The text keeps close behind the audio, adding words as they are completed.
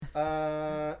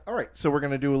All right, so we're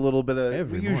going to do a little bit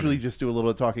of... We usually just do a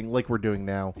little talking like we're doing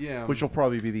now, which will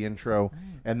probably be the intro,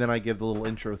 and then I give the little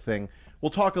intro thing.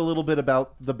 We'll talk a little bit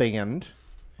about the band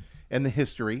and the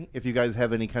history. If you guys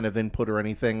have any kind of input or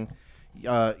anything,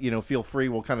 feel free.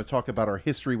 We'll kind of talk about our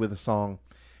history with the song,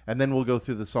 and then we'll go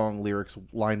through the song lyrics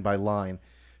line by line.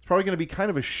 It's probably going to be kind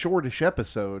of a shortish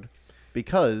episode,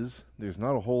 because there's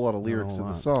not a whole lot of lyrics to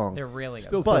the song. There really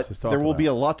Still is. But there will be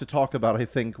a lot to talk about, I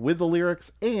think, with the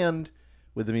lyrics and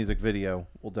with the music video.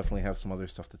 We'll definitely have some other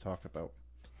stuff to talk about.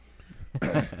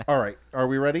 All right. Are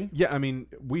we ready? Yeah, I mean,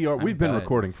 we've been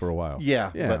recording for a while.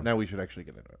 Yeah, but now we should actually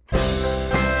get into it.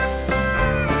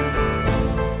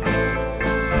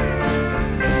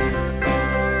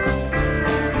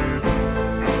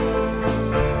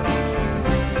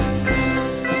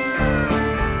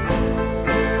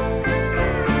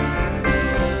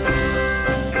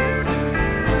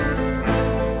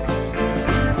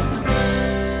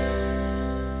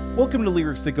 Welcome to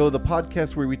Lyrics to Go, the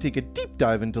podcast where we take a deep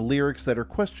dive into lyrics that are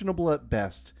questionable at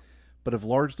best, but have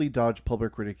largely dodged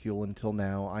public ridicule until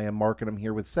now. I am Mark, and I'm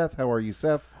here with Seth. How are you,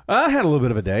 Seth? I had a little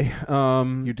bit of a day.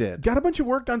 You did. Got a bunch of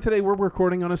work done today. We're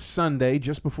recording on a Sunday,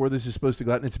 just before this is supposed to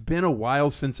go out, and it's been a while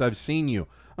since I've seen you.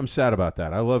 I'm sad about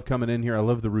that. I love coming in here. I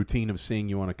love the routine of seeing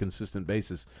you on a consistent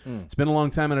basis. It's been a long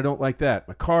time, and I don't like that.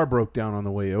 My car broke down on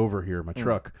the way over here, my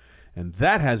truck. And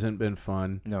that hasn't been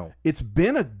fun. No. It's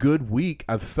been a good week.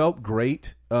 I've felt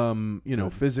great,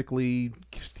 physically,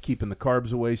 keeping the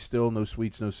carbs away still, no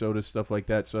sweets, no sodas, stuff like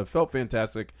that. So I felt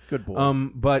fantastic. Good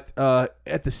boy. But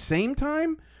at the same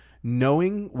time,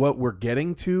 knowing what we're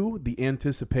getting to, the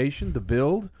anticipation, the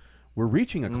build, we're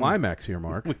reaching a climax here,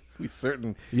 Mark. We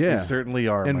certainly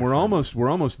are. And we're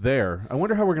almost there. I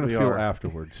wonder how we're going to feel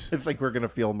afterwards. I think we're going to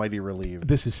feel mighty relieved.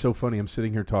 This is so funny. I'm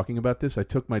sitting here talking about this. I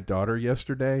took my daughter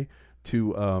yesterday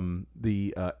to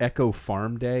the Echo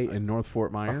Farm Day in North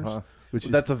Fort Myers. Which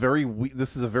this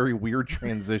is a very weird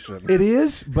transition. It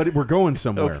is, but we're going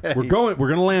somewhere. Okay. We're going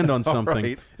to land on something.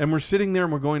 Right. And we're sitting there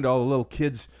and we're going to all the little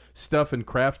kids stuff and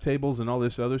craft tables and all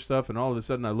this other stuff, and all of a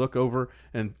sudden I look over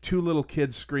and two little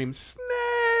kids scream,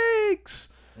 "Snakes!"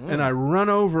 And I run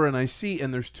over and I see,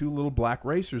 and there's two little black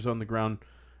racers on the ground,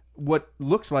 what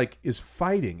looks like is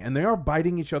fighting, and they are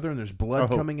biting each other, and there's blood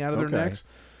coming out of their necks.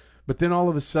 But then all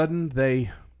of a sudden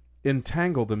they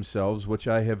entangle themselves, which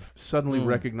I have suddenly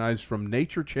recognized from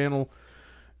Nature Channel.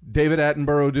 David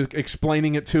Attenborough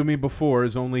explaining it to me before,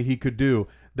 as only he could do,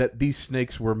 that these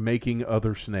snakes were making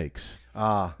other snakes.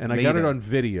 And I got it on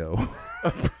video.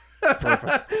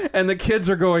 Perfect. And the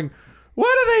kids are going, "What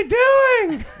are they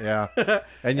doing?" Yeah.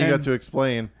 And you got to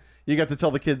explain. You got to tell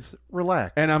the kids,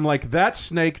 relax. And I'm like, that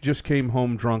snake just came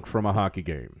home drunk from a hockey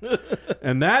game.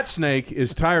 And that snake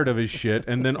is tired of his shit.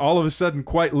 And then all of a sudden,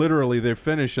 quite literally, they're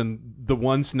finished, and the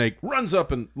one snake runs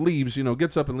up and leaves,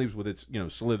 gets up and leaves with its,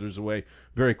 slithers away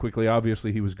very quickly.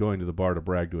 Obviously, he was going to the bar to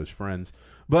brag to his friends.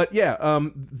 But yeah,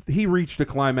 he reached a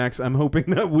climax. I'm hoping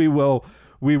that we will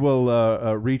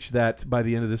reach that by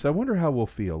the end of this. I wonder how we'll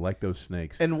feel like those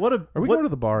snakes. And are we going to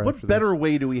the bar? What better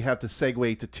way do we have to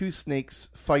segue to two snakes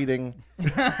fighting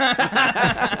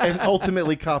and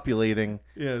ultimately copulating?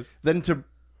 Yes. Than to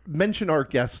mention our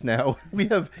guests now. We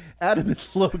have Adam and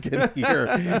Logan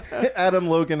here. Adam,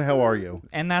 Logan, how are you?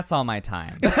 And that's all my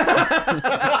time.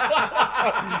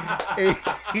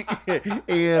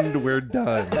 And we're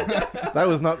done. That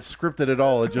was not scripted at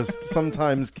all. It just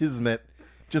sometimes Kismet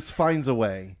just finds a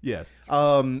way. Yes.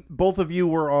 Both of you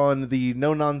were on the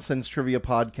No Nonsense Trivia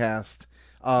podcast.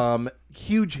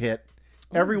 Huge hit.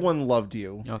 Everyone loved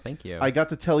you. Oh, thank you. I got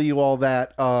to tell you all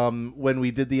that when we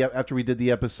did after we did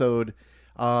the episode.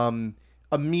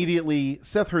 Immediately,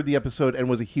 Seth heard the episode and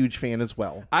was a huge fan as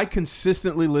well. I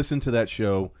consistently listened to that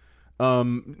show.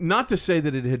 Not to say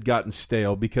that it had gotten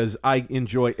stale, because I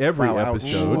enjoy every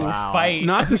episode. Wow. Fight.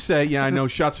 Not to say, yeah, I know,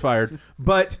 shots fired.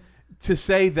 But to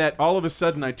say that all of a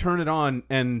sudden I turn it on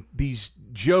and these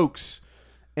jokes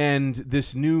and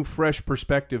this new fresh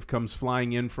perspective comes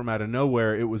flying in from out of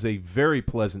nowhere, it was a very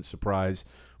pleasant surprise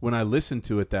when I listened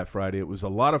to it that Friday. It was a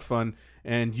lot of fun,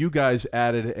 and you guys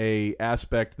added a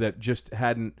aspect that just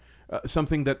hadn't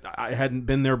something that I hadn't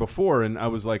been there before, and I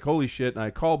was like, holy shit. And I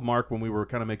called Mark when we were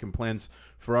kind of making plans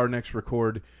for our next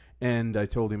record, and I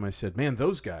told him, I said, man,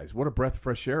 those guys, what a breath of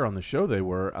fresh air on the show they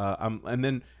were. And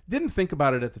then didn't think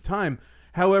about it at the time.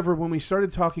 However, when we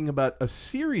started talking about a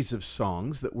series of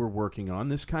songs that we're working on,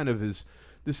 this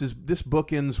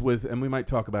book ends with, and we might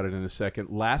talk about it in a second,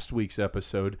 last week's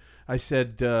episode, I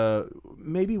said,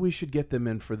 maybe we should get them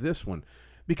in for this one.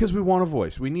 Because we want a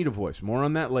voice. We need a voice. More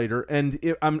on that later. And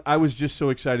I was just so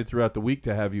excited throughout the week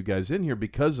to have you guys in here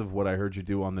because of what I heard you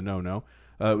do on the No-No.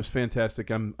 It was fantastic.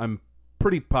 I'm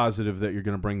pretty positive that you're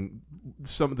going to bring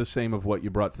some of the same of what you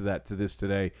brought to this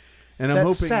today. And I'm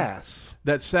hoping sass.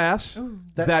 That sass. Ooh,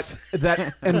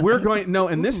 that and we're going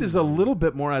and this is a little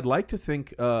bit more, I'd like to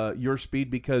think, your speed,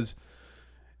 because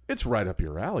it's right up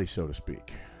your alley, so to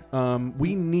speak.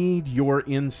 We need your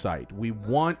insight. We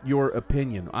want your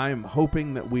opinion. I am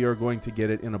hoping that we are going to get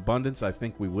it in abundance. I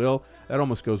think we will. That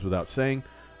almost goes without saying.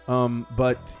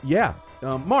 But yeah,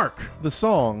 Mark. The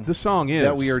song is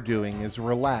that we are doing is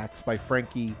 "Relax" by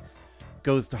Frankie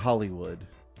Goes to Hollywood.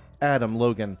 Adam,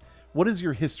 Logan, what is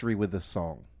your history with this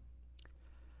song?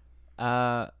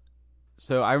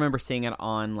 So I remember seeing it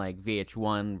on like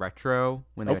VH1 Retro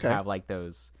when they would have like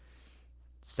those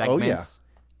segments. Oh,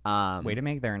 yeah. Way to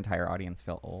make their entire audience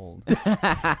feel old.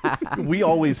 We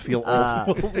always feel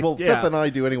old. Well, yeah. Seth and I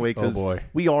do anyway, because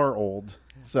we are old.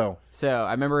 So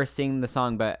I remember seeing the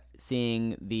song, but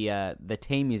seeing the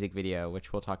Tame music video,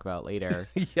 which we'll talk about later.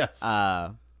 Yes.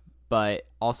 But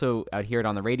also I'd hear it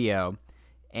on the radio,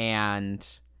 and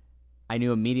I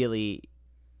knew immediately.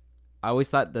 I always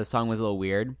thought the song was a little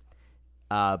weird,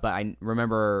 but I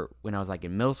remember when I was like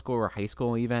in middle school or high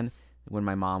school, even when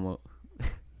my mom.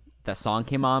 That song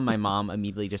came on, my mom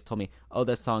immediately just told me, "Oh,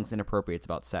 that song's inappropriate. It's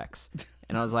about sex."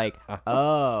 And I was like,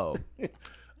 "Oh,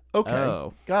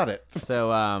 okay, got it."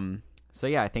 So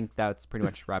yeah, I think that's pretty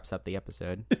much wraps up the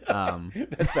episode.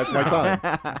 That's my time.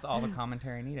 That's all the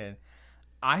commentary needed.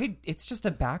 It's just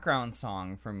a background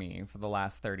song for me for the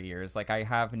last 30 years. Like, I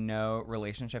have no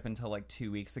relationship until like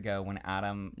 2 weeks ago when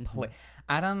Adam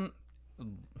Adam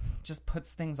just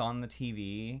puts things on the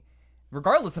TV.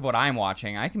 Regardless of what I'm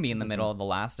watching, I can be in the middle of The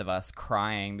Last of Us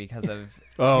crying because of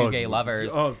two gay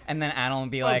lovers, and then Adam will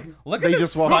be like, "Look at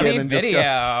this funny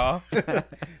video."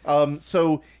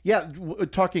 So yeah,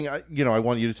 talking. I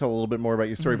want you to tell a little bit more about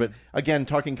your story, but again,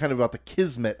 talking kind of about the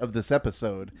kismet of this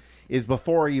episode is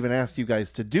before I even asked you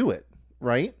guys to do it,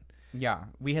 right? Yeah,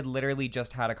 we had literally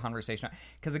just had a conversation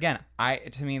because again,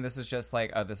 to me this is just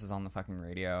like, oh, this is on the fucking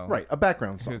radio, right? A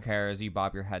background song. Who cares? You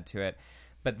bob your head to it.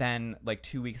 But then, like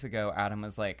 2 weeks ago, Adam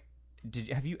was like,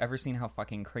 have you ever seen how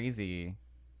fucking crazy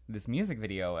this music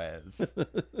video is?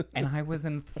 And I was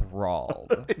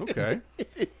enthralled. Okay.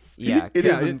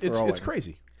 It's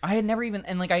crazy. I had never even,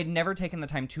 I had never taken the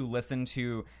time to listen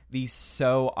to these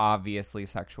so obviously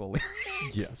sexual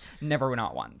lyrics. Yes. Never,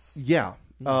 not once. Yeah.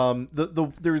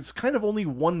 There's kind of only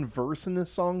one verse in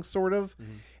this song, sort of.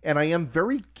 Mm-hmm. And I am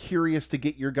very curious to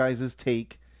get your guys'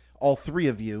 take, all three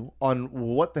of you, on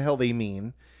what the hell they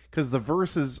mean, because the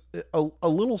verse is a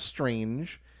little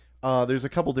strange. There's a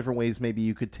couple different ways maybe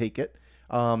you could take it,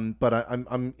 but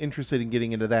I'm interested in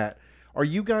getting into that. Are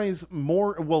you guys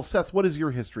more? Well, Seth, what is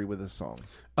your history with this song?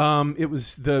 It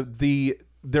was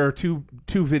there are two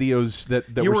videos that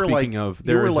we're speaking of.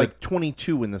 You were like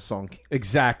 22 when this song came.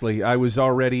 Exactly. I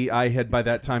had by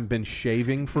that time been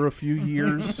shaving for a few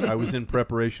years. I was in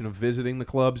preparation of visiting the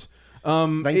clubs.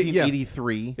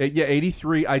 1983.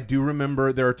 83. I do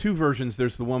remember. There are two versions.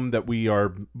 There's the one that we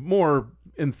are more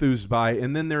enthused by,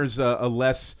 and then there's a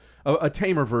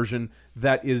tamer version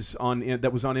that was on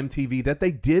MTV that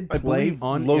they did play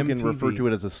on Logan MTV. referred to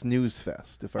it as a snooze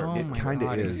fest. If I remember, it kind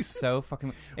of is so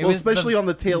fucking. Especially on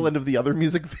the tail end of the other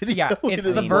music video. Yeah, it's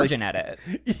the Virgin edit.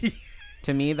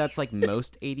 To me, that's like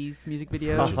most 80s music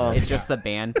videos. It's just the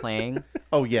band playing.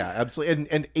 Oh yeah, absolutely,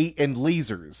 and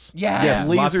lasers. Yeah, yes,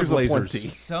 lasers of plenty.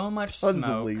 So much Tons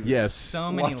smoke. Of lasers. Yes,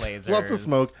 so many lasers. Lots of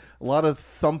smoke. A lot of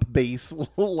thump bass.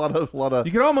 A lot of.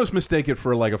 You could almost mistake it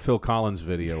for like a Phil Collins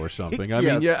video or something. I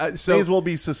mean, yeah. So may as well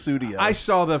be Susudio. I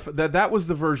saw that was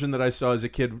the version that I saw as a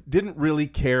kid. Didn't really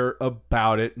care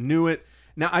about it. Knew it.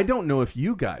 Now I don't know if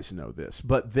you guys know this,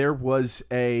 but there was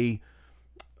a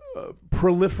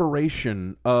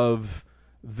proliferation of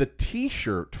the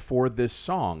T-shirt for this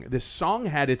song. This song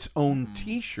had its own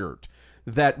T-shirt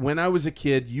that when I was a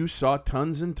kid, you saw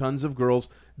tons and tons of girls,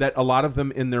 that a lot of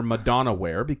them in their Madonna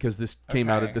wear, because this came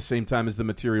out at the same time as the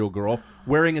Material Girl,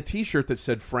 wearing a T-shirt that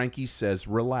said Frankie Says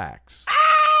Relax.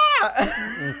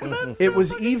 It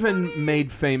was even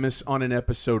made famous on an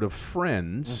episode of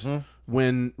Friends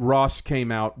when Ross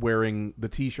came out wearing the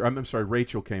T-shirt. I'm sorry,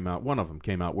 Rachel came out. One of them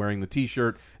came out wearing the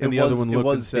T-shirt, and the other one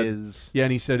looked and said, "Yeah,"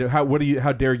 and he said,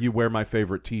 "How dare you wear my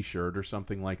favorite T-shirt?" or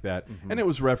something like that. And it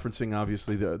was referencing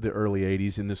obviously the early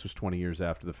 '80s, and this was 20 years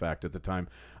after the fact at the time.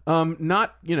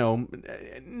 Not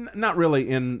really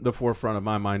in the forefront of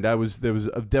my mind. There was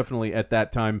definitely at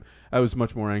that time I was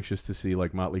much more anxious to see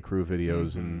like Motley Crue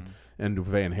videos and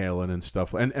Van Halen and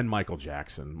stuff, and Michael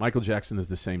Jackson. Michael Jackson is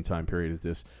the same time period as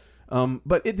this.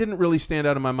 But it didn't really stand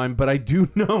out in my mind. But I do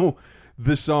know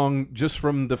the song just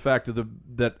from the fact of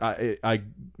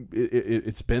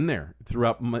it's been there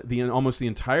throughout almost the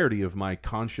entirety of my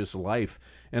conscious life,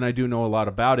 and I do know a lot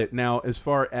about it. Now, as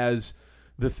far as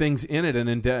the things in it,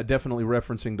 and definitely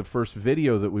referencing the first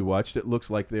video that we watched, it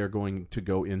looks like they are going to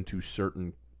go into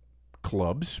certain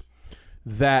clubs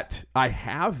that I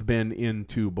have been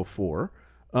into before.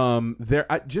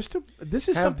 This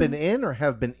is have something been in or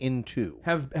have been into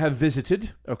have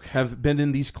visited. Okay. Have been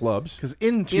in these clubs because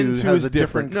into has a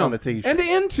different connotation. And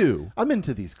into I'm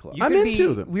into these clubs. You I'm could into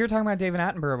be- them. We were talking about David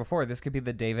Attenborough before. This could be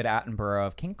the David Attenborough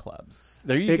of kink clubs.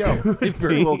 There you go. It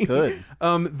very well could.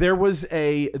 There was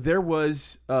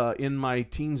in my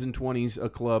teens and 20s a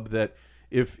club that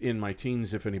if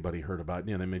anybody heard about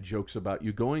it, they made jokes about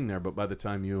you going there, but by the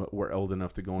time you were old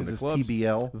enough to go into clubs,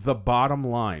 TBL? The Bottom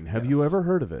Line. Have you ever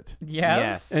heard of it?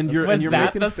 Yes. And you're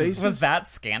making faces? Was that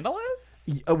scandalous?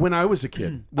 When I was a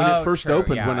kid, when it first true.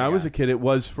 opened, Yeah, when I was a yes. kid, it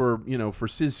was for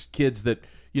cis kids that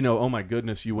oh my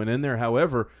goodness, you went in there.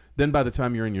 However, then by the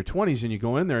time you're in your 20s and you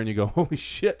go in there and you go, holy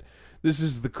shit, this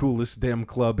is the coolest damn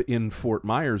club in Fort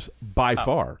Myers by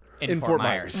far. In Fort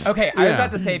Myers. Okay, I was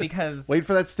about to say because Wait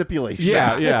for that stipulation.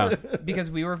 Yeah. because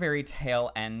we were very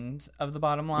tail end of the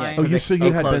Bottom Line. Oh, you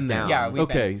had been there.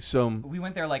 Yeah, so we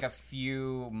went there like a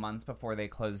few months before they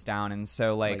closed down, and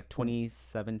so like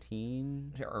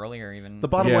 2017 earlier even. The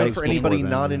Bottom Yeah, it Line was for anybody before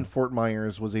then, not yeah. in Fort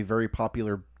Myers was a very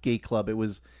popular gay club. It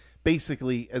was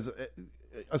basically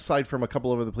aside from a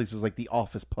couple of other places like the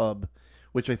Office Pub,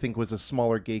 which I think was a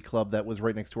smaller gay club that was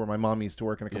right next to where my mom used to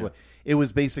work. It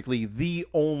was basically the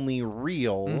only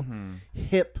real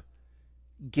hip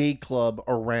gay club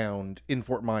around in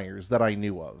Fort Myers that I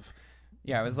knew of.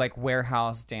 Yeah, it was like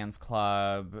warehouse, dance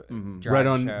club, drag right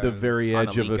on shows. the very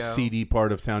edge of a Alico. seedy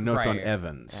part of town. No, it's on Right.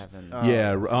 Evans.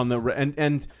 Oh, On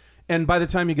the and by the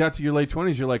time you got to your late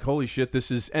 20s, you're like, holy shit,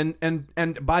 this is and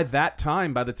by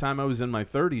the time I was in my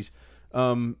 30s.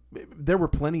 There were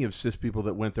plenty of cis people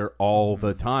that went there all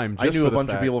the time. I knew a bunch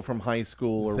of people from high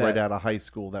school or right out of high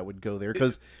school that would go there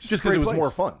because it was more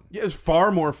fun. Yeah, it was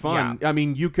far more fun. Yeah. I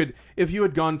mean, you could if you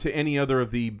had gone to any other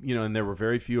of the and there were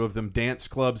very few of them dance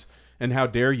clubs. And how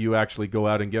dare you actually go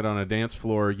out and get on a dance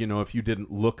floor? If you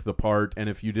didn't look the part and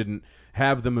if you didn't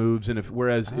have the moves, and if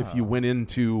you went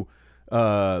into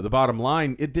the Bottom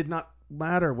Line, it did not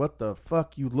matter what the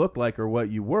fuck you looked like or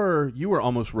what you were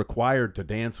almost required to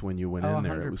dance when you went in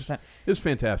there. 100%. It was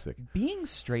fantastic. Being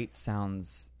straight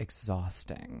sounds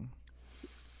exhausting.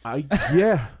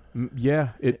 Yeah,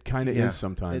 it kind of is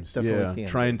sometimes. It definitely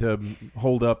can trying to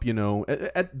hold up,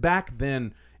 at back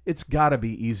then it's got to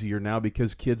be easier now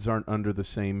because kids aren't under the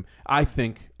same I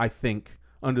think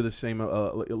under the same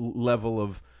level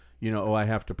of I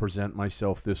have to present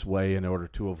myself this way in order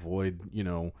to avoid,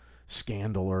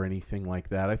 scandal or anything like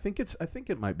that. I think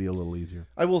it might be a little easier.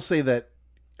 I will say that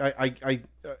I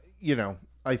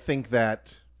think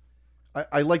that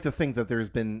I like to think that there's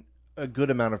been a good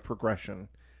amount of progression.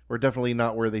 We're definitely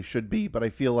not where they should be, but I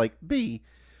feel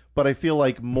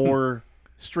like more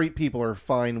straight people are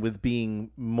fine with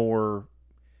being more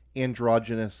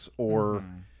androgynous or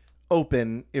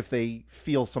open if they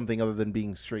feel something other than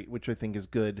being straight, which I think is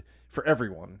good for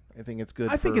everyone. I think it's good.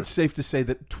 I think it's safe to say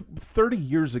that 30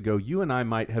 years ago, you and I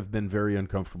might have been very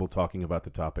uncomfortable talking about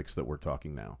the topics that we're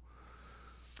talking now.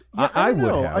 Yeah, I would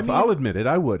know. have. I mean, I'll admit it.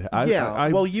 I would.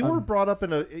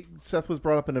 Seth was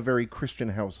brought up in a very Christian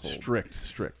household. Strict.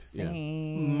 Yeah.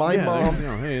 My mom,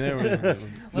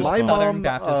 Little my Southern mom,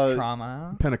 Baptist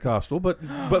trauma. Pentecostal, but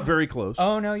very close.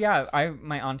 Oh no, yeah.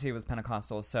 My auntie was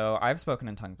Pentecostal, so I've spoken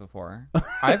in tongues before.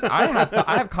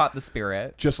 I have caught the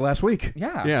spirit. Just last week.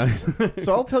 Yeah.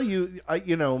 so I'll tell you,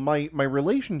 my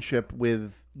relationship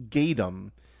with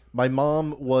gaydom. My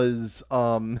mom was,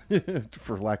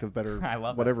 for lack of better, I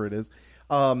love whatever it is.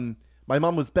 My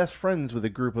mom was best friends with a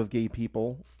group of gay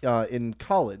people in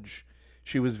college.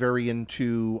 She was very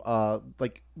into,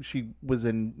 she was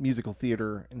in musical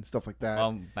theater and stuff like that.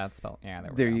 Well, that's spelled. Yeah,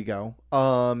 there you go.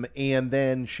 And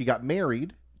then she got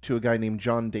married to a guy named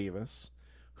John Davis,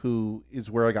 who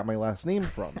is where I got my last name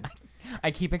from.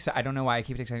 I don't know why I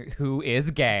keep expecting who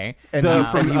is gay. And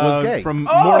he was gay. From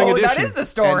Morning Edition. That is the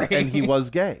story. And he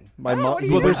was gay. My mom.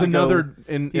 Well, there's another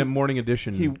in Morning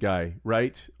Edition guy,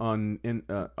 right? John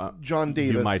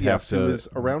Davis, you might have to who is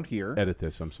around here. Edit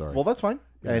this. I'm sorry. Well, that's fine.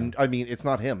 Yeah. And I mean, it's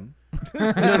not him.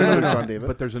 no. John Davis.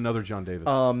 But there's another John Davis.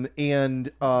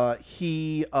 And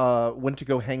he went to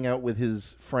go hang out with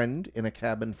his friend in a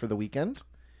cabin for the weekend,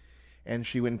 and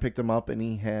she went and picked him up, and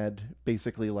he had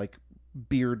basically like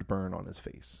beard burn on his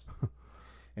face.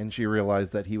 And she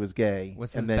realized that he was gay.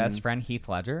 Was his best friend Heath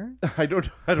Ledger? I don't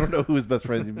know who his best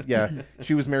friend is. Yeah,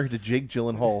 she was married to Jake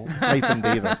Gyllenhaal, Nathan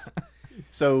Davis.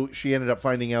 So she ended up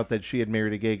finding out that she had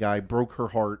married a gay guy, broke her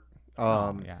heart.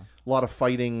 A lot of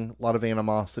fighting, a lot of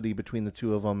animosity between the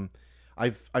two of them.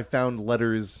 I found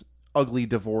letters, ugly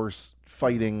divorce,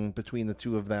 fighting between the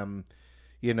two of them.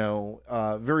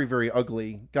 Very, very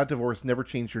ugly. Got divorced, never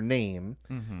changed her name.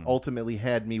 Ultimately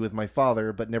had me with my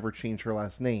father, but never changed her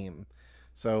last name.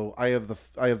 So I have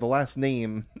the last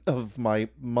name of my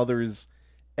mother's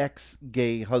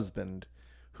ex-gay husband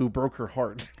who broke her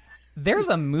heart. There's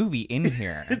a movie in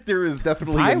here. There is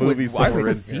definitely a movie somewhere in here. I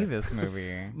would see this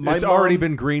movie. It's already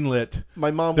been greenlit.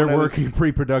 My mom, they're working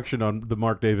pre-production on the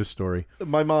Mark Davis story.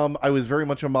 My mom, I was very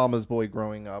much a mama's boy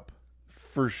growing up,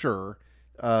 for sure.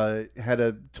 Had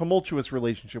a tumultuous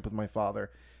relationship with my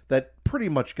father that pretty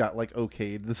much got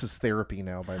okayed. This is therapy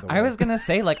now, by the way. I was gonna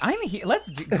say I'm here. Let's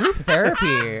do group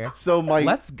therapy. So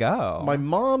let's go. My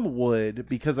mom would,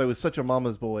 because I was such a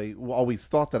mama's boy, always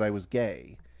thought that I was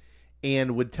gay,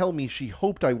 and would tell me she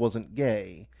hoped I wasn't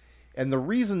gay. And the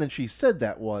reason that she said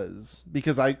that was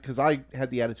because I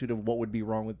had the attitude of what would be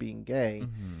wrong with being gay,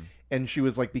 and she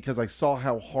was like, because I saw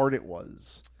how hard it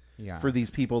was for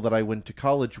these people that I went to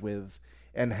college with,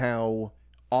 and how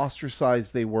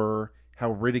ostracized they were,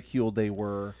 how ridiculed they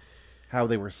were, how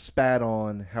they were spat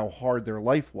on, how hard their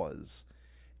life was.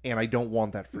 And I don't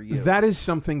want that for you. That is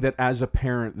something that, as a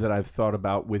parent, that I've thought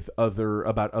about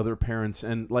about other parents.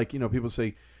 And people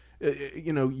say,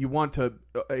 you want to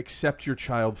accept your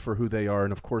child for who they are.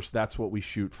 And of course, that's what we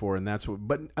shoot for. And that's what,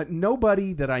 but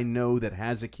nobody that I know that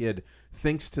has a kid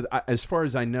as far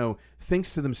as I know,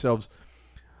 thinks to themselves,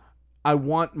 I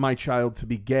want my child to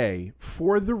be gay,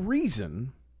 for the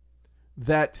reason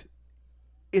that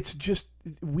it's just,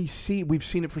 we've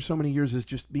seen it for so many years as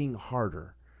just being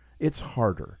harder. It's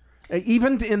harder.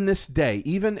 Even in this day,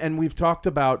 and we've talked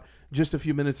about just a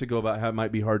few minutes ago about how it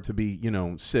might be hard to be,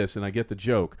 cis, and I get the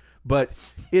joke, but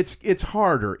it's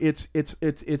harder. It's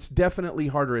definitely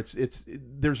harder.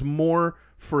 There's more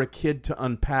for a kid to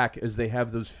unpack as they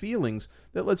have those feelings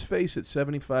that, let's face it,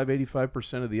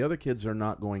 75-85% of the other kids are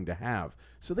not going to have.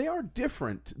 So they are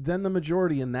different than the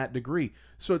majority in that degree.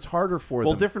 So it's harder for them.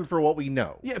 Well, different for what we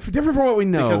know. Yeah, different for what we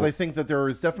know. Because I think that there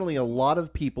is definitely a lot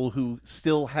of people who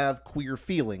still have queer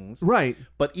feelings. Right.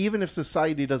 But even if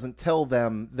society doesn't tell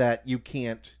them that you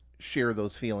can't share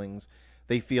those feelings,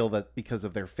 they feel that because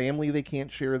of their family they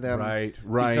can't share them. Right.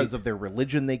 Because of their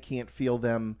religion they can't feel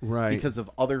them. Right. Because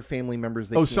of other family members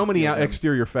they can't so many feel them.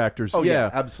 Exterior factors. Oh, yeah,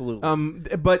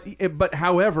 absolutely. But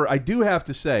however, I do have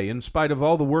to say, in spite of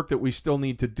all the work that we still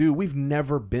need to do, we've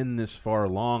never been this far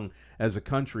along as a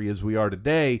country as we are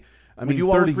today. I mean,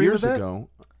 30 years ago.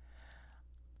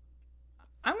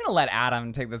 I'm going to let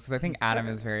Adam take this because I think Adam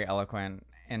is very eloquent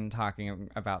in talking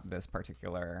about this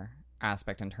particular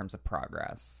aspect in terms of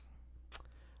progress.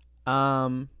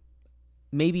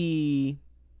 Maybe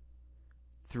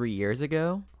 3 years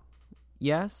ago.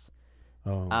 Yes.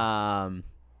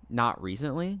 Not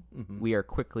recently. Mm-hmm. We are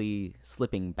quickly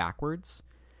slipping backwards.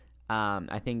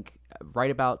 I think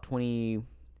right about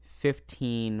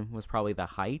 2015 was probably the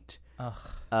height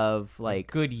of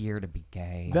good year to be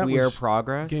gay. Queer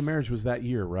progress. Gay marriage was that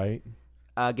year, right?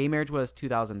 Gay marriage was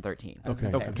 2013. Okay.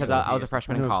 Because I was a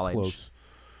freshman in college. Close.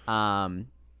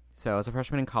 So I was a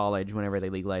freshman in college whenever they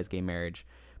legalized gay marriage.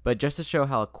 But just to show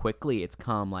how quickly it's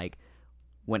come,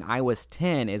 when I was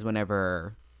 10 is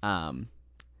whenever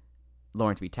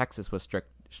Lawrence v. Texas was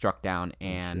struck down,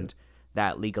 and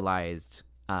that legalized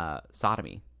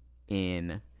sodomy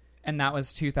in... And that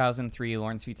was 2003.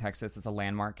 Lawrence v. Texas is a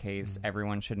landmark case. Mm-hmm.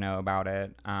 Everyone should know about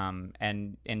it.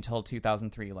 And until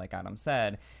 2003, like Adam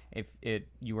said, if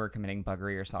you were committing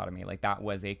buggery or sodomy, that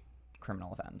was a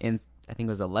criminal offense. In I think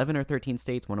it was 11 or 13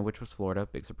 states, one of which was Florida.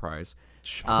 Big surprise.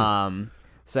 So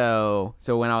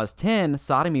when I was 10,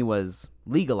 sodomy was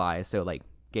legalized. So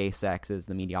gay sex, as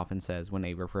the media often says when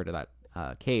they refer to that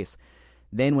case.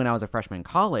 Then when I was a freshman in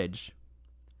college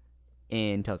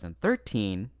in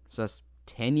 2013, so that's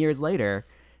 10 years later,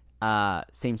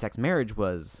 same-sex marriage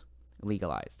was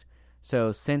legalized.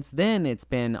 So since then, it's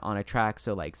been on a track.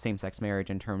 So same-sex marriage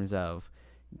in terms of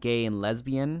gay and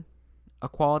lesbian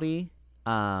equality,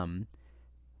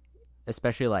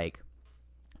 especially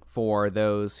for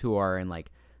those who are in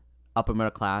upper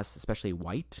middle class, especially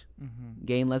white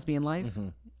gay and lesbian life.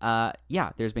 Mm-hmm.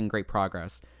 There's been great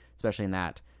progress, especially in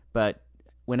that. But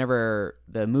whenever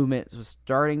the movement was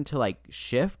starting to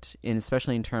shift, and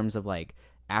especially in terms of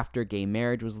after gay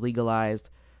marriage was legalized,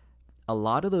 a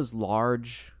lot of those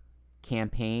large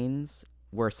campaigns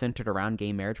were centered around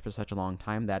gay marriage for such a long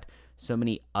time that so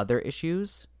many other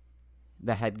issues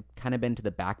that had kind of been to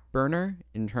the back burner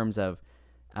in terms of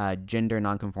gender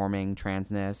nonconforming,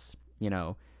 transness,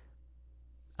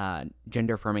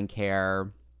 gender affirming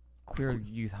care, queer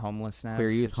youth homelessness,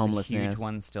 a huge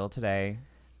one still today.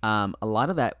 A lot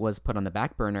of that was put on the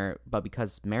back burner, but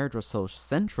because marriage was so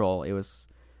central, it was,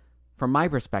 from my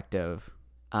perspective,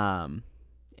 and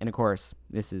of course,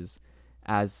 this is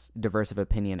as diverse of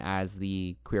opinion as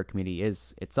the queer community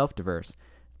is itself diverse.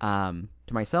 To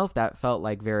myself, that felt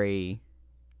like very,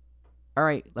 all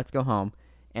right, let's go home,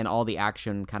 and all the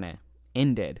action kind of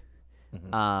ended.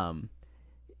 Mm-hmm.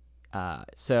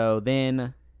 So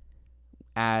then,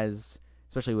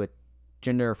 especially with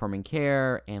gender affirming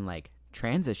care and like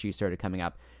trans issues started coming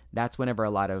up, that's whenever a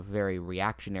lot of very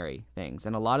reactionary things,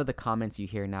 and a lot of the comments you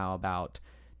hear now about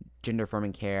gender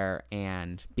affirming care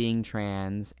and being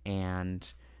trans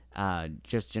and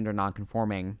just gender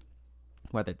nonconforming,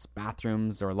 whether it's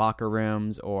bathrooms or locker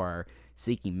rooms or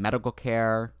seeking medical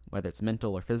care, whether it's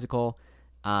mental or physical,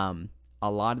 a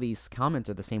lot of these comments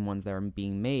are the same ones that are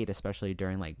being made, especially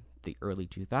during like the early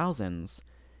 2000s.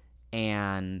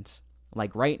 And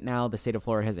like right now, the state of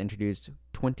Florida has introduced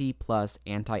 20 plus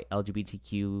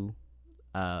anti-LGBTQ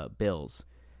bills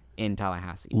in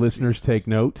Tallahassee. Listeners, take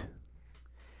note.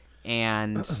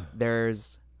 And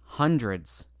there's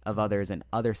hundreds of others in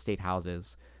other state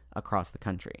houses across the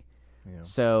country. Yeah.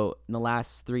 So in the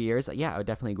last 3 years, I would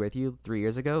definitely agree with you. 3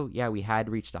 years ago, we had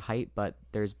reached a height, but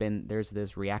there's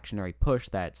this reactionary push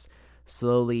that's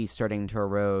slowly starting to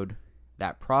erode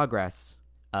that progress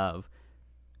of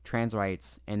trans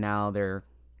rights, and now they're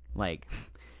like,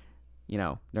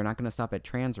 they're not going to stop at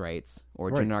trans rights or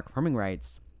gender non-conforming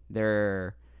rights.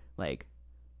 They're like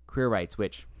queer rights,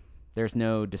 which there's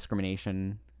no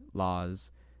discrimination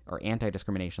laws or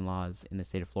anti-discrimination laws in the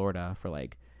state of Florida for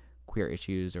like queer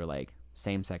issues or like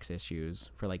same-sex issues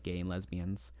for like gay and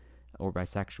lesbians or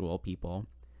bisexual people.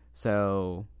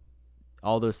 So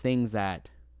all those things that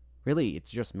really it's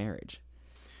just marriage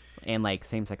and like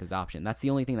same-sex adoption. That's the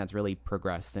only thing that's really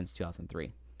progressed since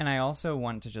 2003. And I also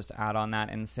want to just add on that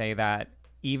and say that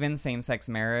even same-sex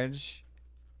marriage,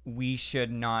 we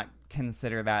should not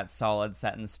consider that solid,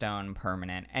 set in stone,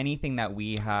 permanent. Anything that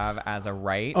we have as a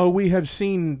right. Oh, we have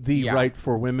seen the right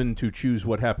for women to choose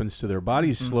what happens to their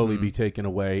bodies slowly be taken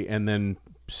away and then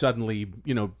suddenly,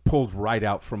 pulled right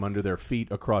out from under their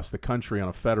feet across the country on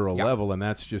a federal level. And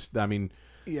that's just,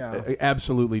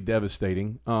 absolutely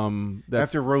devastating.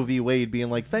 After Roe v. Wade being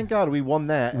like, thank God we won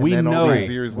that. And we then know all these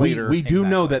years later. We do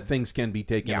know that things can be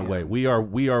taken away. We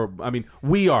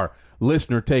are.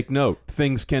 Listener, take note.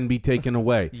 Things can be taken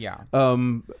away. Yeah.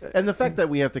 And the fact that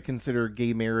we have to consider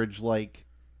gay marriage like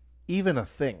even a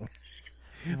thing.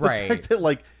 Right. The fact that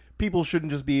like people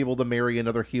shouldn't just be able to marry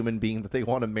another human being that they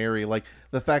want to marry. Like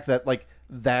the fact that like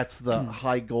that's the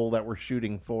high goal that we're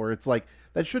shooting for. It's like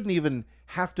that shouldn't even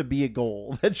have to be a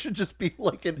goal. That should just be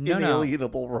like an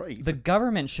inalienable right. The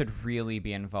government should really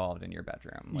be involved in your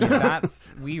bedroom. Like,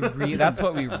 that's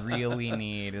what we really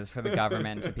need is for the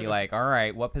government to be like, all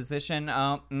right, what position?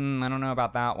 I don't know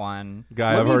about that one.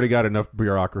 Guy, I've already got enough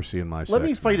bureaucracy in my Let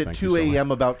me fight at 2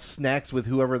 a.m. about snacks with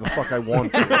whoever the fuck I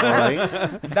want to, all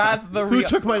right? That's the Who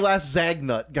took my last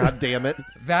Zagnut, God damn it.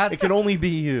 It can only be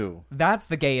you. That's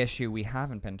the gay issue we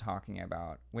haven't been talking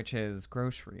about, which is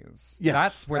groceries. Yes,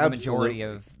 that's where the majority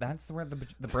that's where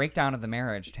the breakdown of the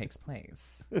marriage takes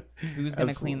place. Who's going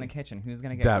to clean the kitchen? Who's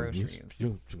going to get groceries?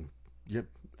 Yep.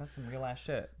 That's some real ass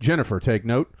shit. Jennifer, take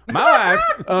note. My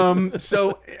wife.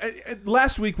 So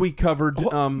last week we covered.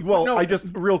 I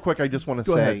just want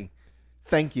to say. Ahead.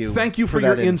 Thank you. Thank you for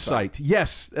your insight.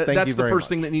 Yes, that's the first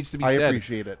thing that needs to be said. I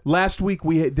appreciate it. Last week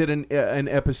we did an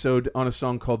episode on a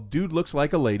song called "Dude Looks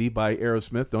Like a Lady" by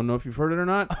Aerosmith. Don't know if you've heard it or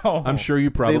not. Oh. I'm sure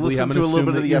you probably haven't. To a little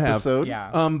bit of the episode.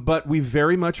 Yeah. But we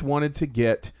very much wanted to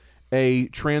get a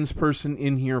trans person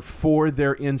in here for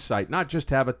their insight, not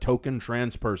just have a token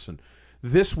trans person.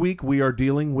 This week we are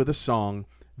dealing with a song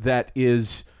that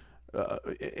is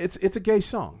it's a gay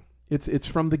song. It's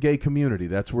from the gay community.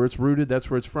 That's where it's rooted. That's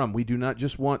where it's from. We do not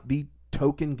just want the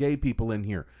token gay people in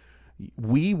here.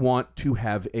 We want to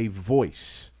have a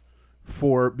voice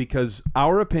because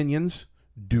our opinions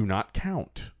do not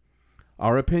count.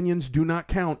 Our opinions do not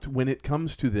count when it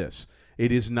comes to this.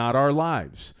 It is not our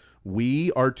lives.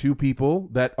 We are two people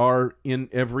that are, in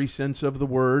every sense of the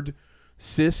word,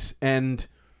 cis and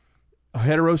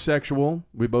heterosexual.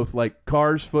 We both like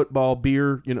cars, football,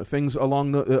 beer, things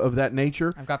along of that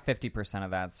nature. I've got 50%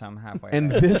 of that, so I'm halfway.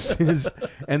 And this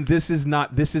is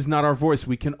not our voice.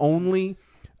 We can only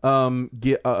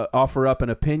offer up an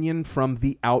opinion from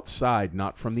the outside,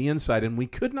 not from the inside. And we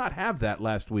could not have that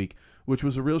last week, which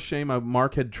was a real shame.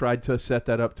 Mark had tried to set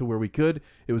that up to where we could.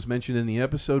 It was mentioned in the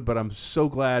episode, but I'm so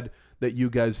glad that you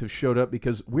guys have showed up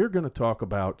because we're going to talk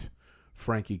about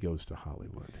Frankie Goes to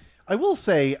Hollywood. I will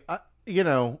say,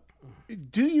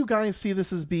 do you guys see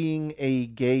this as being a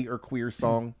gay or queer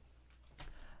song?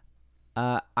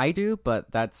 I do,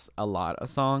 but that's a lot of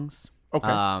songs. Okay.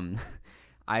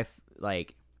 I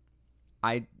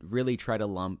really try to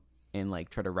lump and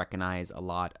try to recognize a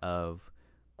lot of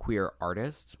queer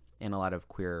artists and a lot of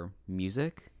queer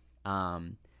music.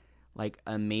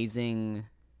 Amazing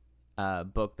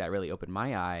book that really opened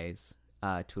my eyes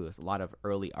to a lot of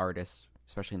early artists,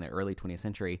 especially in the early 20th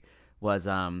century, was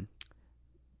I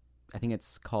think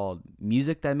it's called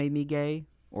Music That Made Me Gay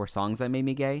or Songs That Made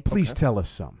Me Gay. Please tell us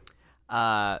some.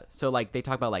 So they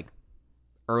talk about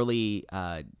early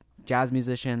jazz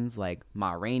musicians like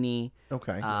Ma Rainey,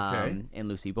 and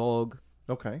Lucy Bolg.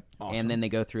 Okay, awesome. And then they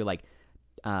go through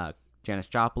Janis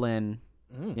Joplin.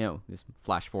 Just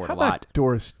flash forward How a lot. About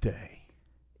Doris Day.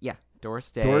 Yeah,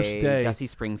 Doris Day. Dusty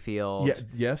Springfield. Yeah.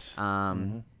 Yes.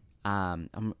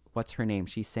 What's her name?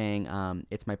 She's saying,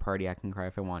 "It's my party. I can cry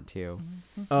if I want to."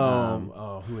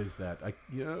 Who is that?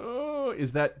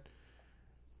 Is that?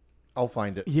 I'll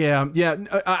find it. Yeah.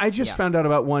 I just found out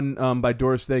about one by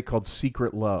Doris Day called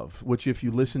 "Secret Love," which, if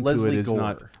you listen to it, is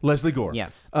not Leslie Gore.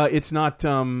 Yes. It's not.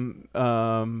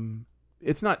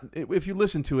 It's not. If you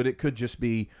listen to it, it could just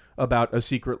be about a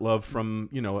secret love from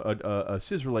a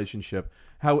cis relationship.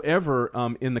 However,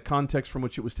 in the context from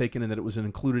which it was taken, and that it was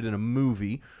included in a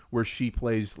movie where she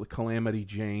plays Calamity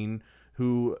Jane,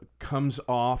 who comes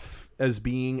off as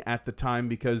being at the time,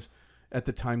 because at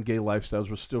the time gay lifestyles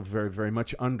were still very, very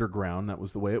much underground. That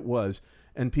was the way it was.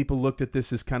 And people looked at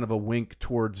this as kind of a wink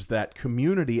towards that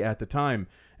community at the time.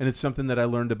 And it's something that I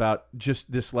learned about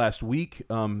just this last week,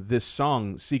 this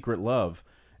song, Secret Love.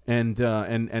 And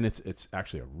it's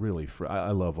actually a really,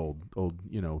 I love old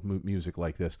music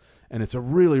like this. And it's a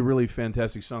really, really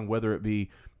fantastic song, whether it be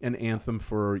an anthem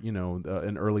for,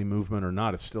 an early movement or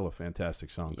not. It's still a fantastic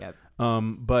song. Yep.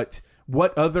 But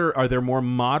are there more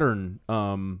modern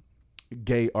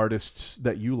gay artists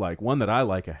that you like? One that I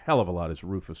like a hell of a lot is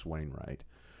Rufus Wainwright.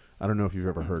 I don't know if you've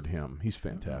ever heard him. He's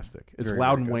fantastic. It's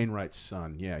Loudon Wainwright's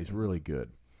son. Yeah, he's really good.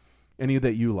 Any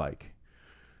that you like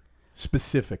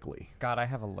specifically? God, I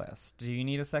have a list. Do you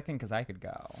need a second? Because I could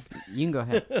go. You can go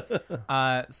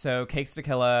ahead. So Cakes to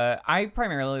Killa. I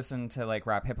primarily listen to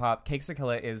rap hip hop. Cakes to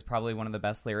Killa is probably one of the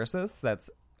best lyricists that's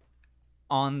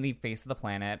on the face of the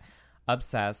planet.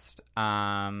 Obsessed.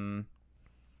 God,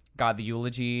 The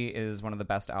Eulogy is one of the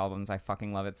best albums. I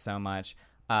fucking love it so much.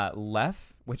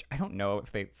 Lef, which I don't know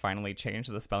if they finally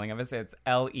changed the spelling of it. It's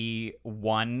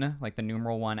LE1, like the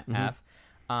numeral 1 F,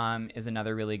 is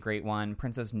another really great one.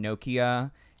 Princess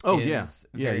Nokia is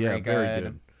very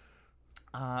good.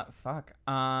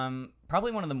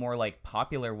 Probably one of the more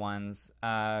popular ones,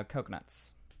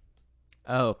 Coconuts.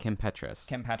 Oh, Kim Petras.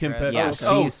 Kim Petras.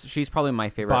 Yeah, she's probably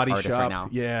my favorite Body artist Shop right now.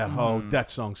 Yeah. Oh,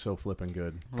 that song's so flipping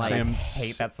good. I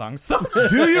hate that song so much.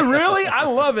 Do you really? I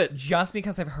love it. Just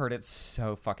because I've heard it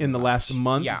so fucking in the much. Last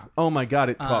month. Yeah. Oh my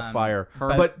God, it caught fire.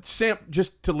 But Sam,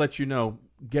 just to let you know,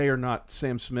 gay or not,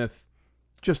 Sam Smith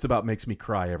just about makes me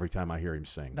cry every time I hear him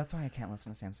sing. That's why I can't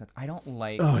listen to Sam Smith. I don't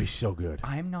like... Oh, he's so good.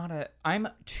 I'm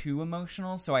too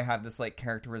emotional, so I have this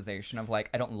characterization of I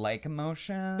don't like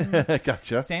emotions.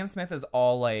 Gotcha. Sam Smith is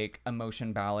all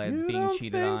emotion ballads, being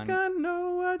cheated on. I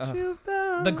know what you've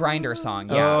done. The Grinder song,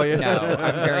 yeah. Oh, yeah. No,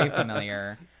 I'm very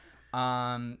familiar.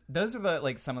 Those are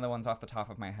the some of the ones off the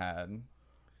top of my head.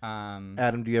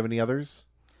 Adam, do you have any others?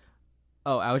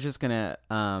 Oh, I was just gonna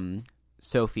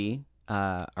Sophie.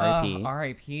 R.I.P.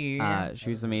 R.I.P. She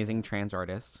was an amazing trans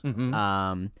artist.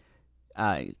 Mm-hmm.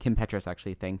 Kim Petras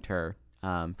actually thanked her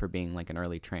for being an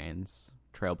early trans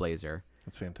trailblazer.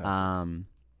 That's fantastic.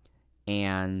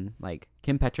 And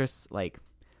Kim Petras,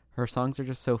 her songs are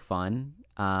just so fun,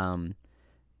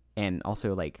 and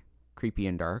also creepy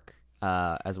and dark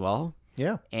as well.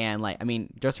 Yeah. And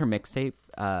just her mixtape,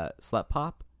 Slut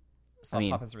Pop.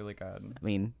 Pop is really good.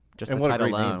 Just and the title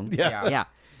alone. Yeah.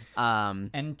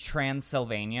 And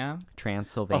Transylvania. Oh,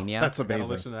 that's amazing.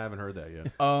 Listen, I haven't heard that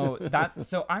yet. Oh, that's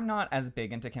so. I'm not as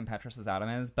big into Kim Petras as Adam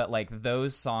is, but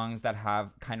those songs that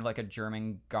have kind of a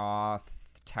German goth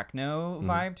techno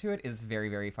vibe to it is very,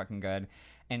 very fucking good.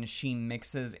 And she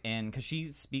mixes in, because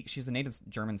she's a native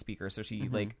German speaker, so she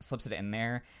slips it in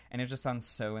there, and it just sounds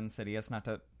so insidious. Not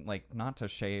to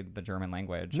shade the German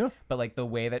language, no, but the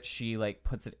way that she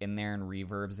puts it in there and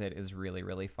reverbs it is really,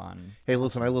 really fun. Hey,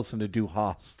 listen, I listen to Du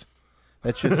Hast.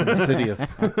 That shit's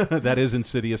insidious. That is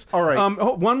insidious. All right.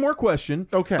 One more question.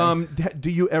 Okay.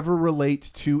 Do you ever relate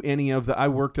to any of the... I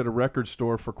worked at a record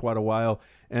store for quite a while,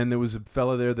 and there was a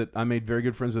fella there that I made very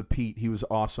good friends with, Pete. He was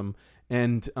awesome.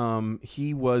 And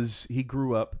he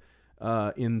grew up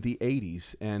in the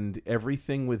 80s, and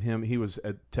everything with him, he was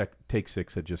at Take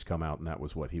Six had just come out, and that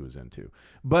was what he was into.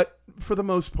 But for the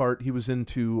most part, he was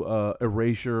into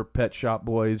Erasure, Pet Shop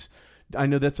Boys. I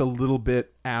know that's a little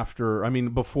bit after,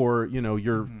 before,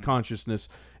 your consciousness.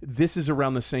 This is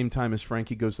around the same time as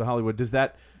Frankie Goes to Hollywood. Does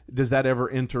that ever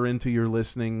enter into your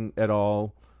listening at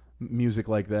all? Music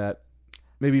like that?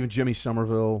 Maybe even Jimmy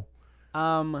Somerville?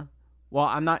 Well,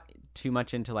 I'm not too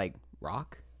much into like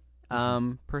rock,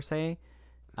 per se.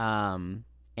 And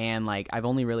like I've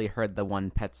only really heard the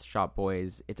one Pet Shop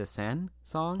Boys "It's a Sin"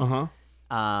 song.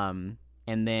 And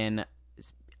then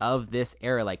of this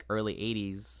era, like early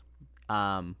 '80s,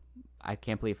 I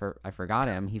can't believe I forgot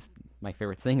him. He's my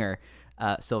favorite singer,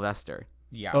 Sylvester.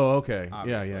 Yeah. Oh, okay.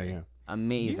 Obviously. Yeah.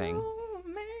 Amazing. You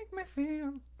make me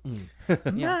feel.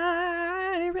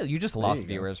 You just lost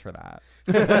viewers for that.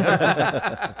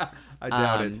 I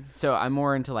doubt it. So I'm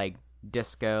more into like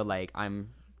disco. Like I'm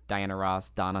Diana Ross,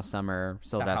 Donna Summer,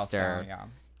 Sylvester. Yeah.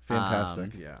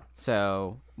 Fantastic. Yeah.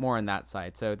 So more on that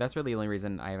side. So that's really the only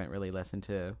reason I haven't really listened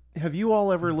to. Have you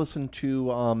all ever listened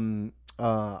to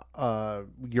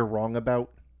You're Wrong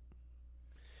About?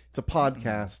 It's a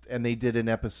podcast, and they did an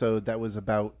episode that was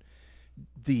about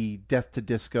the Death to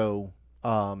Disco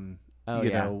whole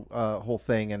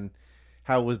thing, and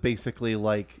how it was basically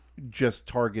like just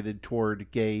targeted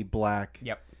toward gay, black,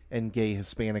 and gay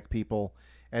Hispanic people.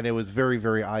 And it was very,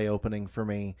 very eye-opening for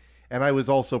me. And I was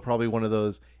also probably one of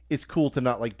those, it's cool to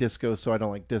not like disco, so I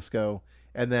don't like disco.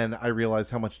 And then I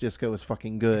realized how much disco is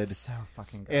fucking good. It's so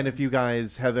fucking good. And if you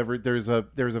guys have ever, there's a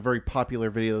very popular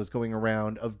video that's going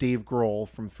around of Dave Grohl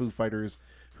from Foo Fighters,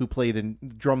 who played in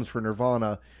drums for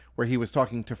Nirvana, where he was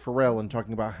talking to Pharrell and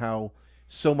talking about how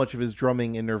so much of his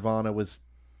drumming in Nirvana was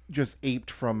just aped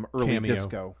from early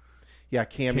disco. Yeah,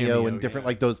 cameo and different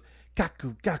like those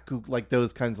gaku, like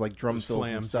those kinds of like drum fills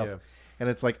and stuff. Yeah. And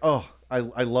it's like, oh, I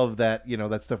love that,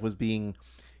 that stuff was being,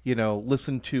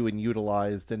 listened to and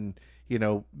utilized and,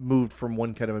 moved from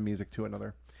one kind of a music to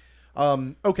another.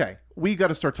 Okay, we got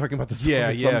to start talking about this.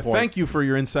 At some point. Thank you for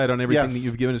your insight on everything that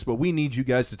you've given us, but we need you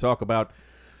guys to talk about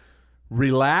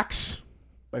Relax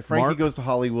by Frankie Goes to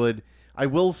Hollywood. I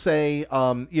will say,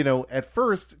 at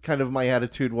first, kind of my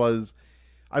attitude was,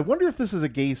 I wonder if this is a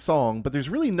gay song, but there's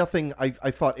really nothing I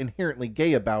thought inherently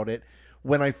gay about it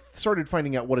when I started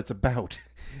finding out what it's about.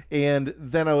 And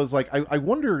then I was like, I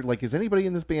wonder, like, is anybody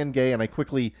in this band gay? And I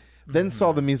quickly then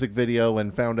saw the music video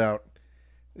and found out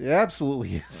it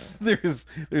absolutely is.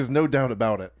 There's no doubt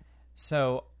about it.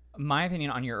 So my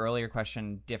opinion on your earlier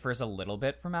question differs a little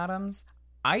bit from Adam's.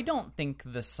 I don't think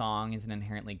the song is an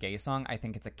inherently gay song. I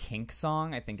think it's a kink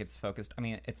song. I think it's focused.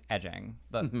 It's edging.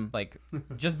 Like,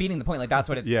 just beating the point. Like, that's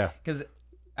what it's. Yeah. Because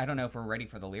I don't know if we're ready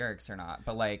for the lyrics or not.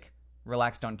 But, like,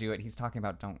 relax, don't do it. He's talking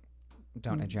about don't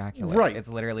ejaculate. Right. It's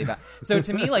literally that. So,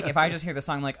 to me, like, if I just hear the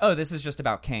song, I'm like, oh, this is just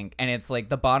about kink. And it's, like,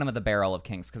 the bottom of the barrel of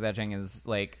kinks. Because edging is,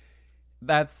 like,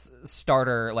 that's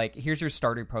starter. Like, here's your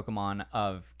starter Pokemon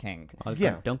of kink.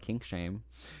 Don't kink shame.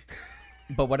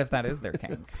 But what if that is their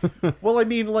kink? Well, I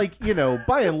mean, like,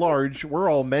 by and large, we're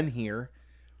all men here.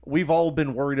 We've all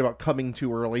been worried about coming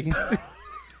too early. I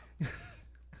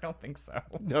don't think so.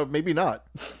 No, maybe not.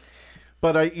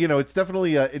 But it's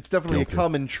definitely a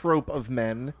common trope of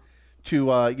men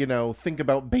to think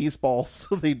about baseball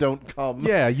so they don't come.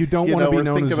 Yeah, you don't want to be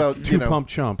known as two-pump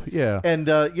chump. Yeah. And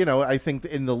I think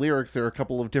in the lyrics there are a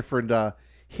couple of different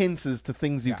hints as to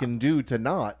things you can do to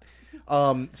not.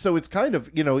 So it's kind of,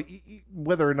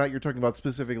 whether or not you're talking about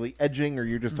specifically edging or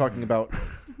you're just talking about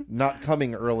not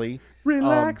coming early.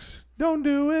 Relax. Don't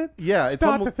do it. Yeah. It's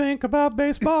Start to think about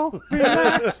baseball.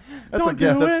 Relax. Don't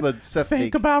do it. That's the Seth Think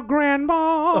take. about grand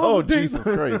ball. Oh, Jesus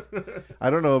Christ. I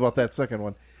don't know about that second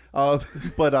one.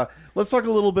 But let's talk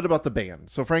a little bit about the band.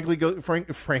 So Frankly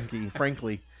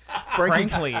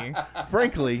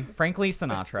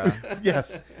Sinatra.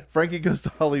 Yes. Frankie Goes to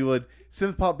Hollywood,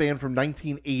 synth pop band from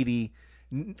 1980,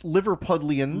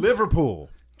 Liverpudlians. Liverpool.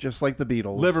 Just like the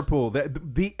Beatles. Liverpool,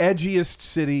 the edgiest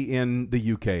city in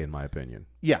the UK, in my opinion.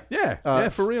 Yeah. Yeah,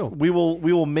 for real. We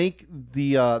will make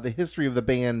the history of the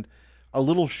band a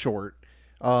little short.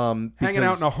 Hanging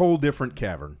out in a whole different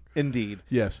cavern. Indeed.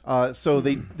 Yes. So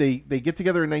they get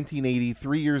together in 1980.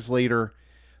 3 years later,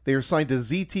 they are signed to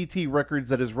ZTT Records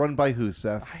that is run by who,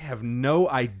 Seth? I have no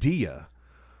idea.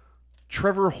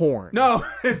 Trevor Horn. No,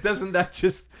 it doesn't. That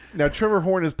just... Now, Trevor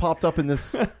Horn has popped up in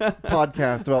this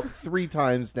podcast about 3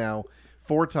 times now.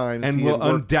 4 times. And will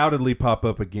undoubtedly pop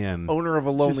up again. Owner of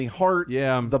A Lonely Heart.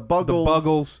 Yeah. The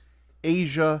Buggles.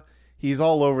 Asia. He's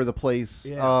all over the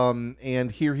place. Yeah.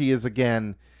 And here he is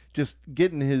again, just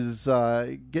getting his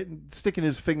sticking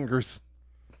his fingers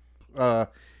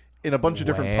in a bunch of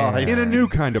different pies. In a new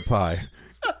kind of pie.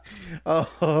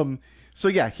 So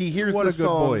yeah, he hears what the a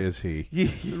song. Good boy is he?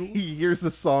 He hears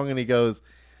the song and he goes,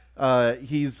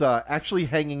 he's actually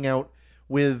hanging out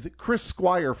with Chris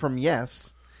Squire from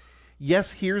Yes.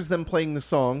 Yes hears them playing the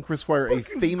song. Chris Squire, a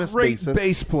famous great bassist,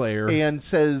 bass player, and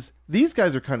says, "These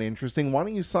guys are kind of interesting. Why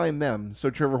don't you sign them?" So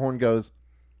Trevor Horn goes,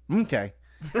 "Okay,"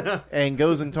 and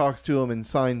goes and talks to him and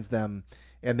signs them,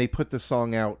 and they put the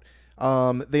song out.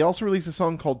 They also released a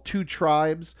song called Two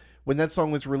Tribes. When that song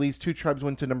was released, Two Tribes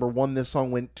went to number 1. This song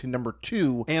went to number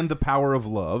 2. and The Power of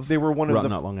Love. They were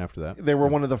not long after that. They were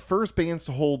one of the first bands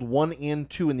to hold 1 and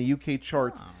 2 in the UK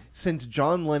charts since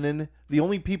John Lennon. The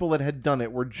only people that had done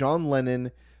it were John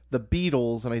Lennon, the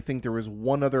Beatles, and I think there was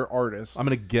one other artist. I'm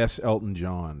going to guess Elton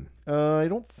John. I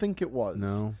don't think it was.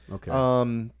 No? Okay.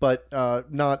 But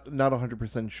not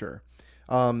 100% sure.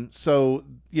 So,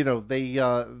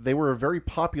 they were a very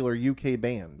popular UK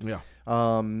band. Yeah.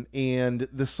 And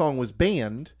this song was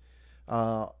banned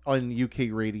on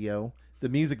UK radio. The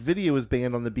music video was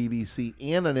banned on the BBC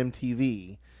and on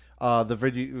MTV. The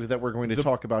video that we're going to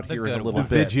talk about here in a little bit.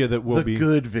 The video that will be... The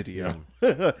good video.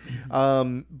 Yeah.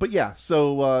 But yeah,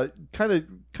 so kind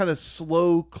of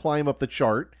slow climb up the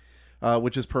chart,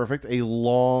 which is perfect. A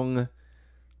long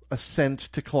ascent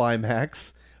to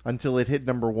climax until it hit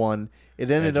number 1.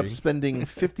 It ended up spending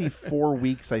 54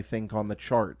 weeks, I think, on the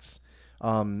charts.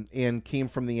 And came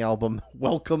from the album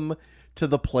Welcome to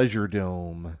the Pleasure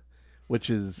Dome,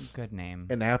 which is good name,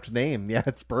 an apt name. Yeah,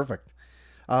 it's perfect.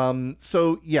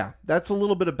 So yeah, that's a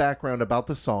little bit of background about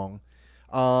the song.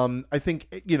 I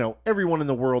think, everyone in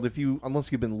the world,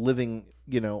 unless you've been living,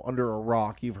 under a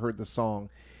rock, you've heard the song.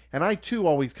 And I too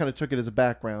always kind of took it as a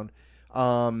background.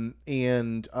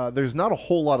 And there's not a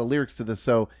whole lot of lyrics to this,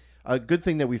 so a good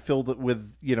thing that we filled it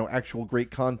with, actual great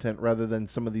content rather than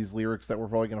some of these lyrics that we're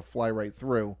probably going to fly right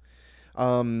through.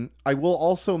 I will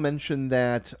also mention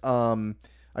that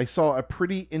I saw a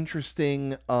pretty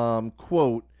interesting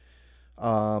quote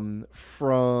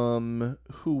from,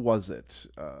 who was it?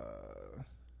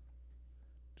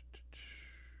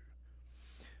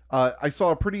 I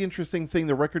saw a pretty interesting thing.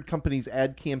 The record company's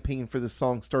ad campaign for this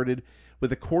song started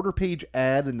with a quarter-page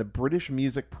ad in the British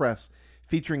music press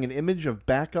featuring an image of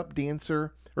backup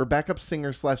singer/dancer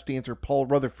Paul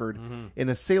Rutherford in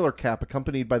a sailor cap,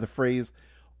 accompanied by the phrase,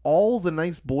 "All the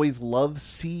nice boys love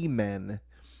seamen,"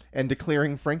 and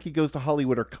declaring Frankie Goes to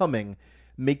Hollywood are coming,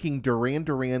 making Duran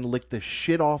Duran lick the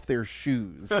shit off their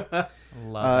shoes.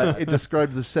 It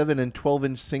described the 7 and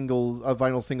 12-inch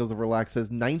vinyl singles of Relax as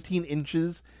 19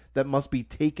 inches that must be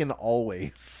taken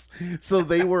always. So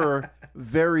they were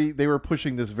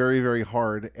pushing this very, very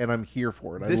hard, and I'm here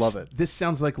for it. I love it. This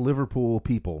sounds like Liverpool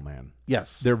people, man.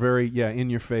 Yes. They're very, in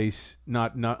your face,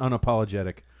 not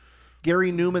unapologetic.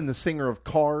 Gary Newman, the singer of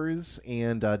Cars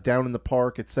and Down in the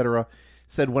Park, etc.,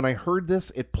 said, "When I heard this,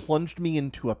 it plunged me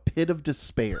into a pit of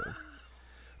despair.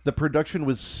 The production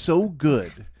was so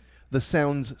good, the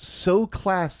sounds so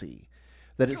classy,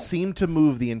 that it seemed to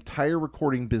move the entire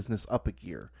recording business up a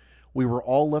gear. We were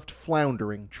all left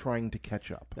floundering, trying to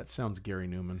catch up." That sounds Gary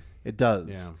Newman. It does.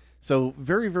 Yeah. So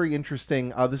very, very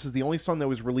interesting. This is the only song that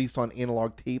was released on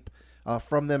analog tape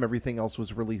from them. Everything else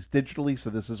was released digitally. So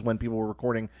this is when people were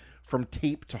recording from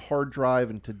tape to hard drive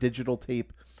and to digital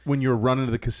tape. When you were running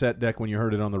to the cassette deck when you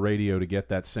heard it on the radio to get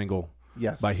that single.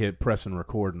 Yes. By press and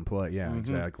record and play. Yeah,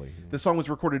 exactly. The song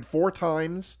was recorded 4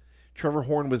 times. Trevor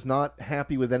Horn was not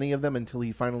happy with any of them until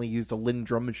he finally used a Linn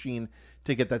drum machine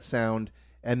to get that sound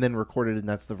and then recorded, and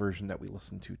that's the version that we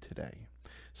listen to today.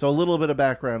 So a little bit of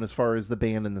background as far as the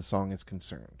band and the song is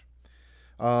concerned.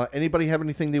 Anybody have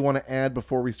anything they want to add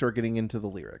before we start getting into the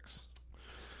lyrics?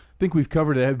 I think we've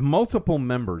covered it. I have multiple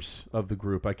members of the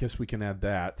group. I guess we can add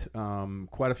that.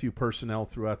 Quite a few personnel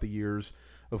throughout the years.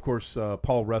 Of course,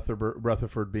 Paul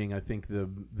Rutherford being, I think,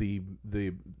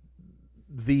 the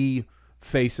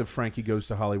face of Frankie Goes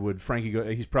to Hollywood.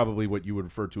 He's probably what you would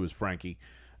refer to as Frankie.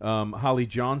 Holly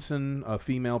Johnson,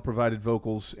 female, provided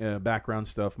vocals, background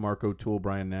stuff. Mark O'Toole,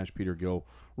 Brian Nash, Peter Gill,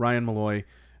 Ryan Malloy.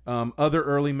 Other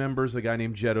early members, a guy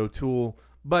named Jed O'Toole.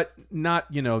 But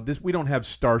not, we don't have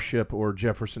Starship or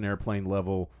Jefferson Airplane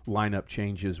level lineup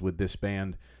changes with this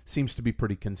band. Seems to be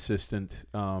pretty consistent.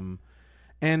 And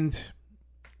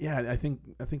yeah, I think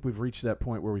we've reached that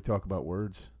point where we talk about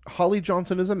words. Holly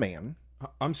Johnson is a man.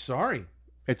 I'm sorry.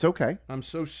 It's okay. I'm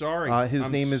so sorry. His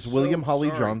name is William Holly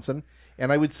Johnson,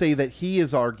 and I would say that he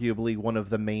is arguably one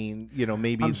of the main,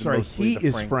 maybe. I'm sorry. He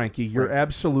is Frankie. You're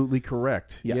absolutely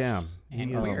correct. Yes. Yeah.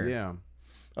 And queer. Yeah.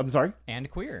 I'm sorry?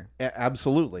 And queer.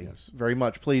 Absolutely. Yes. Very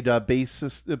much. Played bass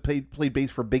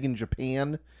for Big in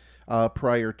Japan.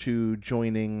 prior to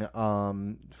joining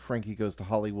Frankie Goes to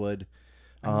Hollywood.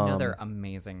 Another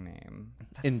amazing name.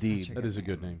 That's Indeed. That is a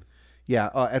good name. Yeah,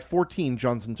 at 14,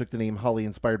 Johnson took the name Holly,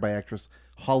 inspired by actress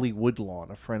Holly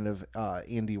Woodlawn, a friend of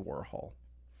Andy Warhol.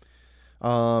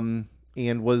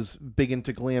 And was big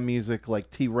into glam music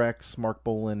like T-Rex, Mark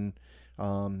Bolan,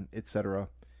 etc.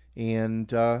 And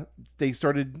they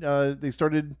started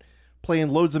playing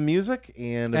loads of music,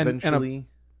 and eventually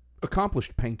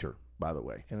accomplished painter, by the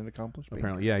way. And an accomplished painter.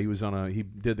 Apparently, yeah, he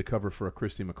did the cover for a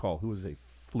Christy McCall, who was a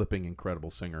flipping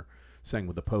incredible singer. Sang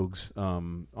with the Pogues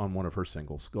on one of her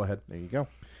singles. Go ahead. There you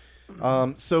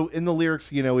go. So in the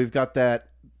lyrics, we've got that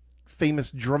famous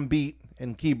drum beat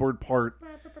and keyboard part.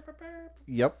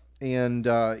 Yep. And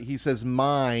he says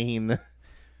 "mine"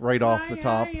 right off the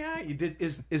top. You did.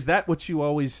 Is that what you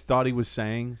always thought he was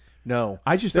saying? No,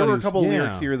 I just there thought were a couple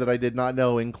lyrics here that I did not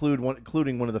know, including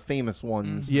one of the famous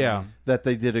ones. Yeah, that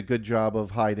they did a good job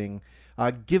of hiding.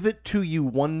 Give it to you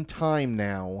one time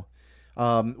now.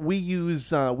 We use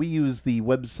the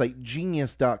website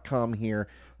genius.com here,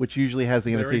 which usually has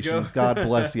the annotations. God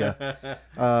bless you.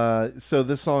 So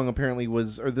this song apparently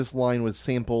this line was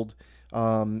sampled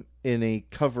in a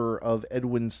cover of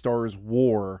Edwin Starr's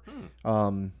War,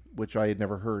 which I had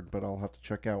never heard, but I'll have to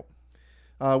check out.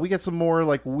 We get some more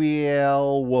like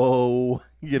well, whoa,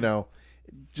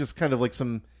 just kind of like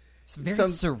some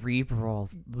cerebral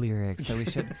lyrics that we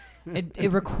should.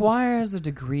 It requires a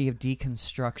degree of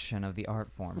deconstruction of the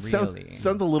art form. Really,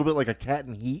 sounds a little bit like a Cat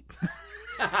in Heat.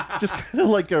 Just kind of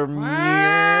like a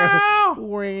meow.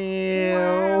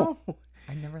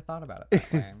 I never thought about it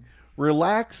that way.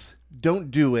 Relax, don't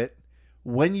do it.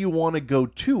 When you want to go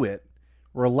to it,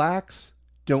 relax,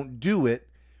 don't do it.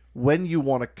 When you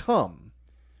want to come,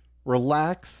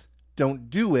 relax,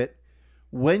 don't do it.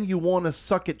 When you want to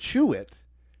suck it, chew it,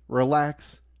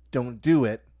 relax, don't do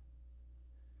it.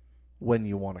 When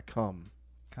you want to come.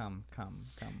 Come.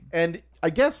 And I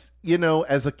guess,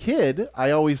 as a kid,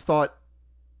 I always thought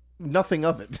nothing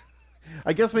of it.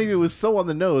 I guess maybe it was so on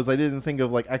the nose, I didn't think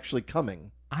of, actually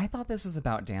coming. I thought this was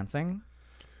about dancing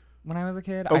when I was a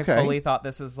kid. Okay. I fully thought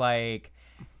this was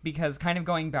because kind of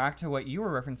going back to what you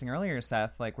were referencing earlier,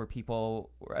 Seth, where people,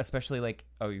 especially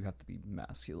you have to be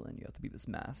masculine, you have to be this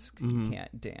mask, you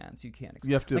can't dance, you can't.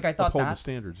 You have to I thought uphold the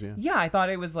standards, yeah. Yeah, I thought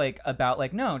it was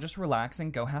about no, just relax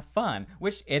and go have fun,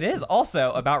 which it is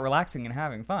also about relaxing and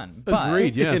having fun. But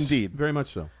agreed, yes, indeed, very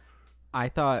much so. I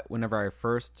thought whenever I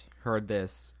first heard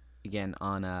this again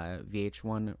on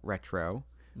VH1 Retro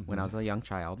when I was a young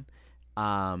child,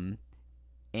 and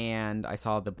I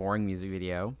saw the Boring music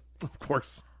video, of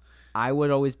course. I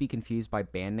would always be confused by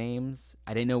band names.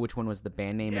 I didn't know which one was the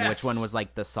band name and which one was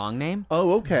the song name.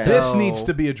 Oh, okay. This needs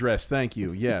to be addressed. Thank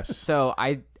you. Yes. So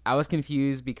I was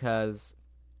confused because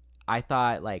I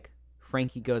thought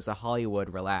Frankie Goes to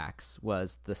Hollywood, Relax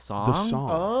was the song. The song.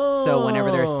 Oh. So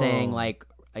whenever they're saying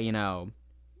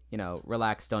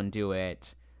relax, don't do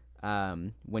it.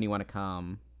 When you want to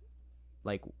come,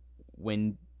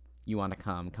 when you want to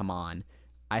come on.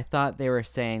 I thought they were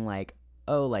saying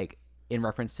in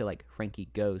reference to Frankie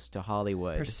Goes to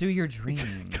Hollywood. Pursue your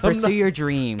dreams. Pursue your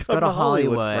dreams. Go to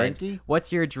Hollywood. Frankie.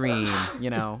 What's your dream?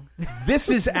 This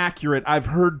is accurate. I've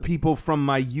heard people from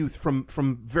my youth,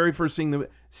 from very first seeing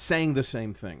saying the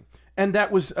same thing, and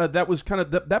that was kind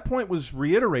of that point was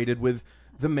reiterated with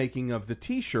the making of the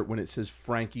T-shirt when it says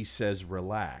Frankie says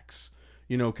relax.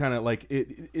 Kind of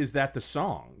is that the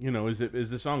song? Is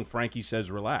the song Frankie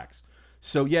says relax?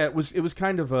 So yeah, it was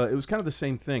kind of the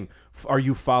same thing. Are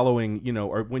you following,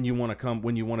 or when you want to come,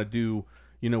 when you want to do,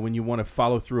 when you want to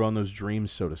follow through on those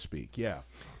dreams, so to speak. Yeah.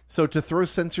 So to throw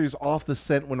censors off the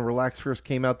scent, when Relax first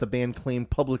came out, the band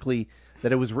claimed publicly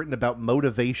that it was written about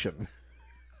motivation,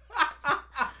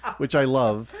 which I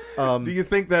love. Do you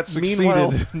think that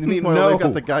succeeded? Meanwhile, No. they've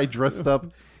got the guy dressed up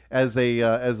as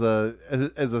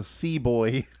a sea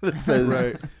boy that says.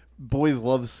 Right. Boys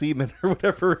love semen or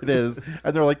whatever it is,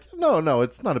 and they're like, no,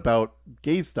 it's not about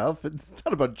gay stuff, it's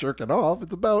not about jerking off,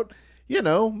 it's about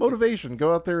motivation.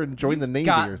 Go out there and join the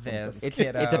Navy or something. This,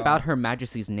 it's about Her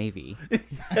Majesty's Navy.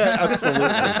 Yeah, absolutely.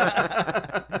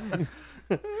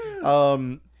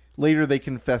 Later they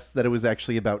confessed that it was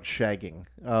actually about shagging.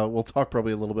 We'll talk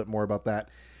probably a little bit more about that.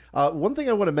 One thing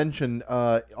I want to mention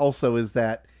also is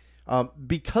that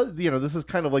because this is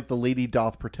kind of like the lady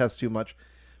doth protest too much.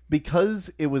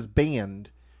 Because it was banned,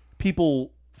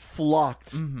 people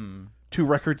flocked to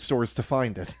record stores to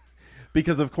find it.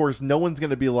 Because, of course, no one's going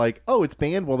to be like, oh, it's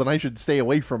banned? Well, then I should stay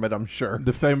away from it, I'm sure.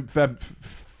 The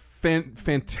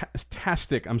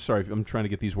fantastic, I'm sorry, I'm trying to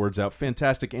get these words out,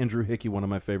 fantastic Andrew Hickey, one of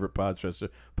my favorite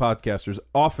podcasters,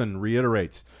 often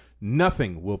reiterates,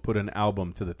 Nothing will put an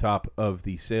album to the top of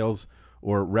the sales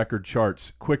or record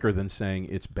charts quicker than saying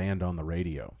it's banned on the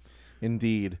radio.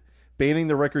 Indeed. Banning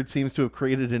the record seems to have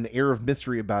created an air of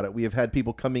mystery about it. We have had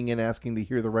people coming in asking to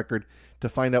hear the record to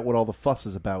find out what all the fuss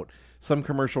is about. Some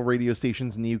commercial radio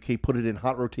stations in the UK put it in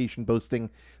hot rotation,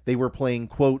 boasting they were playing,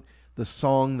 quote, the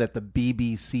song that the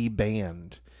BBC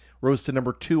banned. Rose to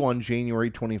number 2 on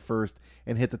January 21st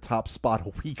and hit the top spot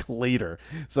a week later.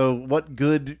 So what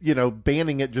good,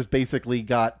 banning it just basically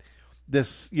got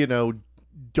this,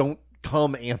 don't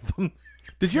come anthem.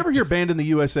 Did you ever hear Banned in the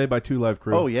USA by Two Live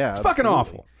Crew? Oh, yeah. It's fucking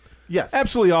awful. Yes.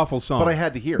 Absolutely awful song. But I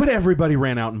had to hear it. But everybody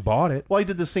ran out and bought it. Well, I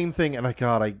did the same thing, and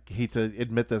I hate to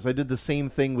admit this. I did the same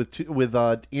thing with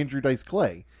Andrew Dice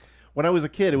Clay. When I was a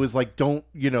kid, it was like,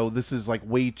 this is like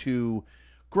way too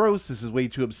gross. This is way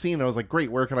too obscene. I was like,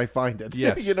 great, where can I find it?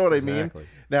 Yes, you know what exactly.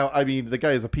 I mean? Now, the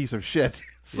guy is a piece of shit.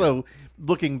 So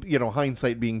looking,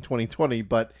 hindsight being 20/20,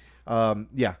 but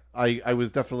I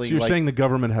was definitely. So you're saying the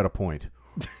government had a point.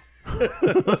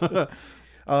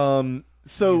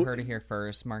 So you heard it here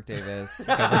first. Mark Davis,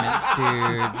 government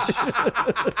stooge,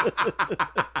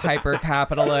 hyper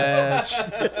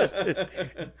capitalist.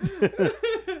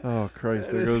 Oh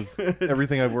Christ! There goes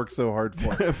everything I've worked so hard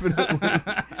for.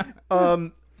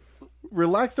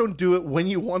 Relax, don't do it when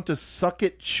you want to suck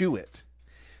it, chew it.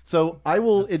 So I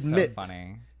will admit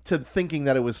to thinking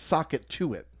that it was sock it,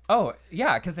 chew it. Oh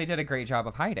yeah, because they did a great job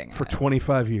of hiding for it.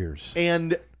 25 years.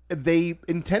 And they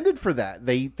intended for that.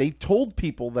 They told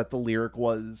people that the lyric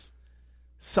was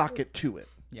sock it to it.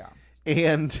 Yeah.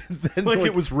 And then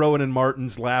it was Rowan and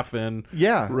Martin's laughing.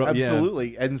 Yeah,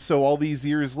 absolutely. Yeah. And so all these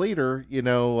years later,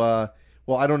 well,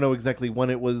 I don't know exactly when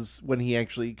it was when he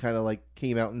actually kind of like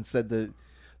came out and said the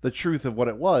truth of what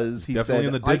it was. He definitely said,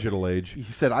 in the digital age. He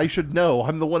said, I should know.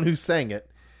 I'm the one who sang it.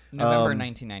 November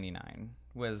 1999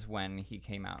 was when he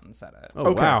came out and said it. Oh,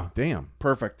 okay. Wow. Damn.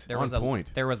 Perfect. There was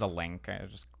point. There was a link.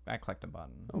 I clicked a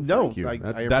button. Oh, no. Thank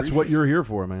you. That's what you're here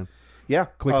for, man. Yeah.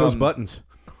 Click those buttons.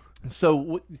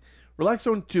 So, relax,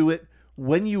 don't do it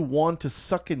when you want to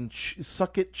suck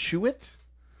it, chew it.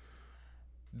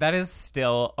 That is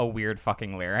still a weird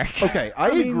fucking lyric. Okay, I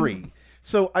agree.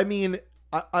 So, I mean,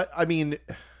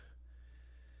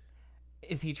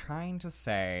 is he trying to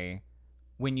say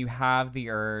when you have the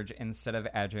urge, instead of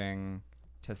edging,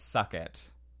 to suck it,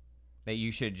 that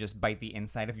you should just bite the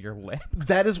inside of your lip?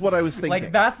 That is what I was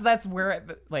thinking. Like, that's where,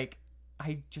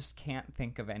 I just can't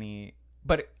think of any...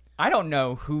 But I don't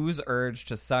know whose urge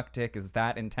to suck dick is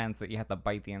that intense that you have to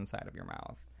bite the inside of your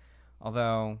mouth.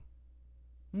 Although,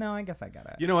 no, I guess I get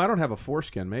it. I don't have a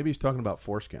foreskin. Maybe he's talking about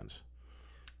foreskins.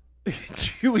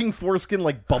 Chewing foreskin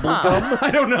like bubble gum? I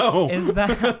don't know. Is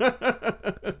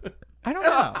that... I don't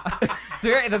know. So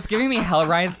that's giving me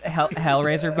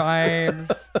Hellraiser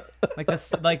vibes,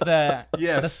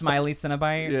 the smiley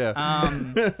Cinnabite.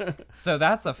 Yeah. So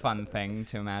that's a fun thing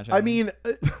to imagine. I mean,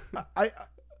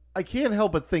 I can't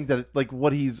help but think that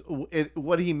what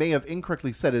he may have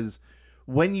incorrectly said is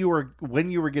when you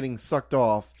were getting sucked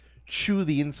off, chew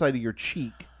the inside of your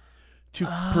cheek to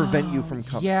prevent you from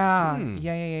coming. Yeah.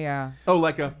 Yeah. Oh,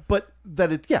 like a... But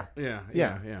that it's... Yeah.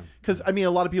 Yeah. Because, I mean,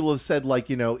 a lot of people have said,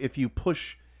 if you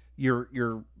push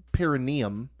your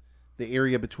perineum, the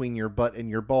area between your butt and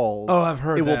your balls... Oh, I've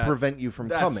heard it that. will prevent you from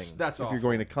coming. That's if awful. you're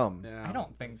going to come. Yeah. I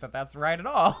don't think that's right at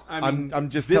all. I mean, I'm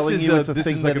just telling you it's a thing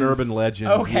this is like that an urban legend.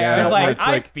 Okay, yeah. I was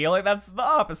I feel like that's the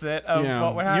opposite of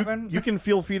what would happen. You can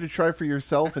feel free to try for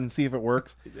yourself and see if it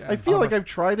works. Yeah. I feel like I've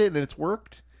tried it and it's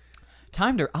worked.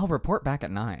 I'll report back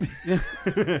at 9.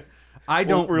 I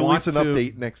don't release want an to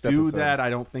update next do episode. that. I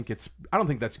don't think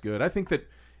that's good. I think that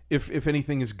if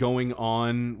anything is going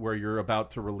on where you're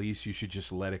about to release, you should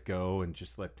just let it go and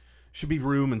should be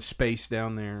room and space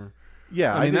down there.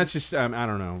 Yeah, I mean that's just I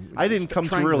don't know. I didn't come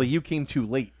too early. You came too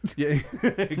late. Yeah,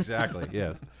 exactly.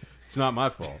 Yeah, it's not my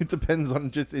fault. It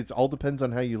all depends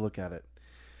on how you look at it.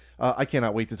 I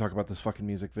cannot wait to talk about this fucking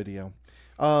music video.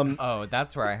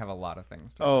 That's where I have a lot of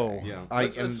things to say. Yeah.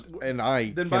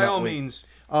 Then by all means.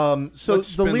 So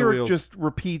the lyric just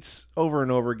repeats over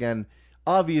and over again.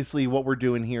 Obviously, what we're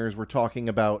doing here is we're talking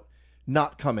about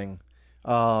not coming.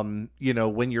 When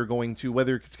you're going to,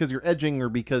 whether it's because you're edging or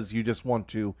because you just want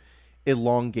to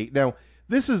elongate. Now,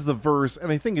 this is the verse,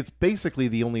 and I think it's basically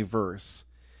the only verse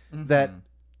that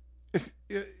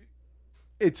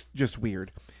it's just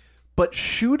weird. But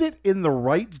shoot it in the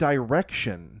right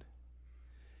direction.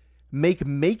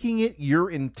 Making it your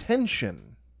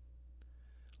intention.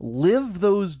 Live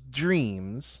those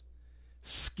dreams.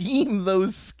 Scheme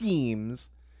those schemes.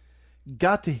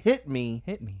 Got to hit me.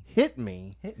 Hit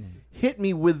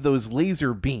me with those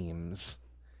laser beams.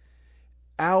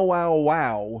 Ow, ow,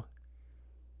 wow.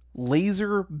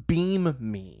 Laser beam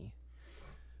me.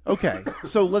 Okay,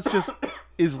 so let's just...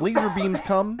 Is laser beams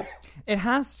cum? It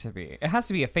has to be. It has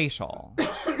to be a facial.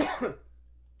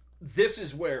 This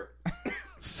is where...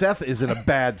 Seth is in a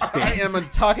bad state.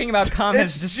 Talking about cum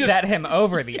has just set him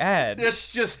over the edge.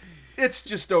 It's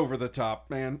just over the top,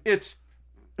 man. It's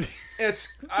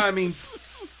I mean,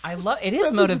 it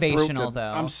is motivational though.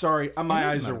 I'm sorry, my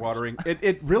eyes are watering.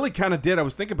 It really kind of did. I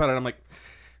was thinking about it. I'm like,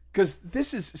 because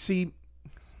this is, see,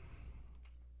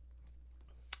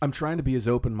 I'm trying to be as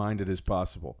open-minded as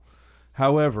possible.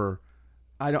 However,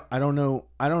 I don't know.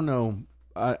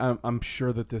 I'm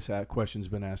sure that this question's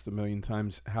been asked a million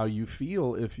times. How you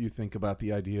feel if you think about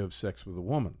the idea of sex with a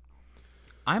woman?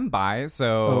 I'm bi,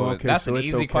 so that's an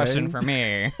easy question for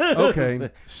me.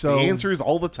 Okay, so the answer is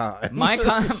all the time.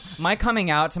 My coming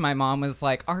out to my mom was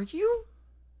like, "Are you?"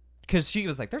 Because she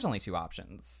was like, "There's only 2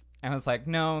 options," and I was like,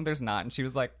 "No, there's not." And she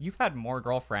was like, "You've had more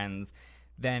girlfriends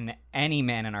than any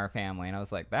man in our family," and I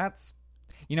was like, "That's."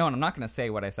 You know, and I'm not going to say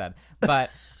what I said,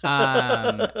 but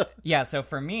yeah. So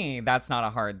for me, that's not a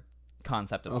hard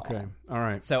concept at all. Okay, all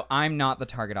right. So I'm not the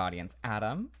target audience.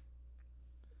 Adam,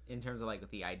 in terms of like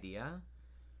the idea,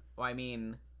 well, I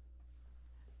mean,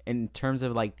 in terms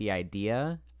of like the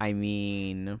idea, I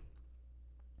mean,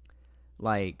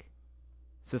 like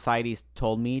society's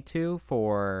told me to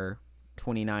for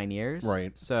 29 years,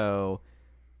 right? So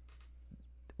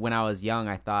when I was young,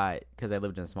 I thought, because I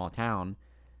lived in a small town,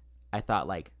 I thought,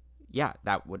 like, yeah,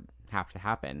 that would have to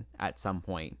happen at some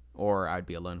point, or I'd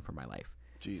be alone for my life.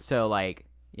 Jesus. So, like,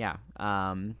 yeah,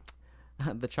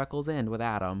 the chuckles end with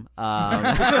Adam.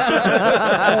 Whackity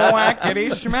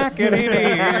schmackity.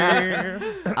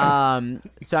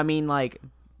 So, I mean, like,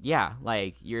 yeah,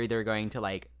 like, you're either going to,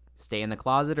 like, stay in the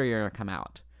closet or you're going to come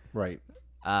out. Right.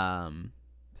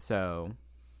 So...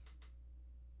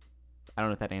 I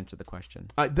don't know if that answered the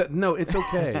question. No, it's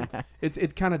okay.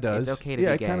 It kind of does. It's okay to be gay.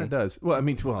 Yeah, it kind of does. Well, I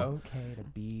mean, okay to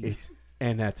be.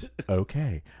 And that's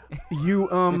okay. You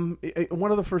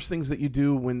one of the first things that you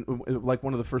do when, like,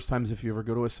 one of the first times if you ever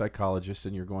go to a psychologist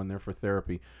and you're going there for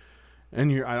therapy,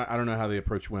 and I don't know how they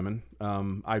approach women.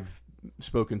 I've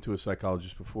spoken to a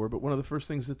psychologist before, but one of the first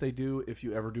things that they do if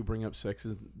you ever do bring up sex,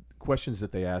 questions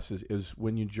that they ask is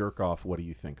when you jerk off, what do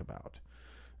you think about?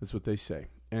 That's what they say.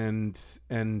 And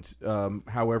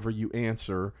however you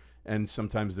answer, and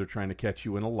sometimes they're trying to catch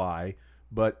you in a lie.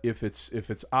 But if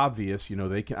it's obvious, you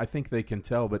know, I think they can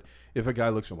tell. But if a guy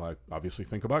looks, well, I obviously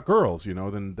think about girls, you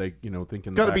know, then they, you know, think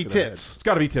in the gotta back be of their tits. head. It's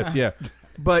got to be tits, yeah.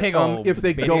 But if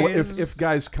they go, if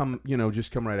guys come, you know,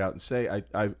 just come right out and say,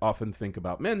 I often think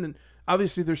about men. Then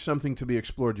obviously there's something to be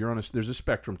explored. You're honest. There's a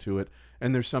spectrum to it,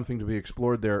 and there's something to be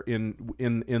explored there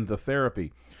in the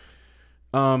therapy.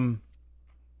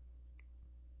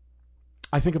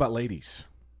 I think about ladies,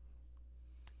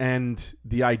 and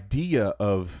the idea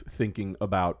of thinking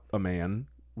about a man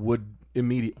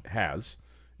immediately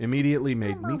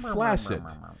made me flaccid.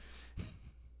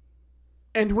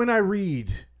 And when I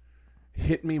read,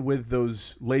 "Hit me with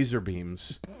those laser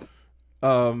beams,"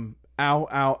 ow,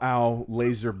 ow, ow,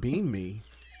 laser beam me.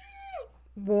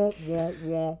 Wah, wah,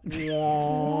 wah,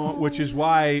 wah, which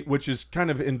is kind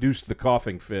of induced the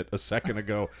coughing fit a second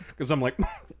ago, because I'm like.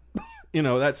 You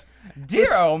know, that's...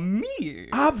 Dear me!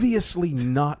 Obviously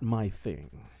not my thing.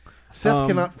 Seth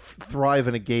cannot thrive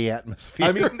in a gay atmosphere.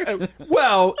 I mean,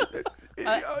 well,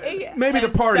 maybe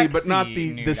the party, but not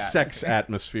the sex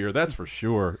atmosphere. That's for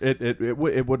sure. It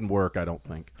wouldn't work, I don't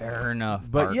think. Fair enough,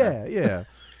 but partner. yeah.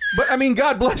 But, I mean,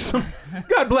 God bless them.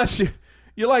 God bless you.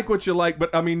 You like what you like,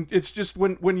 but I mean, it's just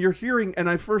when you're hearing, and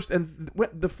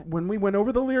when we went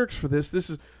over the lyrics for this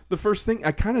is the first thing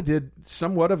I kind of did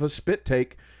somewhat of a spit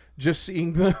take. Just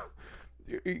seeing the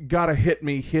gotta hit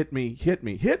me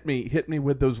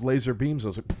with those laser beams. I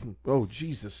was like, oh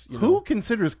Jesus! Who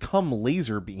considers cum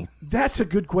laser beam? That's a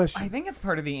good question. I think it's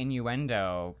part of the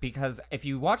innuendo, because if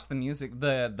you watch the music,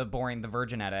 the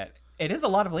Virgin edit, it is a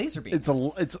lot of laser beams.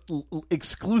 It's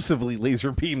exclusively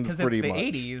laser beams, because pretty it's the much.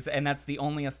 80s, and that's the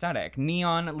only aesthetic.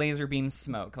 Neon, laser beams,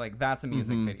 smoke. Like that's a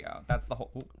music video. That's the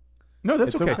whole. Ooh. No,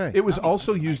 that's okay. It was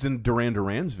also used in Duran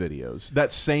Duran's videos.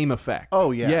 That same effect.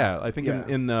 Oh yeah, yeah. I think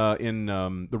in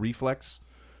the Reflex,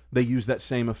 they use that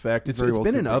same effect. It's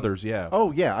been in others. Yeah.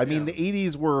 Oh yeah. I mean, the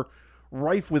 '80s were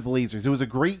rife with lasers. It was a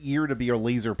great year to be a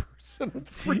laser person.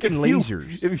 Freaking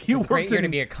lasers! If you it's a great year to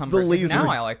be a cum person. Now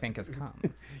all I think is cum.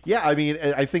 Yeah, I mean,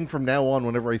 I think from now on,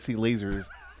 whenever I see lasers,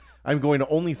 I'm going to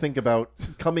only think about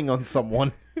coming on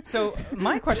someone. So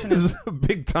my question is, this is a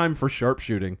big time for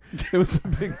sharpshooting. It was a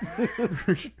big.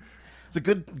 It's a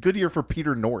good year for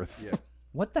Peter North. Yeah.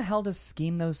 What the hell does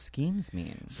scheme those schemes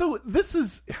mean? So this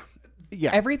is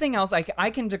Yeah. Everything else, I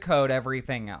can decode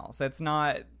everything else. It's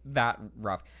not that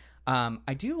rough.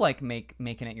 I do like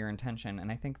making it your intention,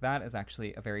 and I think that is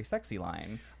actually a very sexy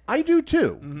line. I do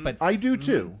too. But I do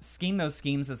too. Scheme those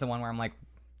schemes is the one where I'm like,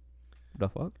 the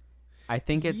fuck? I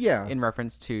think it's in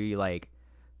reference to like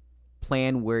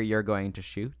plan where you're going to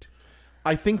shoot.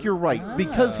 I think you're right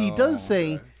because he does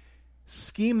say,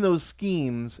 "Scheme those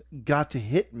schemes got to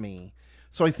hit me."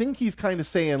 So I think he's kind of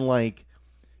saying like,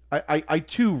 I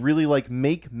too really like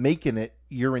making it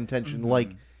your intention.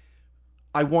 Like,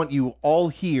 I want you all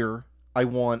here. I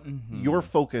want your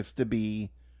focus to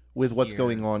be with what's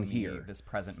going on here. This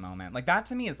present moment. Like, that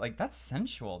to me is like, that's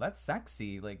sensual. That's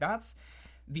sexy. Like, that's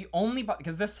the only...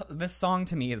 Because this song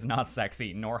to me is not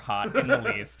sexy nor hot in the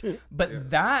least. But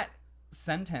that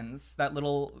sentence, that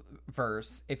little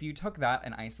verse, if you took that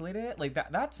and isolated it, like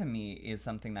that to me is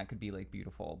something that could be like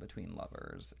beautiful between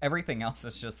lovers. Everything else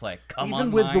is just like, come on,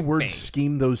 even with my the word face.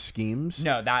 scheme those schemes.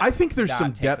 No, that I think there's that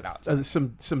some takes it depth. out.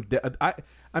 Some depth.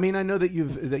 I mean, I know that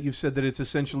you've said that it's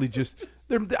essentially just.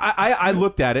 I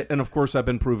looked at it, and of course I've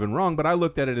been proven wrong. But I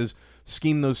looked at it as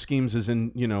scheme those schemes, as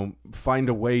in find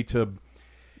a way to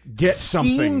get Scheme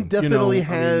something. Definitely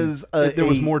has there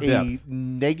was more depth. A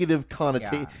negative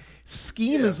connotation. Yeah.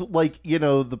 Scheme is like,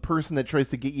 the person that tries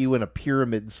to get you in a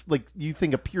pyramid. Like, you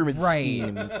think of pyramid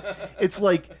schemes. It's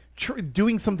like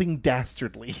doing something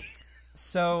dastardly.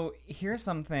 So here's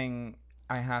something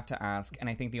I have to ask, and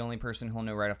I think the only person who'll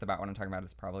know right off the bat what I'm talking about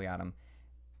is probably Adam.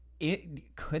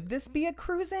 Could this be a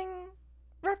cruising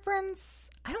reference?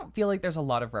 I don't feel like there's a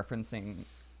lot of reference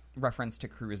to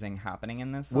cruising happening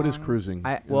in this song. What is cruising?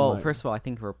 First of all, I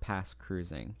think we're past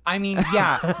cruising. I mean,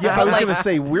 yeah. I was going to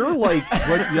say, we're like...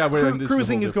 we're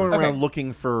cruising is going around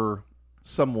looking for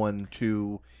someone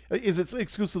to... Is it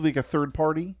exclusively like a third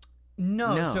party?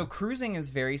 No, so cruising is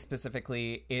very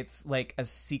specifically, it's like a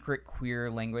secret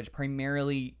queer language.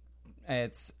 Primarily,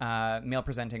 it's male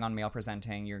presenting on male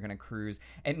presenting. You're going to cruise.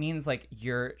 It means like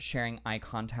you're sharing eye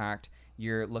contact,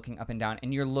 you're looking up and down,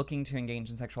 and you're looking to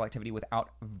engage in sexual activity without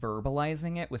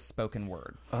verbalizing it with spoken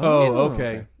word.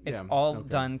 Okay. It's all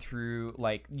done through,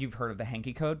 like, you've heard of the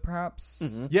hanky code, perhaps?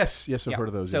 Mm-hmm. Yes, I've heard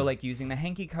of those. So, like, using the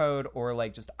hanky code or,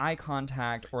 like, just eye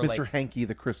contact or, Mr. like... Hanky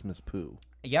the Christmas poo.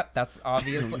 Yep, that's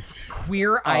obviously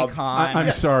queer icon.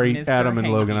 I'm sorry, Mr. Adam and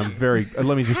Hanky. Logan. I'm very...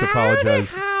 let me just apologize.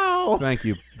 Thank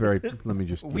you. Let me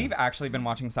just... We've actually been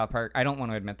watching South Park. I don't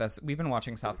want to admit this. We've been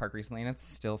watching South Park recently, and it's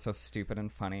still so stupid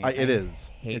and funny. It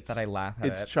is. I hate that I laugh at it.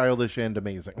 It's childish and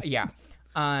amazing. Yeah.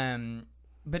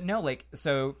 But no, like,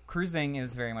 so cruising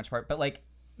is very much part, but, like,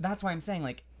 that's why I'm saying,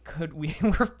 like,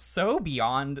 we're so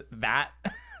beyond that,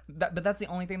 but that's the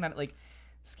only thing that, like,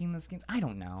 scheme the schemes. I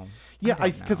don't know. Yeah,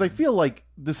 because I feel like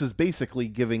this is basically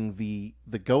giving the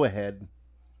go-ahead,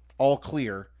 all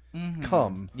clear,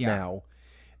 come now.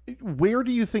 Where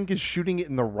do you think is shooting it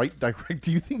in the right direction?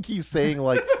 Do you think he's saying,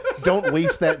 like, don't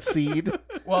waste that seed?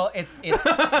 Well, it's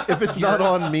if it's not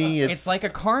on me, it's like a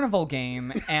carnival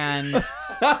game, and you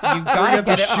gotta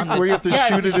get it on the... Where you have to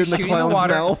shoot it in the clown's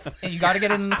mouth. And you gotta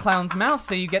get it in the clown's mouth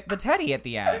so you get the teddy at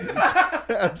the end.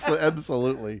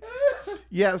 Absolutely.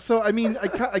 Yeah, so, I mean,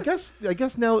 I guess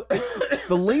now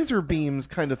the laser beams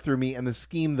kind of threw me and the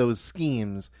scheme those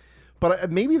schemes,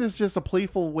 but maybe this is just a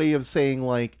playful way of saying,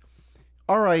 like,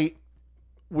 all right,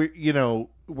 we're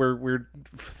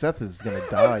Seth is gonna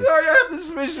die. I'm sorry, I have this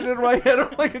vision in my head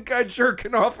of like a guy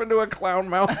jerking off into a clown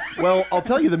mouth. Well, I'll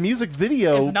tell you, the music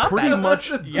video pretty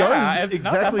much does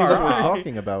exactly what we're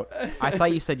talking about. I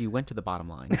thought you said you went to the bottom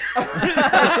line.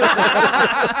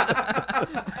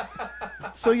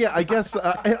 So yeah, I guess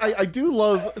I do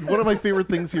love, one of my favorite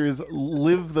things here is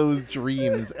live those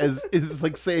dreams, as is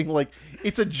like saying, like,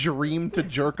 it's a dream to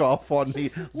jerk off on me.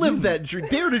 Live that dream.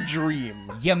 Dare to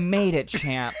dream. You made it,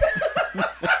 champ.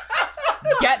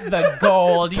 Get the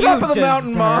gold. Top you of the mountain,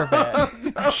 deserve Mom.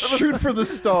 it. Shoot for the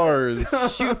stars.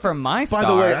 Shoot for my star. By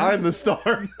the way, I'm the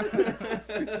star.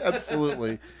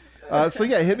 Absolutely. So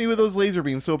yeah, hit me with those laser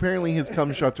beams. So apparently his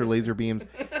cum shots are laser beams.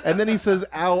 And then he says,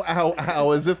 ow, ow,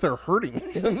 ow, as if they're hurting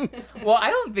him. Well, I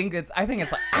don't think I think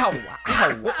it's like, ow,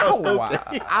 ow, ow,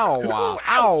 ow,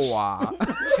 ow.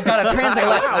 She's got a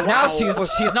transatlantic. Now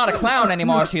she's not a clown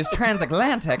anymore. She's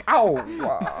transatlantic.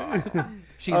 Ow.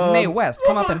 She's Mae West.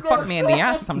 Come up and fuck me in the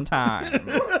ass sometime.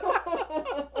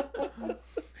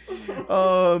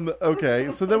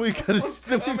 Okay, so then we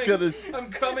gotta. I'm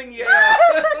coming, yeah.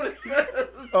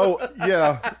 Oh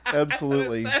yeah,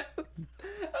 absolutely.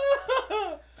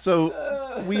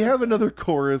 So we have another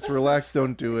chorus. Relax,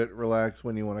 don't do it. Relax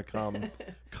when you want to come.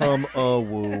 Come,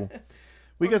 woo.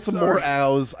 We got some more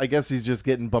ows. I guess he's just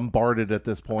getting bombarded at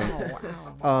this point.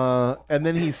 And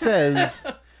then he says,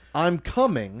 "I'm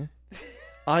coming."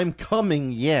 I'm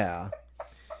coming, yeah.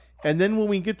 And then when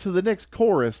we get to the next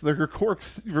chorus,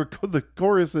 the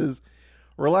chorus is,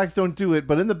 relax, don't do it.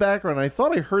 But in the background, I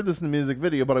thought I heard this in the music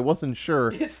video, but I wasn't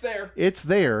sure. It's there. It's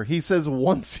there. He says,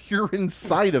 once you're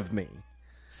inside of me.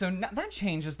 So that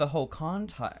changes the whole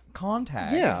context.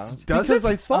 Yeah, because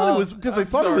I thought it was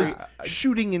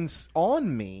shooting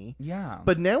on me. Yeah.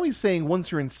 But now he's saying,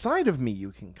 once you're inside of me,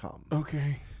 you can come.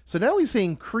 Okay. So now he's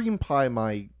saying, cream pie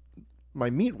my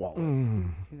meat wallet.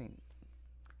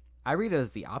 I read it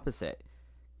as the opposite.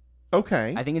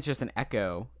 Okay. I think it's just an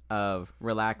echo of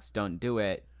relax, don't do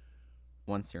it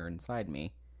once you're inside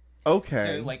me.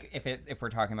 Okay. So, like, if we're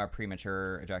talking about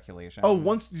premature ejaculation.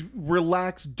 Oh,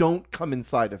 relax, don't come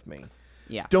inside of me.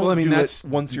 Yeah. Don't do it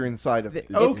once you're inside of me.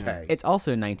 Okay. It's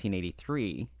also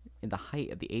 1983, in the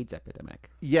height of the AIDS epidemic.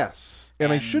 Yes.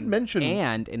 And I should mention...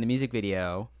 And in the music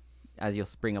video, as you'll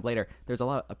bring up later, there's a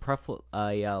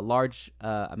large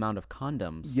amount of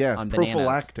condoms on bananas.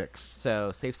 Prophylactics.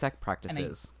 So, safe sex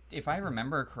practices. If I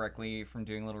remember correctly from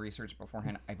doing a little research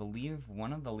beforehand, I believe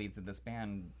one of the leads of this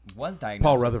band was diagnosed.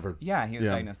 Paul Rutherford. Yeah, he was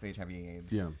diagnosed with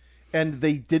HIV/AIDS. Yeah. And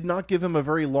they did not give him a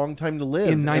very long time to live.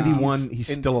 In 91,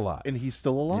 he's still alive. And he's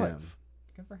still alive.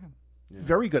 Yeah. Good for him. Yeah.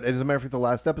 Very good. And as a matter of fact, the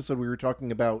last episode we were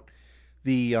talking about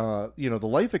the the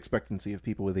life expectancy of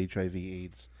people with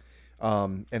HIV/AIDS.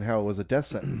 And how it was a death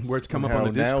sentence. Where it's come up on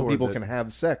the Discord. Now people can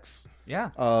have sex.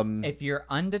 Yeah. If you're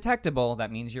undetectable,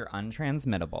 that means you're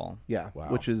untransmittable. Yeah. Wow.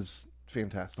 Which is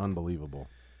fantastic. Unbelievable.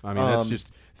 I mean, that's just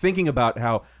thinking about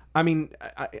how... I mean,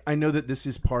 I know that this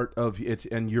is part of it,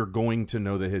 and you're going to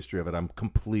know the history of it. I'm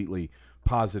completely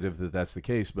positive that that's the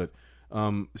case. But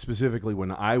specifically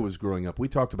when I was growing up, we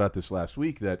talked about this last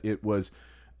week, that it was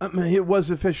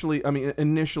officially,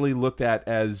 initially looked at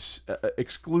as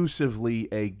exclusively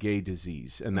a gay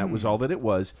disease, and that was all that it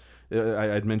was.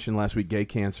 I'd mentioned last week gay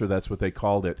cancer, that's what they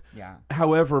called it. Yeah.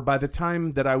 However, by the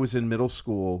time that I was in middle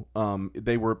school,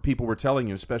 people were telling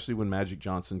you, especially when Magic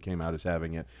Johnson came out as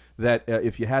having it, that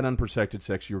if you had unprotected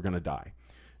sex, you were going to die.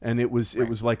 And it was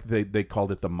like they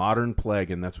called it the modern plague,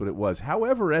 and that's what it was.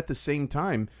 However, at the same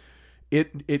time,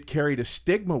 it carried a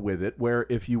stigma with it, where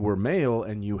if you were male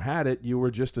and you had it, you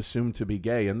were just assumed to be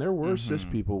gay, and there were cis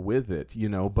people with it,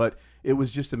 but it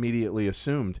was just immediately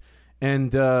assumed,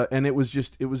 and it was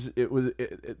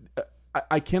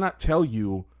I cannot tell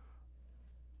you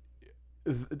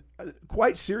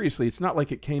quite seriously. It's not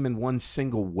like it came in one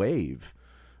single wave,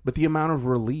 but the amount of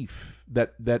relief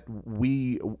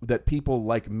that people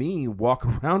like me walk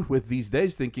around with these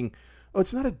days, thinking, oh,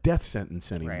 it's not a death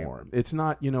sentence anymore. Right. It's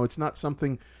not, it's not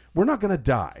something. We're not going to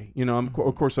die.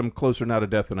 Of course, I'm closer now to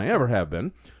death than I ever have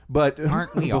been. But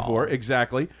aren't we before all?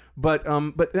 Exactly. But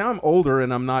now I'm older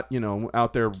and I'm not,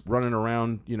 out there running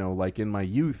around, like in my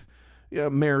youth,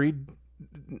 married.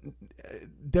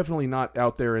 Definitely not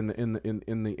out there in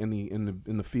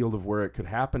the field of where it could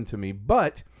happen to me.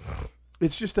 But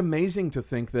it's just amazing to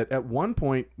think that at one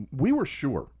point we were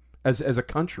sure. As a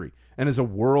country and as a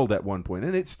world at one point,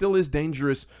 and it still is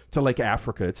dangerous to like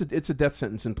Africa. It's a death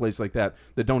sentence in places like that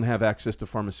don't have access to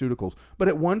pharmaceuticals. But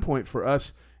at one point for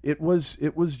us, it was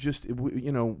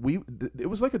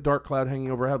like a dark cloud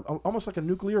hanging over, almost like a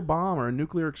nuclear bomb or a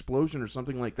nuclear explosion or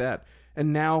something like that.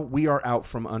 And now we are out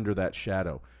from under that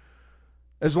shadow.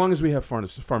 As long as we have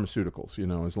pharmaceuticals,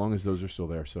 as long as those are still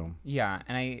there. So yeah,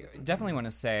 and I definitely want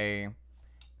to say,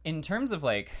 in terms of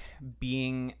like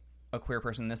being a queer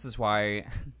person, this is why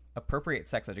appropriate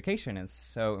sex education is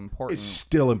so important. It's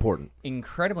still important.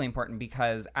 Incredibly important,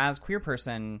 because as queer people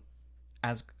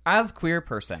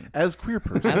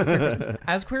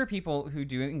who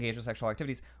do engage with sexual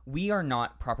activities, we are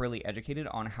not properly educated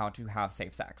on how to have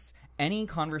safe sex. Any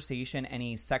conversation,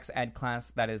 any sex ed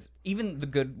class that is, even the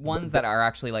good ones that are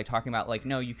actually like talking about like,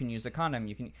 no, you can use a condom,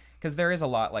 because there is a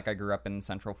lot, like I grew up in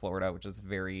Central Florida, which is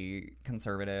very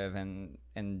conservative,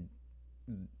 and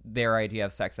their idea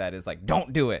of sex ed is like,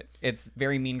 don't do it. It's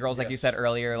very Mean Girls, like you said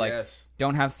earlier, like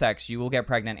don't have sex, you will get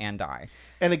pregnant and die.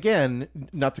 And again,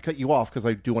 not to cut you off, because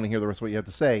I do want to hear the rest of what you have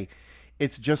to say,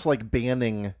 it's just like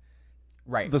banning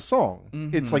the song.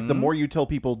 Mm-hmm. It's like the more you tell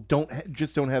people don't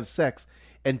have sex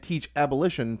and teach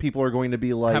abolition, people are going to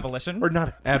be like abolition or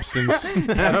not abstinence.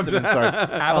 Abstinence, sorry.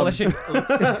 Abolition.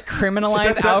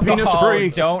 Criminalize alcohol.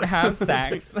 Don't have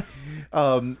sex.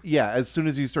 As soon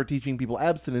as you start teaching people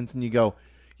abstinence and you go,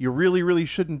 you really, really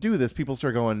shouldn't do this, people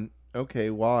start going,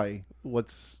 okay, why?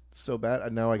 What's so bad?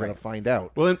 And now I got to find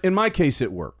out. Well, in my case,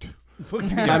 it worked.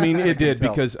 I mean, it did,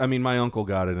 because my uncle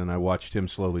got it, and I watched him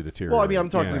slowly deteriorate. Well, I mean, I'm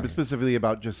talking specifically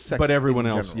about just sex. But everyone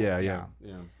else, general. yeah.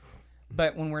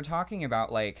 But when we're talking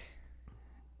about like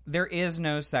there is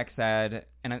no sex ed,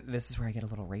 and this is where I get a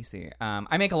little racy.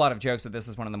 I make a lot of jokes, but this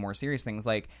is one of the more serious things,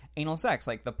 like anal sex,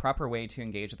 like the proper way to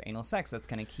engage with anal sex that's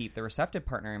going to keep the receptive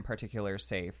partner in particular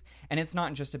safe. And it's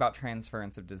not just about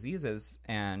transference of diseases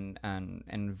and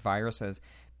viruses,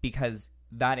 because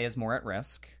that is more at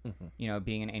risk. You know,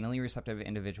 being an anally receptive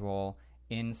individual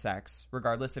in sex,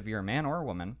 regardless if you're a man or a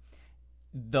woman,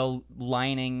 the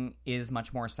lining is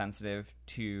much more sensitive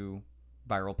to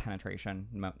viral penetration,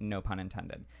 no pun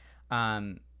intended.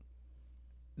 Then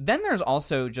there's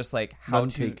also just like how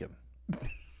taken.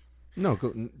 No,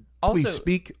 also, please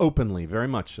speak openly, very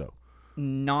much so.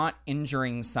 Not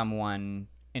injuring someone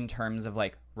in terms of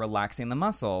like relaxing the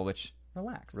muscle, which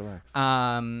relax.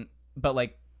 But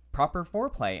like proper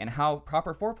foreplay, and how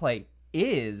proper foreplay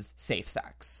is safe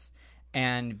sex,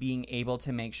 and being able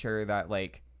to make sure that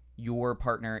like your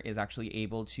partner is actually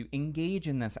able to engage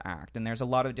in this act. And there's a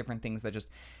lot of different things that just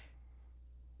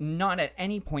not at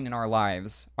any point in our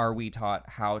lives are we taught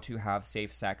how to have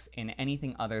safe sex in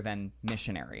anything other than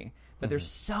missionary. But there's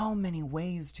so many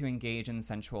ways to engage in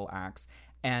sensual acts,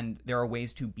 and there are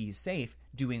ways to be safe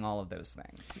doing all of those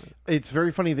things. It's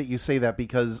very funny that you say that,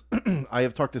 because I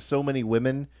have talked to so many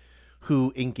women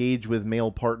who engage with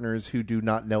male partners who do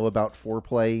not know about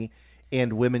foreplay,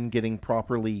 and women getting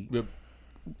properly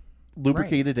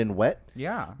lubricated and wet.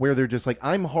 Yeah. Where they're just like,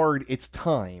 I'm hard, it's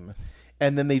time.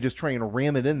 And then they just try and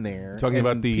ram it in there. Talking and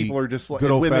about the people are just like, good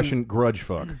old-fashioned grudge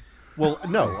fuck. Well,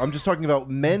 no, I'm just talking about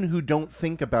men who don't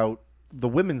think about the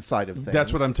women's side of things.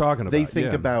 That's what I'm talking about. They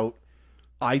think about,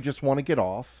 I just want to get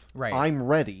off. Right. I'm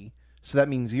ready. So that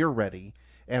means you're ready.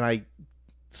 And I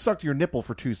sucked your nipple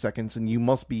for 2 seconds, and you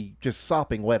must be just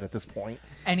sopping wet at this point.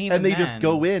 And even they just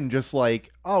go in just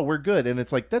like, oh, we're good. And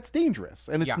it's like, that's dangerous.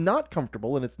 And it's not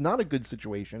comfortable, and it's not a good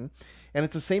situation. And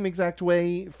it's the same exact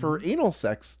way for anal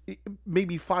sex,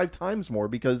 maybe 5 times more,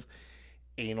 because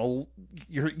anal,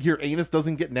 your anus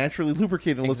doesn't get naturally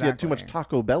lubricated unless you have too much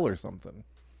Taco Bell or something.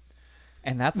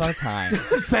 And that's our time.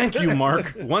 Thank you,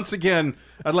 Mark. Once again,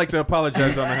 I'd like to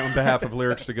apologize on behalf of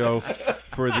Lyrics to Go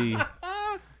for the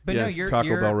but no, you're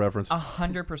Taco Bell reference.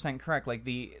 100% correct. Like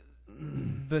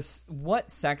what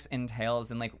sex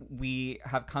entails, and like we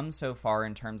have come so far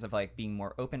in terms of like being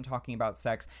more open talking about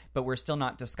sex, but we're still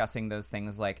not discussing those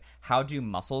things like how do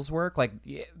muscles work. Like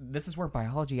this is where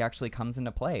biology actually comes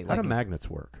into play. How like, do magnets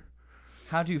work?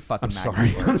 How do fucking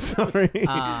magnets work? I'm sorry.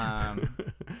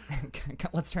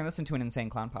 Let's turn this into an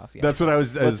insane clown posse. That's what I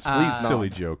was. Silly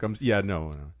joke.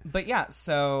 No. But yeah,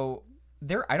 so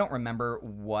I don't remember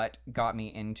what got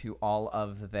me into all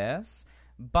of this,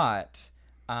 but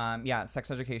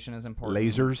sex education is important.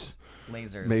 Lasers,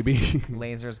 maybe.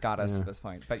 Lasers got us at this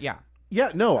point, but yeah.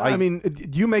 Yeah, no, I mean,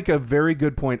 you make a very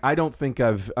good point. I don't think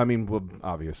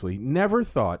obviously, never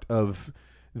thought of.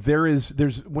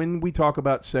 There's when we talk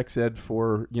about sex ed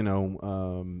for the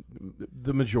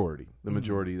majority,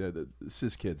 the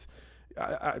cis kids.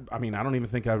 I mean, I don't even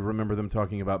think I remember them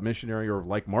talking about missionary, or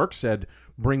like Mark said,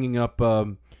 bringing up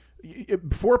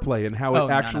foreplay and how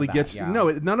it actually gets. Yeah. No,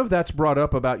 none of that's brought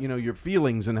up about your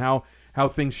feelings and how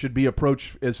things should be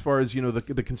approached as far as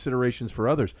the considerations for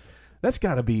others. That's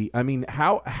got to be. I mean,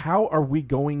 how are we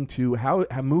going to how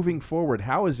moving forward?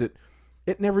 How is it?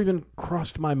 It never even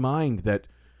crossed my mind that.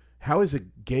 How is a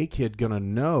gay kid going to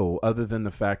know, other than the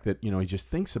fact that, he just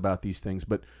thinks about these things?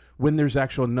 But when there's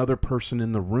actually another person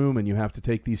in the room and you have to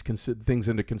take these things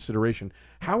into consideration,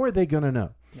 how are they going to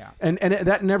know? Yeah. And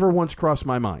that never once crossed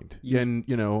my mind. And,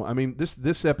 I mean,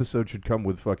 this episode should come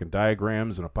with fucking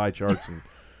diagrams and a pie charts and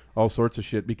all sorts of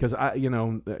shit, because,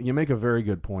 you make a very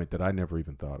good point that I never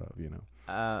even thought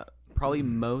of, Probably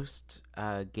most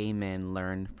gay men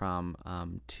learn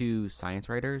from 2 science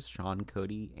writers, Sean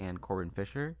Cody and Corbin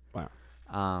Fisher. Wow.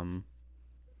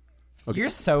 Okay. You're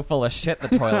so full of shit. The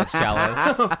toilet's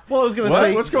jealous. Well, I was going to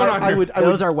say, what's going on here?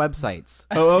 Those are websites.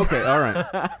 Oh, okay, all right.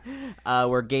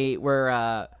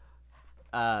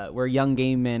 Where young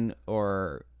gay men,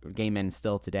 or gay men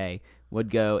still today, would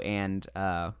go and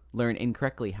learn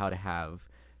incorrectly how to have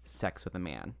sex with a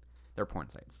man. They're porn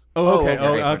sites. Oh, okay.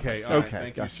 Okay. All right.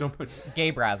 Thank you so much.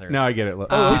 Gay brazzers. Now I get it.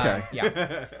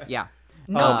 Okay. Yeah.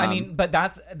 No, I mean, but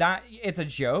that it's a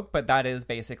joke, but that is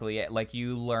basically it. Like,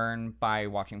 you learn by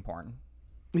watching porn.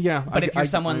 Yeah. But if you're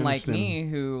someone like me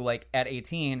who, like, at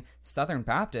 18, Southern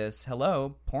Baptist,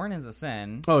 hello, porn is a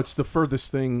sin. Oh, it's the furthest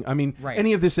thing. I mean,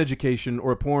 any of this education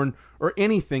or porn or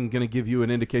anything going to give you an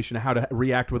indication of how to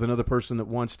react with another person that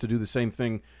wants to do the same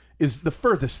thing is the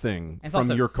furthest thing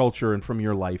from your culture and from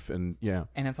your life, and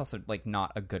and it's also like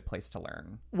not a good place to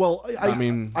learn. Well, I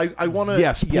mean, I want to.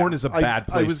 Yes, porn is a bad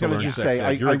place. I was going to just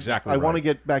say, you're exactly. I want to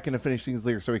get back into Finish These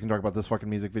Lyrics so we can talk about this fucking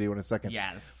music video in a second.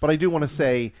 Yes, but I do want to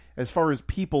say, as far as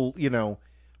people,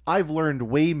 I've learned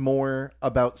way more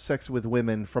about sex with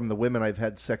women from the women I've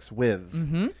had sex with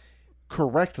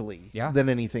correctly than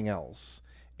anything else,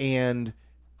 and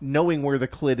knowing where the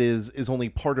clit is only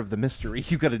part of the mystery.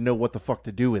 You got to know what the fuck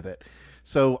to do with it.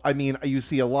 So, I mean, you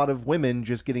see a lot of women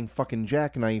just getting fucking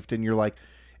jackknifed, and you're like,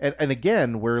 and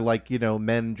again, where like,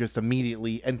 men just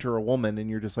immediately enter a woman, and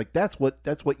you're just like, that's what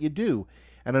you do.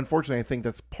 And unfortunately, I think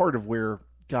that's part of where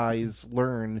guys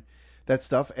learn that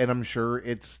stuff. And I'm sure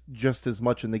it's just as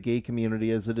much in the gay community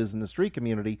as it is in the straight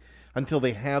community until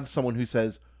they have someone who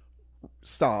says,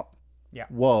 stop. Yeah.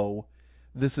 Whoa,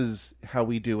 this is how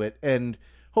we do it. And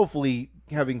hopefully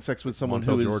having sex with someone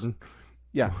who is Jordan.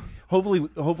 Yeah.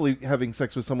 Hopefully having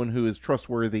sex with someone who is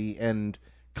trustworthy and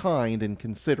kind and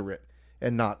considerate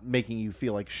and not making you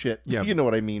feel like shit. Yeah. You know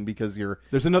what I mean? Because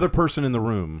there's another person in the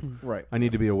room. Right. I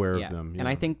need to be aware of them. And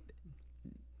I think,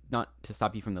 not to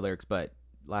stop you from the lyrics, but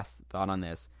last thought on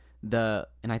this,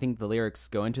 and I think the lyrics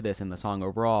go into this in the song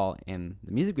overall, and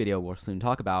the music video we'll soon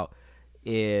talk about,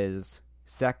 is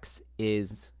sex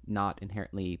is not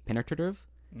inherently penetrative.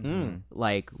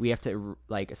 Like we have to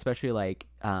especially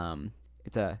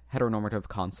it's a heteronormative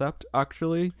concept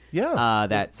actually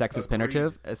that sex is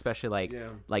penetrative, especially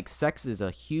like sex is a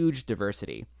huge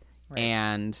diversity,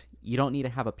 and you don't need to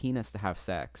have a penis to have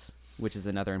sex, which is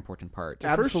another important part.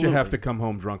 First you have to come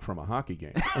home drunk from a hockey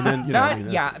game, and then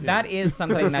that is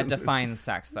something that defines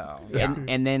sex though.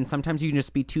 And then sometimes you can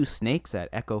just be two snakes at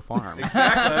Echo Farm.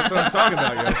 Exactly, that's what I'm talking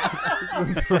about.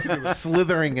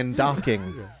 Slithering and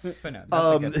docking. But no,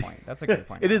 that's a good point. That's a good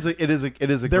point. It is a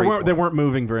great point. They weren't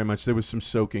moving very much. There was some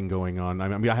soaking going on. I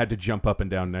mean, I had to jump up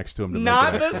and down next to him to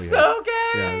not make it the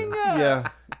soaking.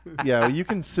 Yeah, you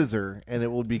can scissor and it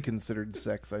will be considered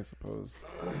sex, I suppose.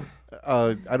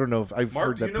 I don't know if I've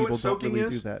heard that people don't really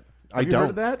do that. I don't. Heard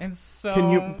of that? And so,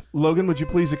 can you, Logan? Would you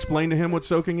please explain to him what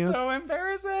soaking is? So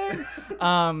embarrassing.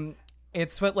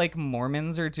 It's what like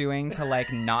Mormons are doing to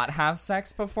like not have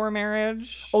sex before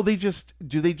marriage. Oh, they just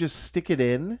stick it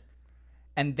in,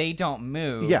 and they don't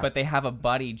move. Yeah. But they have a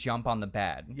buddy jump on the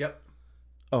bed. Yep.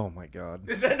 Oh my god.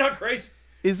 Is that not crazy?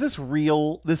 Is this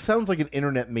real? This sounds like an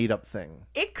internet made up thing.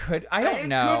 It could. I don't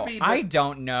know. Could be, I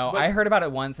don't know. I heard about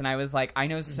it once, and I was like, I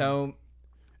know so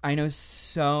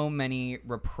many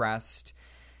repressed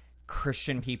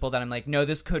Christian people that I'm like, no,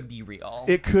 this could be real.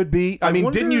 It could be. I mean,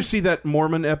 didn't you see that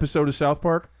Mormon episode of South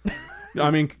Park?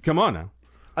 I mean, come on now.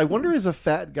 I wonder as a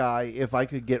fat guy if I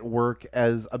could get work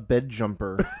as a bed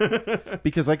jumper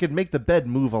because I could make the bed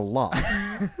move a lot.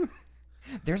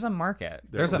 There's a market.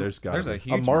 There's a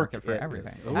huge market for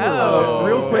everything.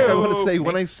 Real quick, I want to say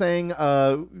when I sang,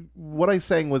 what I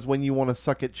sang was "When You Want to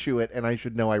Suck It, Chew It," and I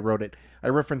should know I wrote it. I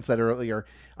referenced that earlier.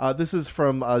 This is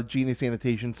from Genius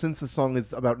Annotation. Since the song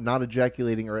is about not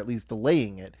ejaculating or at least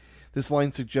delaying it, this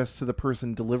line suggests to the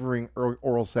person delivering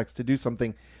oral sex to do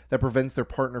something that prevents their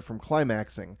partner from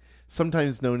climaxing,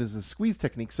 sometimes known as the squeeze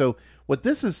technique. So what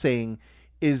this is saying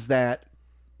is that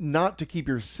not to keep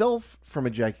yourself from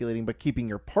ejaculating, but keeping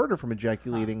your partner from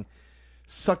ejaculating,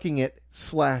 sucking it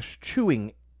 /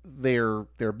 chewing their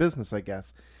business, I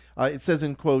guess. It says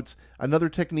in quotes, another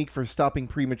technique for stopping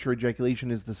premature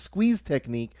ejaculation is the squeeze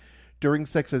technique. During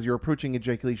sex, as you're approaching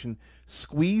ejaculation,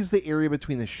 squeeze the area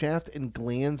between the shaft and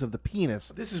glands of the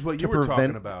penis. This is what you were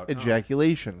talking about.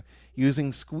 Ejaculation.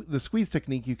 Using the squeeze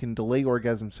technique, you can delay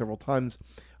orgasm several times,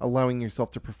 allowing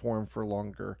yourself to perform for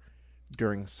longer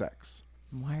during sex.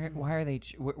 Why are they?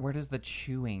 Where does the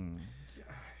chewing?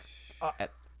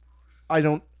 I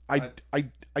don't.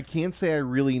 I can't say I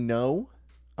really know.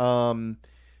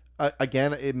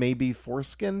 Again, it may be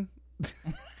foreskin.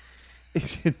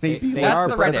 It may be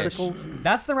testicles.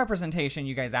 That's the representation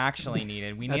you guys actually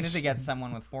needed. We needed to get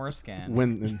someone with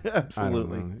foreskin.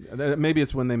 Absolutely. Maybe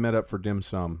it's when they met up for dim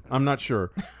sum. I'm not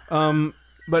sure.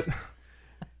 But.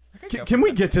 Can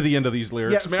we get to the end of these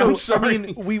lyrics? Yeah, man, so, I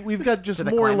mean, we've got just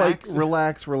more like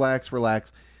relax.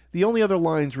 The only other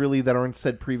lines really that aren't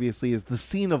said previously is the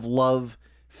scene of love,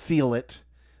 feel it,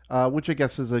 which I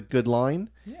guess is a good line.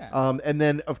 Yeah. And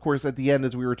then, of course, at the end,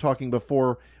 as we were talking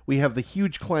before, we have the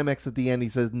huge climax at the end. He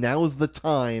says, now's the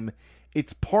time.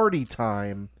 It's party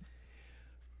time.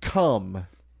 Come.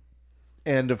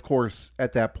 And, of course,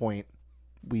 at that point,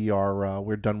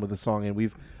 we're done with the song, and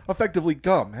we've effectively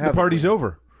come. The party's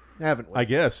over. Haven't we? I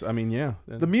guess. I mean, yeah.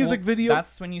 The music video.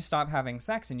 That's when you stop having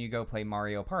sex and you go play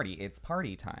Mario Party. It's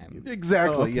party time.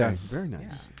 Exactly. Oh, okay. Yes. Very nice.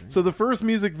 Yeah. So the first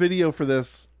music video for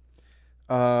this,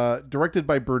 directed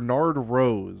by Bernard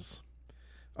Rose,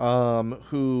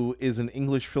 who is an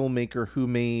English filmmaker who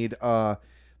made the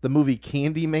movie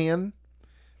Candyman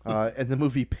and the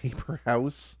movie Paper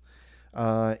House,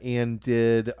 and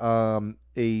did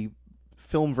a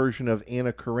film version of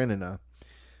Anna Karenina.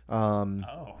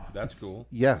 Oh, that's cool.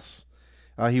 Yes.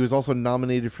 He was also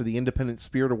nominated for the Independent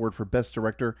Spirit Award for Best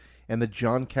Director and the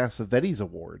John Cassavetes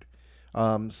Award.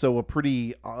 So a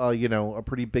pretty, a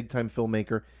pretty big-time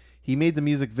filmmaker. He made the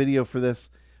music video for this.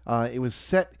 It was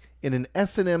set in an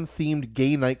S&M themed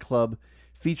gay nightclub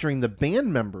featuring the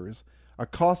band members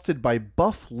accosted by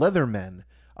buff leathermen,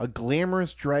 a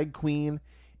glamorous drag queen,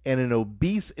 and an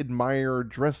obese admirer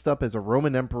dressed up as a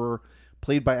Roman emperor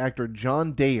played by actor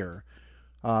John Dyer,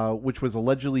 which was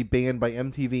allegedly banned by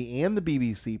MTV and the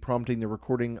BBC, prompting the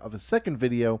recording of a second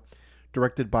video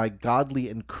directed by Godley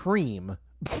and Cream,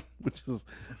 which is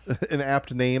an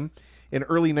apt name, in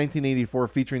early 1984,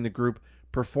 featuring the group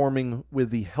performing with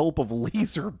the help of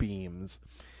laser beams.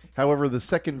 However, the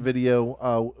second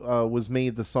video was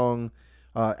made the song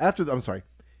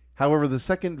However, the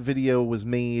second video was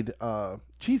made...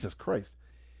 Jesus Christ.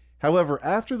 However,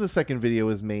 after the second video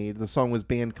was made, the song was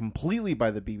banned completely by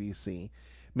the BBC,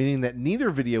 meaning that neither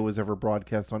video was ever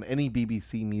broadcast on any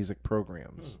BBC music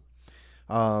programs,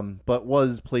 but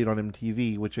was played on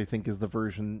MTV, which I think is the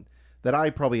version that I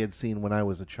probably had seen when I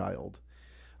was a child.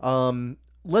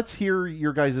 Let's hear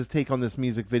your guys' take on this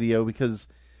music video, because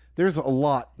there's a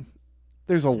lot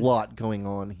going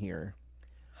on here.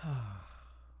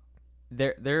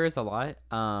 There is a lot.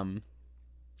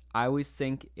 I always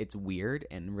think it's weird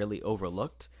and really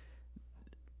overlooked.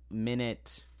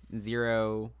 Minute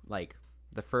 0, like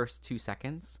the first 2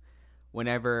 seconds,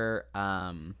 whenever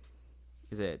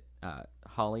is it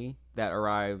Holly that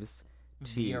arrives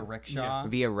via rickshaw?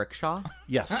 Via rickshaw.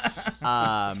 Yes.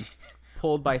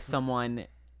 Pulled by someone,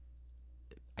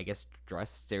 I guess,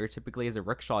 dressed stereotypically as a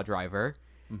rickshaw driver,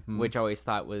 which I always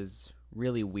thought was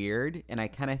really weird, and I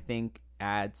kind of think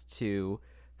adds to,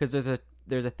 because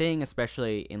there's a thing,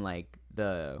 especially in like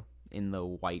the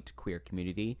white queer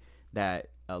community, that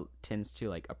tends to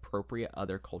like appropriate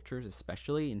other cultures,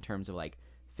 especially in terms of like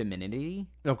femininity.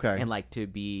 Okay. And like to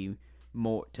be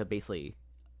more, to basically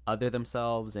other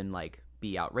themselves and like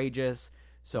be outrageous.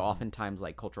 So oftentimes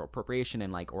like cultural appropriation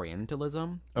and like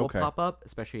Orientalism will pop up,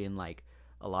 especially in like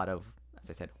a lot of, as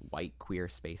I said, white queer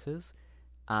spaces.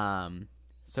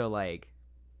 So like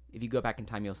if you go back in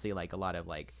time, you'll see like a lot of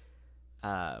like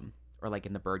or like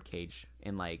in the Birdcage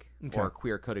and like or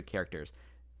queer coded characters,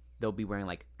 they'll be wearing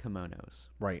like kimonos,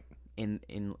 right, in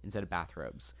instead of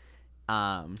bathrobes.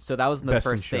 So that was the Best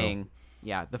first thing.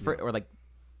 Yeah, or like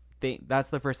that's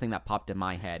the first thing that popped in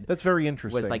my head. That's very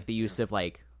interesting. Was like the use of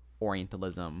like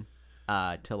Orientalism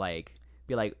to like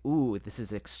be like, ooh, this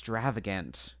is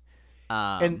extravagant.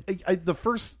 And the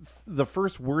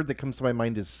first word that comes to my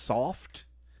mind is soft.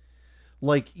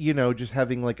 Like, you know, just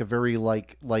having like a very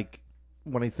like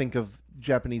when I think of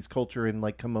Japanese culture and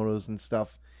like kimonos and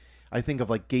stuff, I think of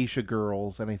like geisha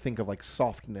girls, and I think of like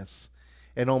softness,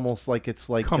 and almost like it's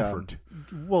like comfort.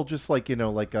 Well, just like, you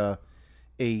know, like a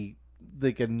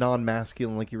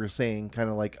non-masculine, like you were saying, kind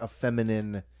of like a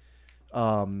feminine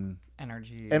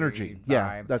energy. Vibe.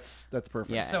 Yeah, that's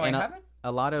perfect. Yeah, so and I haven't.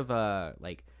 A lot of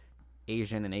like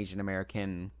Asian and Asian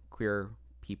American queer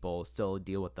people still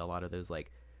deal with a lot of those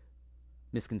like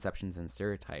misconceptions and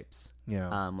stereotypes.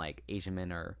 Yeah. Like Asian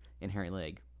men are inherently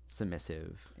like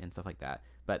submissive and stuff like that.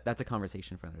 But that's a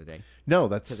conversation for another day. No,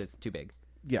 that's because it's too big.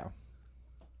 Yeah.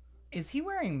 Is he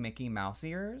wearing Mickey Mouse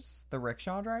ears, the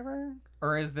rickshaw driver?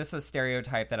 Or is this a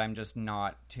stereotype that I'm just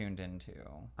not tuned into?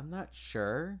 I'm not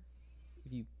sure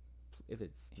if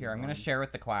it's here. I'm going to share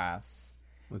with the class.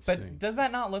 Let's but see. Does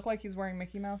that not look like he's wearing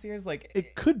Mickey Mouse ears? Like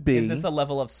it could be. Is this a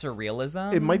level of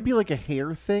surrealism? It might be like a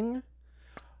hair thing.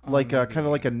 Like kind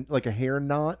of like a hair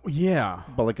knot, Yeah.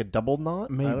 but like a double knot.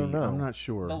 Maybe. I don't know. I'm not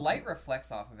sure. The light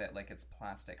reflects off of it like it's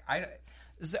plastic.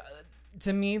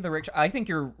 To me, the rickshaw. I think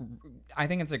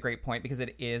it's a great point because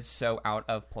it is so out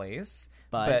of place.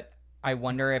 But I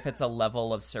wonder if it's a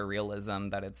level of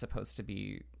surrealism that it's supposed to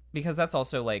be, because that's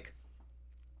also like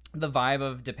the vibe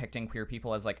of depicting queer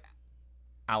people as like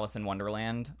Alice in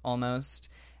Wonderland almost.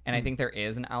 And I think there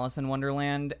is an Alice in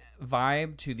Wonderland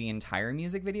vibe to the entire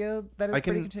music video that is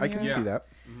pretty continuous. I can see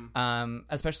that.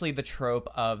 Especially the trope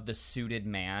of the suited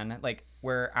man. Like,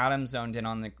 where Adam zoned in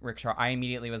on the rickshaw, I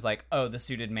immediately was like, oh, the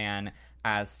suited man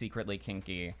as secretly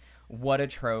kinky. What a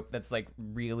trope that's, like,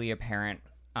 really apparent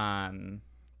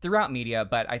throughout media,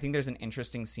 but I think there's an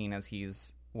interesting scene as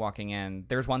he's walking in.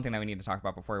 There's one thing that we need to talk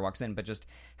about before he walks in, but just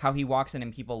how he walks in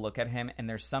and people look at him, and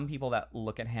there's some people that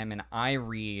look at him, and I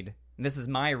read, and this is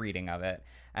my reading of it,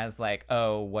 as like,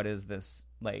 oh, what is this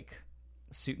like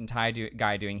suit and tie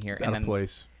guy doing here? It's out of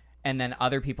place. And then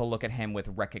other people look at him with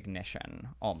recognition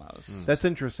almost. That's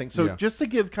interesting. So just to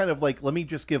give kind of like, let me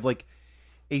just give like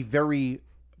a very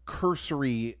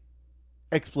cursory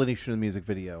explanation of the music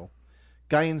video.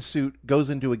 Guy in suit goes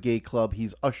into a gay club.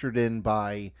 He's ushered in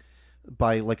by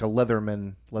like a leather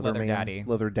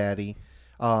daddy,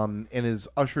 and is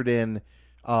ushered in,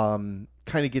 kind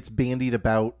of gets bandied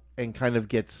about and kind of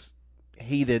gets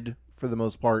hated for the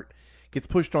most part, gets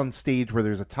pushed on stage where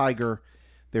there's a tiger.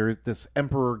 There's this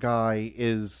emperor guy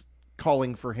is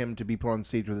calling for him to be put on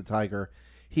stage with a tiger.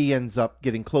 He ends up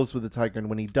getting close with the tiger, and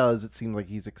when he does, it seems like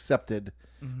he's accepted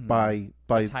by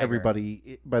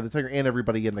everybody, by the tiger and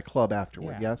everybody in the club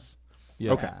afterward. Yeah. Yes?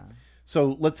 Yeah. Okay.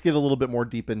 So let's get a little bit more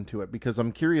deep into it, because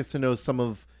I'm curious to know some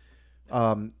of,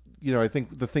 I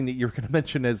think the thing that you're going to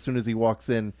mention as soon as he walks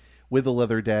in with a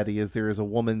leather daddy is there is a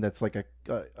woman that's like a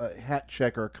hat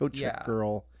check or a coat check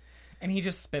girl. And he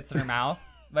just spits in her mouth.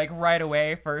 Like right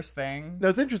away, first thing. No,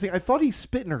 it's interesting. I thought he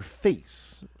spit in her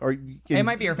face. It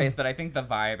might be her face, but I think the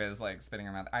vibe is like spitting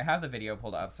in her mouth. I have the video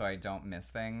pulled up so I don't miss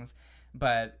things.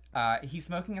 But he's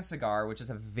smoking a cigar, which is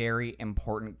a very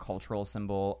important cultural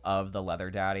symbol of the leather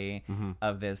daddy,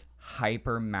 of this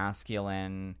hyper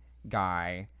masculine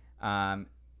guy.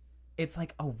 It's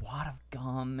like a wad of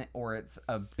gum, or it's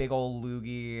a big old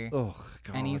loogie. Oh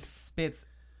God! And he spits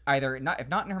either if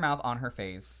not in her mouth, on her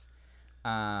face.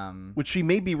 Which she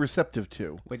may be receptive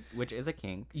to, which is a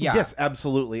kink. Yeah. Yes,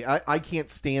 absolutely. I can't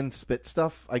stand spit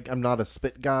stuff. I'm not a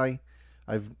spit guy.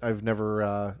 I've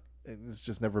never. It's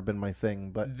just never been my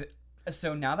thing. But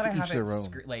so now that I have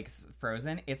it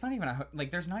frozen, it's not even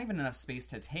there's not even enough space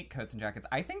to take coats and jackets.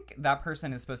 I think that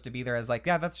person is supposed to be there as like,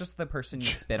 yeah, that's just the person you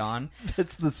spit on.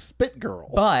 It's the spit girl,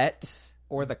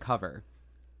 or the cover.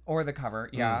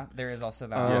 Yeah, there is also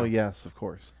that. Oh yes, of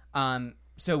course.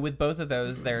 So with both of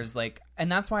those, there's like,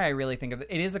 and that's why I really think of it.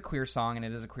 It is a queer song and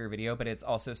it is a queer video, but it's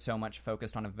also so much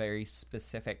focused on a very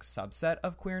specific subset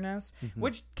of queerness,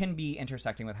 which can be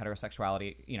intersecting with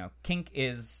heterosexuality. You know, kink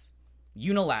is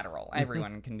unilateral.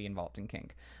 Everyone can be involved in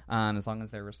kink, as long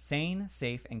as they're sane,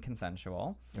 safe, and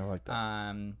consensual. I like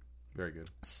that. Very good.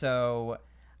 So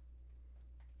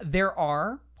there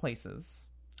are places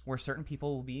where certain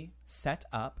people will be set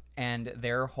up and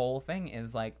their whole thing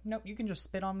is like, nope, you can just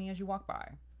spit on me as you walk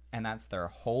by. And that's their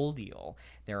whole deal.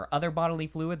 There are other bodily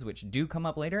fluids which do come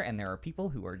up later, and there are people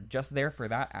who are just there for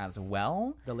that as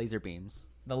well. The laser beams.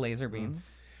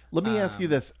 Let me ask you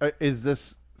this. Is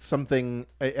this something,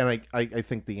 and I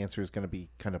think the answer is going to be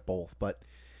kind of both, but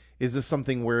is this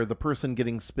something where the person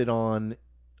getting spit on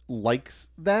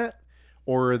likes that?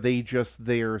 Or are they just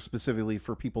there specifically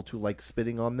for people to like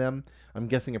spitting on them? I'm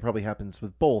guessing it probably happens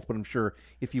with both, but I'm sure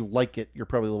if you like it, you're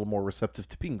probably a little more receptive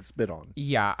to being spit on.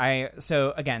 Yeah,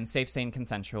 so again, safe, sane,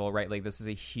 consensual, right? Like this is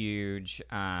a huge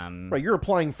right, you're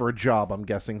applying for a job, I'm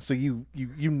guessing. So you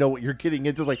know what you're getting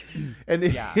into, like, and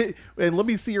and let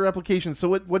me see your application.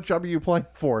 So what job are you applying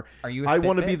for? Are you I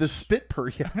want to be the spit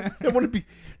Yeah. I want to be.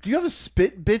 Do you have a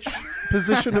spit bitch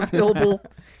position available?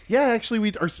 Yeah,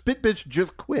 actually, our spit bitch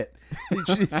just quit.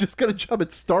 She just got a job at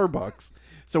Starbucks.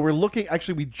 So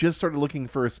we just started looking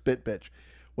for a spit bitch.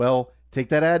 Well, take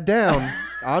that ad down.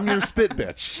 I'm your spit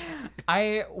bitch.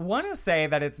 I want to say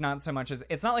that it's not so much as,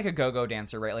 it's not like a go-go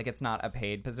dancer, right? Like it's not a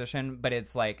paid position, but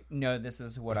it's like, no, this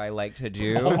is what I like to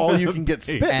do. All you can get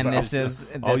spit. And though. this is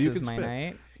my spit.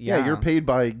 night. Yeah, you're paid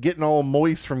by getting all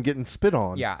moist from getting spit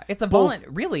on. Yeah, it's a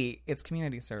really, it's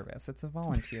community service. It's a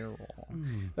volunteer role.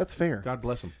 That's fair. God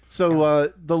bless him.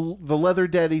 So the leather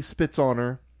daddy spits on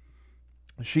her.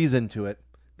 She's into it.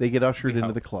 They get ushered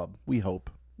into the club. We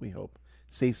hope.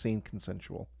 Safe, sane,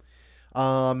 consensual.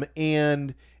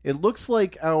 And it looks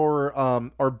like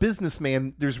our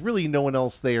businessman, there's really no one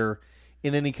else there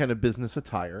in any kind of business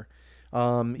attire.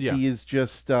 He is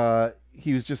just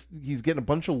he's getting a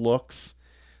bunch of looks.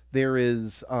 There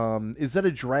is that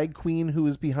a drag queen who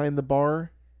is behind the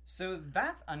bar? So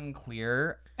that's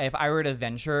unclear. If I were to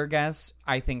venture a guess,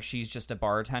 I think she's just a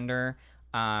bartender,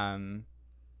 either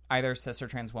cis or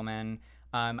trans woman.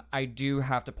 I do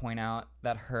have to point out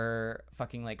that her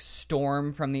fucking like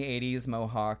Storm from the 80s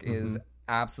mohawk is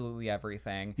absolutely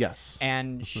everything. Yes.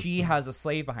 And she has a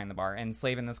slave behind the bar, and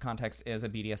slave in this context is a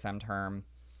BDSM term.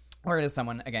 Or it is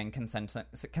someone, again,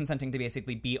 consenting to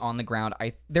basically be on the ground.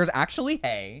 There's actually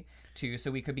hay, too,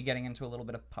 so we could be getting into a little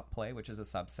bit of pup play, which is a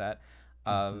subset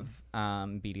of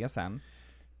BDSM.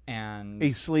 And a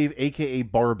slave, aka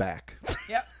barback.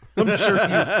 Yep.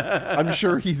 I'm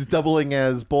sure he's doubling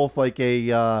as both like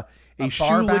a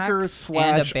shoe licker /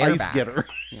 ice getter.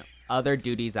 Yeah. Other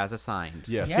duties as assigned.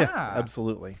 Yeah,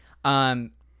 absolutely.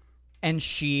 And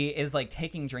she is like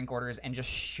taking drink orders and just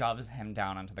shoves him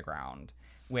down onto the ground,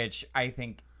 which I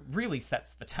think really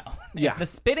sets the tone. Yeah. If the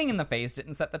spitting in the face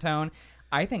didn't set the tone,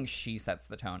 I think she sets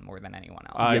the tone more than anyone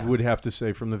else. I would have to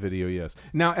say from the video, yes.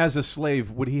 Now, as a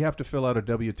slave, would he have to fill out a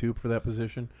W-2 for that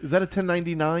position? Is that a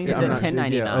 1099? It's a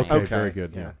 1099. Yeah, okay, very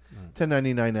good. Yeah.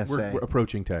 1099 SA. We're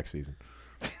approaching tax season.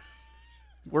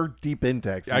 We're deep in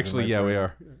tax season. Actually, yeah, we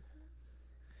are.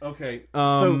 Okay.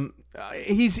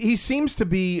 He seems to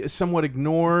be somewhat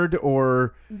ignored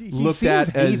or looked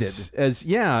at as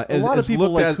a lot of people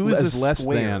like, who is as this less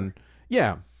square? than.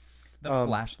 Yeah. The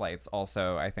flashlights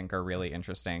also, I think, are really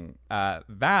interesting.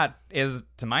 That is,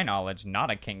 to my knowledge, not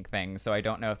a kink thing, so I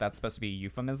don't know if that's supposed to be a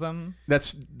euphemism.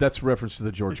 That's reference to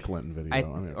the George Clinton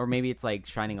video. Or maybe it's like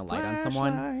shining a light on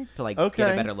someone to like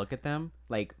get a better look at them,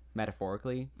 like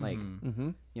metaphorically, like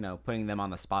putting them on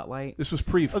the spotlight. This was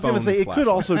pre-phone. I was going to say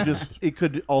flashlight. it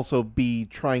could also be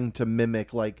trying to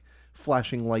mimic like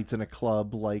flashing lights in a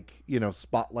club, like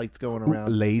spotlights going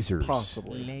around, lasers,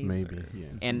 possibly, maybe,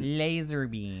 and laser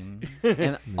beams.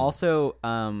 And also,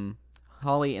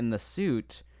 Holly in the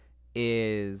Suit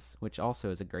which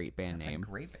also is a great band name. A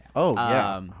great band. Oh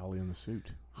yeah, Holly in the Suit.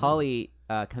 Holly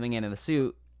coming in the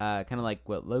suit, kind of like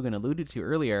what Logan alluded to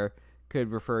earlier,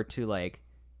 could refer to like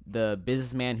the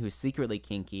businessman who's secretly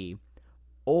kinky,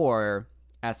 or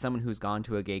as someone who's gone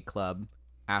to a gay club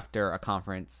after a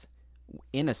conference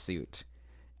in a suit.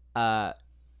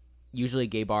 Usually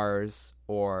gay bars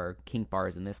or kink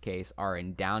bars in this case are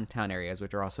in downtown areas,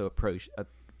 which are also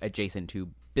adjacent to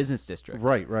business districts.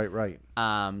 Right.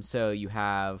 So you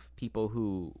have people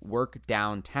who work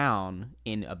downtown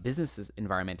in a business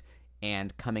environment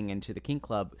and coming into the kink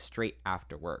club straight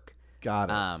after work.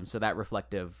 Got it. So that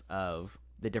reflective of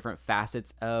the different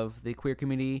facets of the queer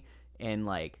community, and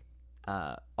like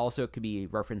also it could be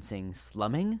referencing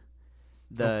slumming,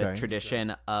 the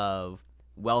tradition of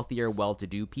wealthier,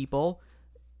 well-to-do people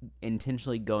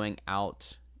intentionally going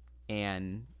out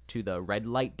and to the red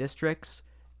light districts,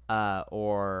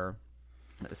 or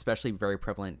especially very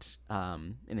prevalent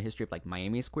in the history of like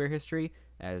Miami's queer history,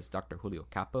 as Dr. Julio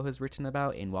Capo has written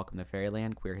about in Welcome to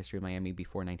Fairyland, Queer History of Miami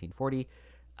Before 1940.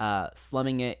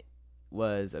 Slumming it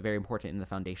was very important in the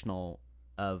foundational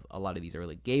of a lot of these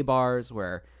early gay bars,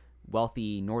 where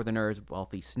wealthy northerners,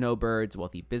 wealthy snowbirds,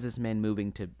 wealthy businessmen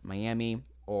moving to Miami,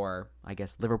 or I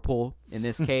guess Liverpool in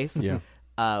this case,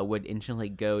 would intentionally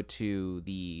go to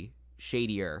the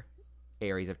shadier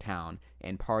areas of town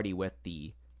and party with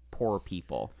the poor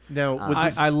people. Now,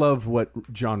 I love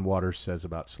what John Waters says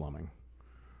about slumming.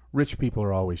 Rich people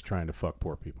are always trying to fuck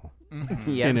poor people.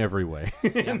 In every way.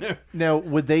 Now,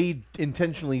 would they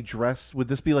intentionally dress? Would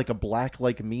this be like a Black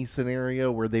Like Me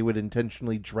scenario where they would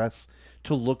intentionally dress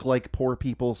to look like poor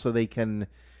people so they can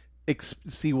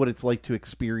see what it's like to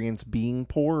experience being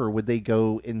poor? Or would they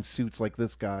go in suits like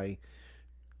this guy,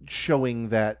 showing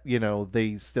that,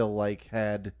 they still like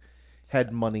had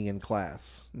money and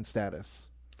class and status?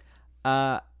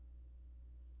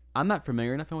 I'm not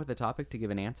familiar enough with the topic to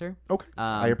give an answer. Okay,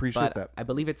 I appreciate that. I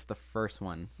believe it's the first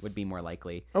one would be more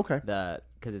likely. Okay,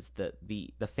 because it's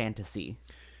the fantasy.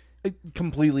 I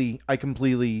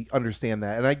completely understand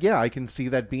that, and I can see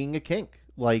that being a kink,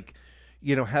 like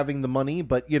having the money,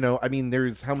 but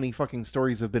there's how many fucking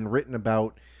stories have been written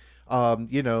about,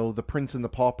 the Prince and the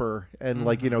Pauper,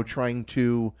 and trying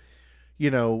to,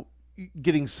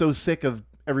 getting so sick of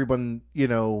everyone,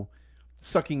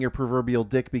 sucking your proverbial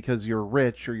dick because you're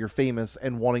rich or you're famous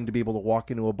and wanting to be able to walk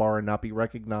into a bar and not be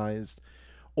recognized,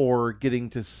 or getting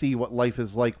to see what life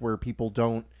is like where people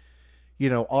don't,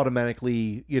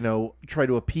 automatically, try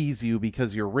to appease you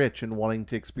because you're rich, and wanting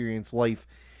to experience life.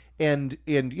 And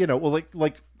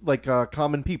like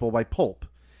Common People by Pulp.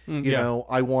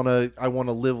 I want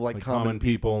to live like common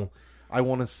people. I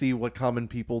want to see what common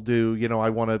people do. I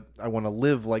want to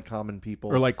live like common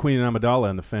people. Or like Queen Amidala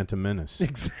in The Phantom Menace.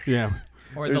 Exactly. Yeah.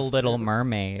 Or The Little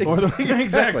Mermaid.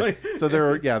 Exactly. So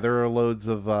there are loads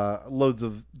of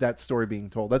that story being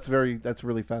told. That's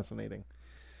really fascinating.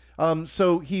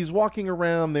 So he's walking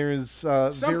around. There's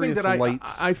something various that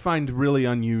lights. I find really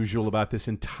unusual about this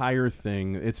entire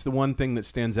thing. It's the one thing that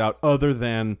stands out, other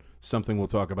than something we'll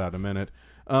talk about in a minute.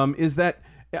 Is that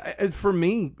for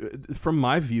me, from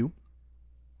my view,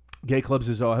 gay clubs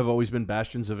have always been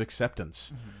bastions of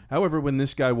acceptance. Mm-hmm. However, when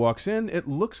this guy walks in, it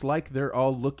looks like they're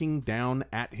all looking down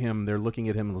at him. They're looking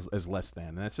at him as less than,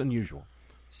 and that's unusual.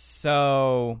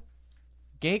 So,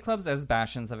 gay clubs as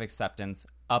bastions of acceptance,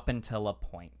 up until a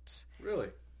point. Really?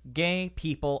 Gay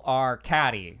people are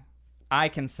catty. I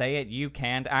can say it. You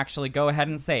can't actually go ahead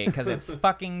and say it because it's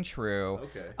fucking true.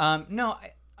 Okay.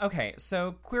 Okay,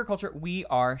 so queer culture, we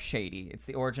are shady. It's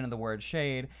the origin of the word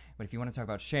shade. But if you want to talk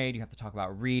about shade, you have to talk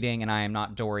about reading. And I am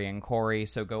not Dorian Corey,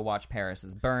 so go watch Paris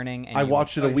is Burning. And I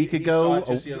watched it a week ago,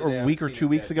 or a week or 2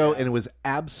 weeks ago, yeah. and it was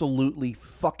absolutely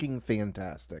fucking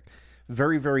fantastic.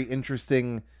 Very, very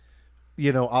interesting.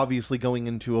 You know, obviously going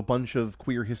into a bunch of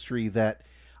queer history that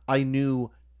I knew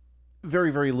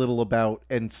very, very little about,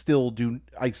 and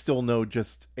I still know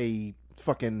just a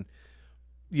fucking,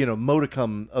 you know,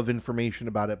 modicum of information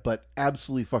about it, but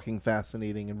absolutely fucking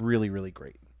fascinating and really, really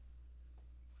great.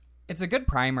 It's a good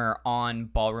primer on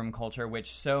ballroom culture,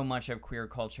 which so much of queer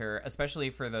culture, especially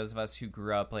for those of us who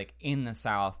grew up like in the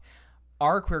South,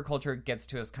 our queer culture gets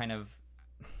to us kind of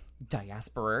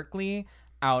diasporically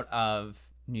out of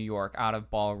New York, out of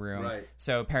ballroom. Right.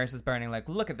 So Paris is Burning, like,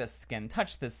 look at this skin,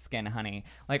 touch this skin, honey.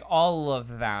 Like all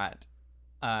of that.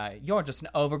 You're just an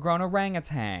overgrown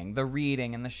orangutan, the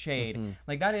reading and the shade. Mm-hmm.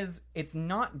 Like that is, it's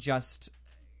not just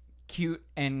cute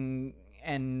and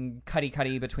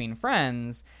cutty between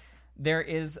friends. There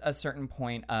is a certain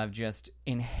point of just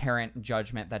inherent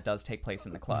judgment that does take place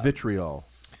in the club. Vitriol.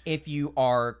 If you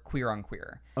are queer on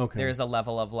queer. Okay. There's a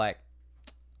level of like,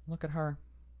 look at her.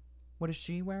 What is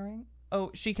she wearing? Oh,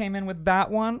 she came in with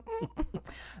that one.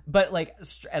 But like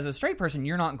as a straight person,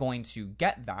 you're not going to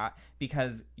get that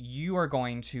because you are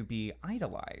going to be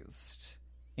idolized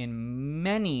in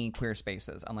many queer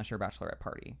spaces, unless you're a bachelorette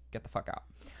party. Get the fuck out.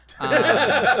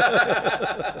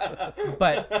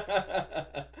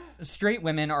 But straight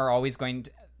women are always going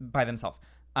to, by themselves,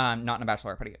 not in a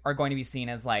bachelorette party, are going to be seen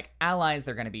as like allies.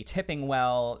 They're going to be tipping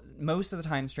well. Most of the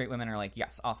time, straight women are like,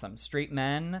 yes, awesome. Straight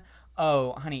men,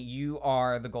 oh, honey, you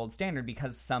are the gold standard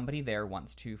because somebody there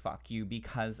wants to fuck you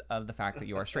because of the fact that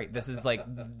you are straight. This is like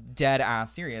dead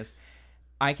ass serious.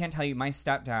 I can't tell you, my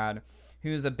stepdad,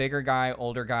 who's a bigger guy,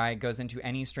 older guy, goes into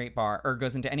any straight bar or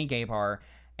goes into any gay bar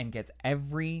and gets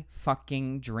every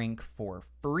fucking drink for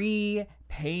free,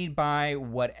 paid by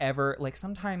whatever. Like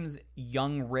sometimes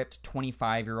young, ripped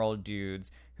 25-year-old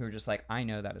dudes who are just like, I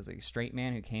know that is a straight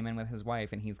man who came in with his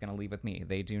wife and he's going to leave with me.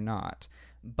 They do not.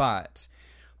 But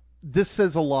this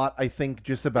says a lot, I think,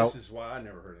 just about... This is why I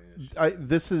never heard of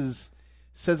this.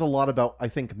 Says a lot about, I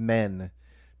think, men,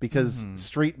 because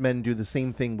straight men do the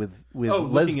same thing with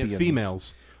lesbians. Looking at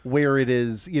females. Where it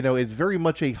is, you know, it's very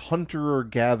much a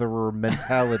hunter-gatherer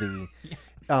mentality,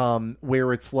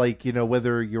 where it's like, you know,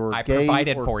 whether you're gay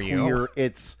or queer,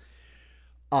 it's,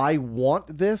 I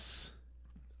want this,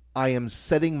 I am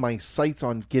setting my sights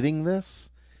on getting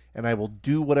this, and I will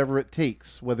do whatever it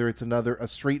takes, whether it's a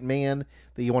straight man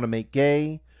that you want to make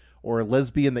gay, or a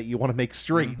lesbian that you want to make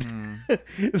straight.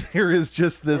 There is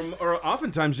just this, or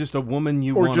oftentimes just a woman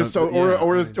you want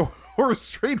to, or a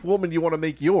straight woman you want to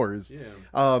make yours.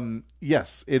 Yeah.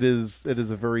 Yes, it is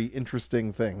a very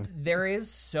interesting thing. There is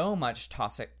so much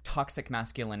toxic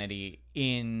masculinity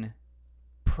in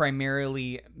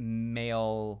primarily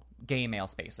gay male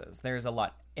spaces. There's a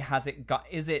lot.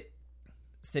 Is it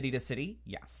city to city?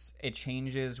 Yes. It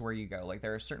changes where you go. Like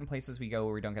there are certain places we go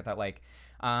where we don't get that, like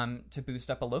to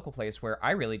boost up a local place where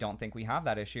I really don't think we have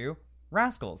that issue.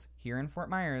 Rascals here in Fort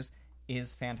Myers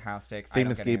is fantastic.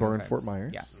 Famous gay bar in Fort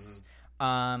Myers. Yes.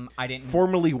 I didn't.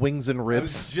 Formerly Wings and I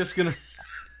Ribs. was just gonna.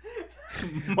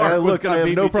 Look, I have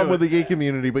no problem with the gay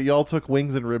community, but y'all took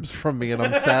Wings and Ribs from me, and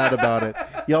I'm sad about it.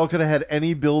 Y'all could have had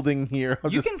any building here.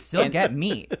 You can still get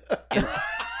meat.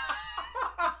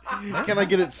 Can I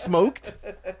get it smoked?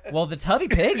 Well, the Tubby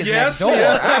Pig is Yes, next door.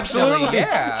 yeah, Actually, absolutely.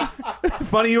 yeah.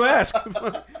 Funny you ask.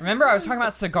 Remember, I was talking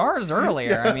about cigars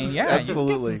earlier. I mean, yeah,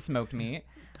 absolutely. you can get some smoked meat.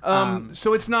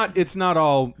 So it's not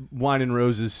all wine and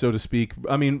roses, so to speak.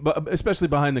 I mean, but especially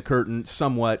behind the curtain,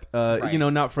 somewhat. Right. You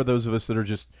know, not for those of us that are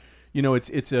just, you know,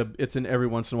 it's an every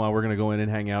once in a while we're going to go in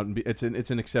and hang out, and it's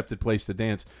an accepted place to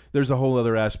dance. There's a whole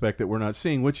other aspect that we're not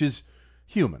seeing, which is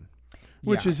human.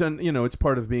 Which is, you know, it's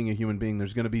part of being a human being.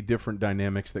 There's going to be different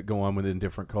dynamics that go on within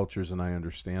different cultures, and I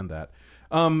understand that.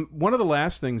 One of the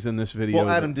last things in this video... Well,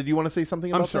 Adam, did you want to say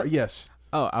something about I'm sorry, that? yes.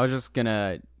 Oh, I was just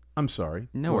gonna... I'm sorry.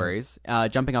 No worries.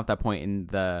 Jumping off that point in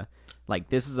the... Like,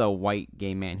 this is a white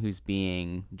gay man who's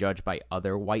being judged by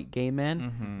other white gay men.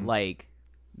 Mm-hmm. Like,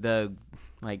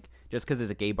 just because it's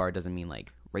a gay bar doesn't mean,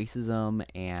 like, racism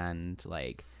and,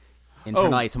 like...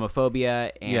 internalized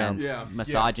homophobia and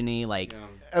misogyny, like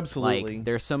absolutely. Like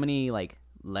there's so many like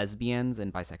lesbians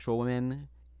and bisexual women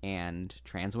and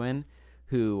trans women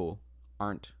who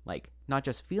aren't like not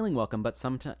just feeling welcome, but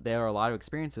sometimes there are a lot of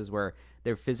experiences where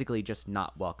they're physically just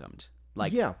not welcomed.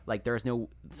 Like there's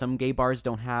some gay bars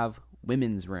don't have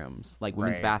women's rooms, like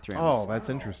women's Right. bathrooms. Oh, that's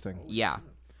interesting. Yeah.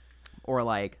 Or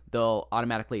like they'll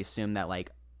automatically assume that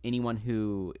like anyone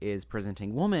who is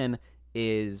presenting woman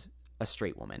is a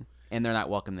straight woman and they're not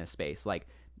welcome in this space. Like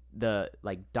the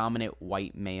like dominant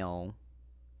white male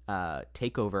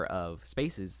takeover of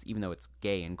spaces, even though it's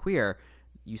gay and queer,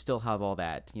 you still have all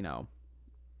that, you know,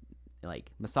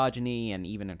 like misogyny and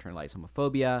even internalized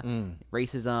homophobia,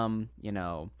 racism, you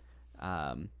know,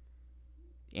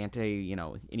 you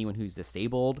know, anyone who's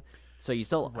disabled. So you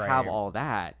still have all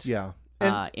that. Yeah.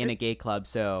 In a gay club.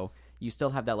 So you still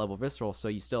have that level of visceral. So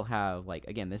you still have, like,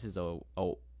 again, this is a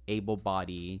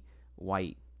able-bodied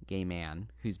white gay man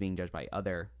who's being judged by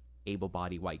other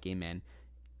able-bodied white gay men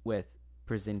with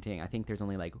presenting, I think there's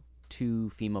only like 2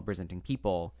 female presenting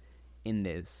people in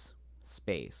this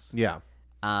space. Yeah.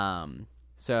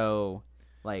 So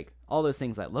like all those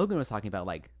things that Logan was talking about,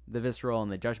 like the visceral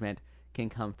and the judgment can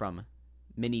come from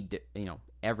many, you know,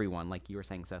 everyone, like you were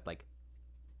saying, Seth, like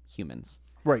humans.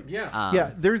 Right. Yeah.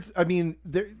 Yeah. There's, I mean,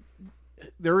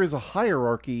 there is a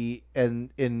hierarchy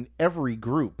in every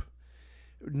group,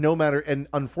 no matter, and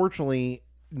unfortunately,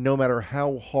 no matter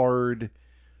how hard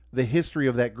the history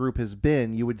of that group has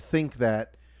been, you would think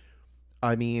that,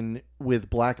 I mean, with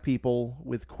black people,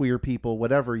 with queer people,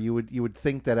 whatever, you would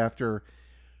think that after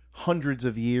hundreds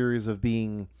of years of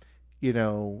being, you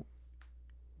know,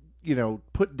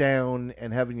 put down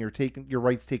and having your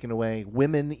rights taken away,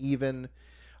 women even,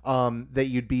 that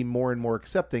you'd be more and more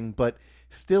accepting. But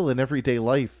still, in everyday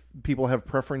life, people have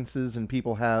preferences and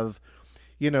people have,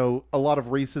 you know, a lot of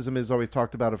racism is always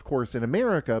talked about, of course, in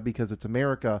America, because it's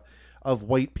America of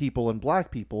white people and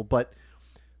black people. But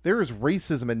there is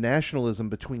racism and nationalism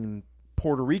between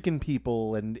Puerto Rican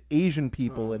people and Asian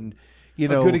people, and you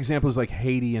know, a good example is like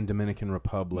Haiti and Dominican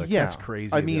Republic. Yeah, that's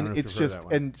crazy. I mean, it's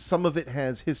just, and some of it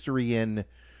has history in,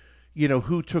 you know,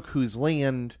 who took whose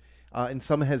land, and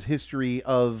some has history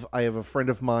of. I have a friend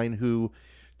of mine who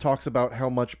talks about how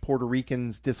much Puerto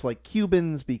Ricans dislike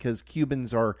Cubans because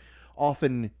Cubans are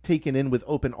often taken in with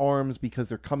open arms because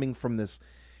they're coming from this,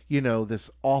 you know,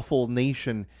 this awful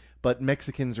nation. But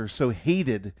Mexicans are so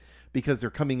hated because they're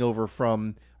coming over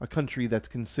from a country that's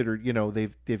considered, you know,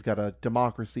 they've got a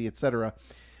democracy, etc.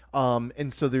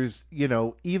 And so there's, you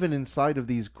know, even inside of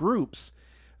these groups,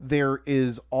 there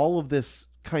is all of this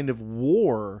kind of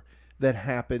war that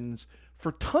happens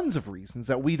for tons of reasons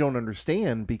that we don't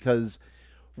understand because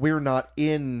we're not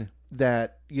in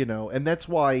that, you know, and that's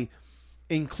why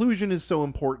inclusion is so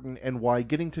important and why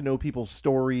getting to know people's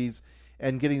stories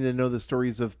and getting to know the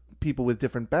stories of people with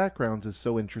different backgrounds is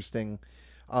so interesting.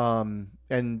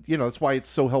 And, you know, that's why it's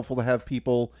so helpful to have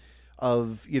people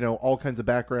of, you know, all kinds of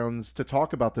backgrounds to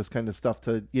talk about this kind of stuff,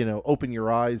 to, you know, open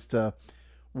your eyes to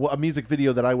a music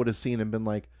video that I would have seen and been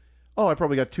like, oh, I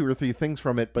probably got 2 or 3 things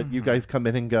from it. But you guys come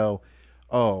in and go,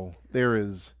 oh, there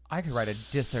is. I could write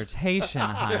a dissertation,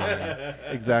 honey.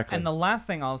 Exactly. And the last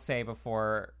thing I'll say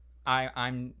before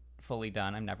I'm fully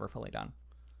done, I'm never fully done.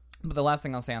 But the last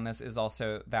thing I'll say on this is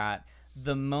also that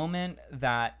the moment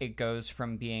that it goes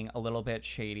from being a little bit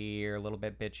shady or a little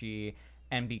bit bitchy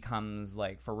and becomes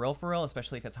like for real,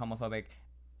 especially if it's homophobic,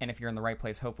 and if you're in the right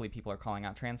place, hopefully people are calling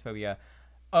out transphobia,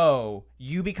 oh,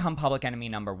 you become public enemy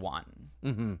number 1.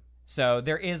 Mm-hmm. So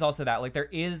there is also that, like, there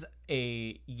is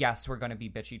a, yes, we're going to be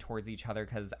bitchy towards each other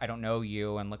because I don't know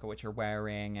you and look at what you're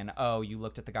wearing, and oh, you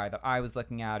looked at the guy that I was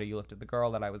looking at, or you looked at the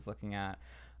girl that I was looking at.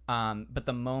 But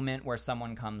the moment where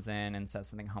someone comes in and says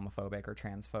something homophobic or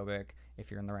transphobic, if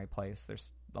you're in the right place,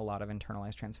 there's a lot of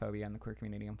internalized transphobia in the queer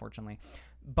community, unfortunately.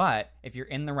 But if you're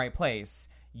in the right place,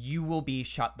 you will be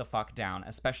shut the fuck down,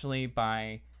 especially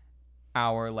by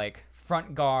our, like,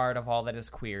 front guard of all that is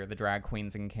queer, the drag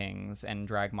queens and kings and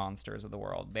drag monsters of the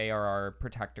world. They are our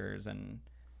protectors and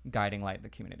guiding light of the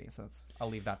community. So I'll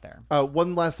leave that there.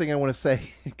 One last thing I want to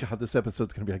say. God, this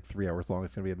episode's going to be like 3 hours long.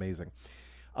 It's going to be amazing.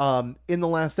 In the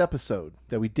last episode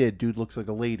that we did, Dude Looks Like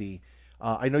a Lady,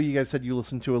 I know you guys said you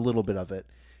listened to a little bit of it.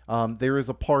 There is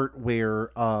a part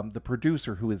where the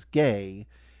producer, who is gay,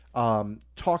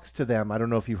 talks to them. I don't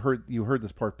know if you heard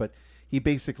this part, but he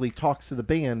basically talks to the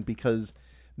band because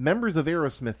members of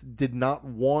Aerosmith did not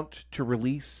want to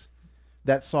release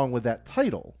that song with that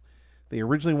title. They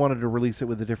originally wanted to release it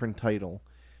with a different title.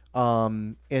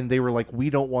 And they were like, we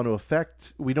don't want to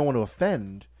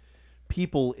offend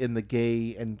people in the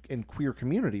gay and queer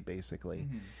community, basically.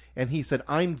 Mm-hmm. And he said,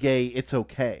 I'm gay, it's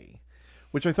okay.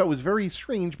 Which I thought was very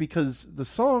strange because the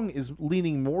song is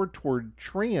leaning more toward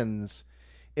trans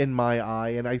in my eye,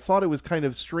 and I thought it was kind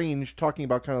of strange talking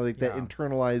about kind of like that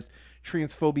internalized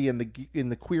transphobia in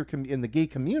the gay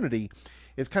community.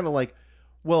 It's kind of like,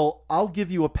 well, I'll give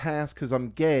you a pass because I'm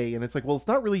gay, and it's like, well, it's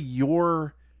not really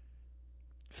your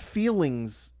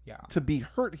feelings to be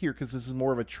hurt here because this is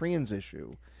more of a trans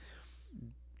issue.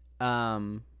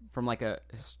 From like a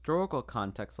historical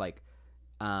context, like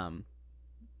the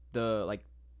like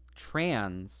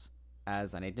trans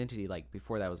as an identity, like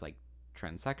before that was like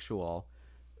transsexual,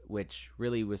 which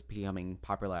really was becoming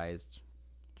popularized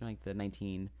during like the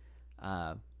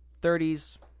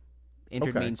 1930s,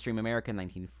 entered mainstream America in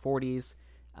 1940s,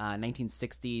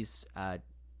 1960s.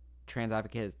 Trans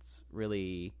advocates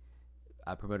really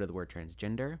promoted the word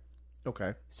transgender.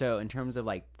 Okay. So in terms of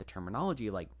like the terminology,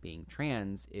 like being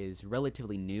trans is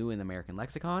relatively new in the American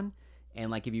lexicon.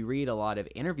 And like if you read a lot of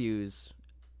interviews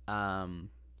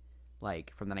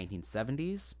like from the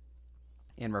 1970s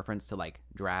in reference to like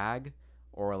drag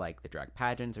or like the drag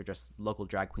pageants or just local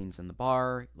drag queens in the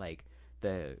bar, like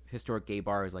the historic gay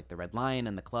bars like the Red Lion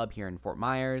and the Club here in Fort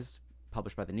Myers,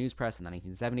 published by the News Press in the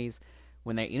 1970s.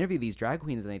 When they interview these drag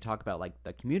queens and they talk about like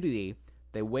the community,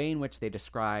 the way in which they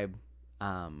describe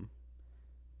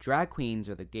drag queens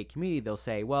or the gay community, they'll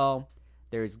say, well,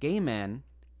 there's gay men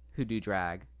who do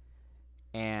drag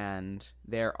and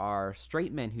there are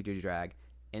straight men who do drag,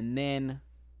 and then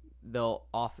they'll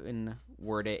often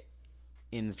word it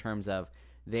in terms of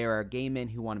there are gay men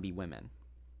who want to be women.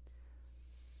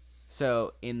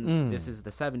 So this is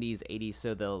the 70s, 80s,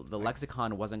 so the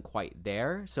lexicon wasn't quite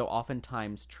there. So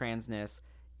oftentimes transness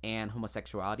and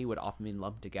homosexuality would often be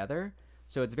lumped together.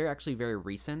 So it's actually very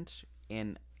recent,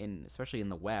 in especially in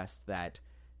the West, that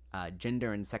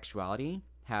gender and sexuality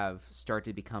have started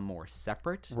to become more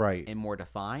separate and more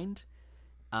defined.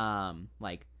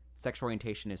 Like sexual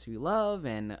orientation is who you love,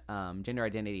 and gender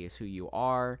identity is who you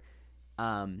are.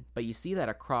 But you see that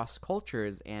across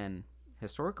cultures and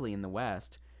historically in the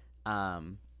West.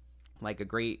 Like a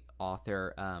great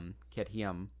author, Kiet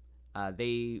Hiam,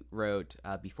 they wrote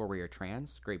Before We Are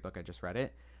Trans, great book, I just read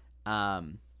it.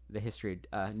 The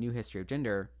new history of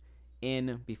gender.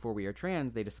 In Before We Are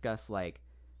Trans, they discuss like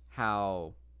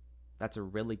how that's a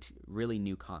really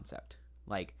new concept,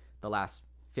 like the last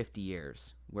 50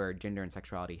 years where gender and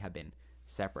sexuality have been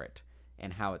separate,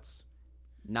 and how it's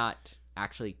not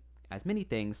actually as many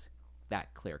things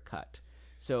that clear cut.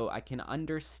 So I can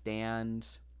understand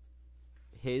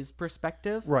his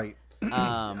perspective. Right.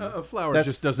 A flower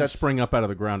just doesn't spring up out of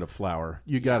the ground. A flower,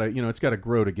 you gotta, it's got to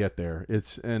grow to get there.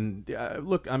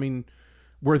 Look, I mean,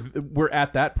 we're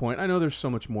at that point. I know there's so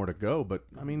much more to go, but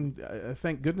I mean,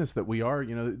 thank goodness that we are.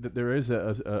 That there is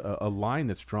a line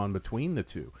that's drawn between the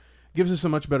two. Gives us a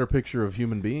much better picture of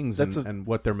human beings and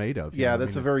what they're made of. Yeah,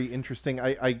 that's a very interesting.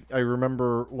 I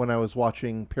remember when I was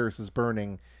watching Paris is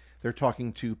Burning. They're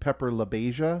talking to Pepper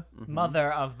LaBeija.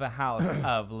 Mother of the house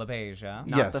of LaBeija.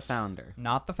 Not the founder.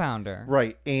 Not the founder.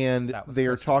 Right. And they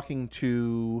are talking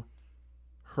to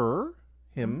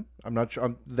him. I'm not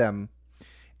sure. Them.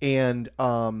 And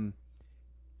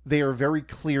they are very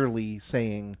clearly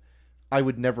saying, I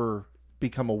would never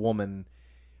become a woman.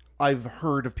 I've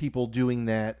heard of people doing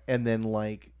that and then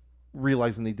like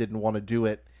realizing they didn't want to do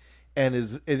it. And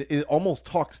it almost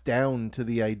talks down to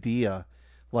the idea.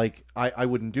 Like, I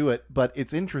wouldn't do it, but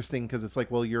it's interesting because it's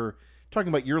like, well, you're talking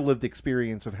about your lived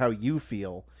experience of how you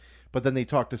feel, but then they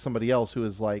talk to somebody else who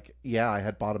is like, yeah, I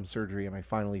had bottom surgery and I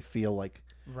finally feel like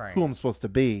who I'm supposed to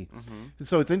be. Mm-hmm.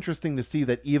 So it's interesting to see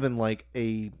that even like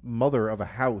a mother of a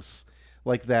house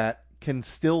like that can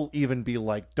still even be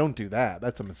like, don't do that.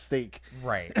 That's a mistake.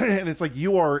 Right. And it's like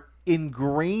you are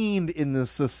ingrained in the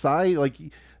society. Like,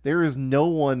 there is no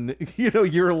one,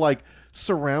 you're like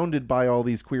surrounded by all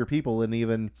these queer people, and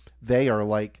even they are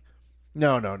like,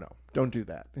 no, don't do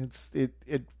that.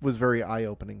 It was very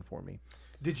eye-opening for me.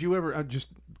 Did you ever, a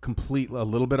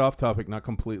little bit off topic, not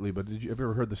completely, but did you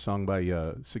ever heard the song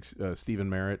by Stephen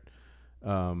Merritt,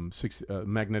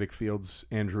 Magnetic Fields,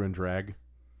 Andrew and Drag?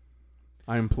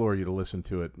 I implore you to listen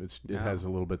to it. It has a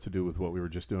little bit to do with what we were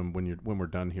just doing when we're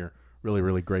done here. Really,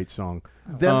 really great song.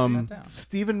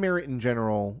 Stephen Merritt in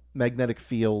general, Magnetic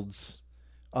Fields,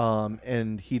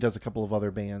 and he does a couple of other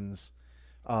bands.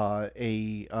 A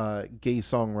gay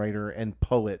songwriter and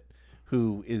poet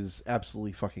who is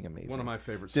absolutely fucking amazing. One of my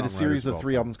favorite songwriters. Did a series of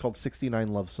 3 albums called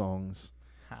 69 Love Songs,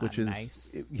 which is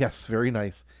nice. Yes, very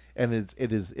nice, and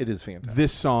it is fantastic.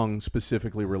 This song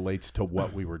specifically relates to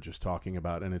what we were just talking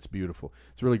about, and it's beautiful.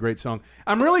 It's a really great song.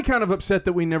 I'm really kind of upset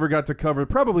that we never got to cover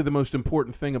probably the most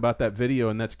important thing about that video,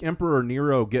 and that's Emperor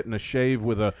Nero getting a shave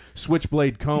with a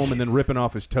switchblade comb and then ripping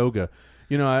off his toga.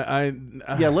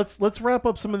 Let's wrap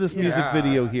up some of this music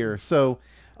video here. So,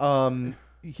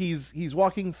 he's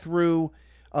walking through.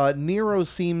 Nero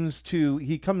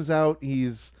he comes out.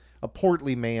 He's a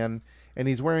portly man, and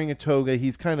he's wearing a toga.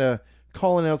 He's kind of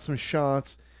calling out some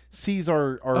shots. Sees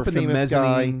our famous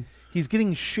guy. He's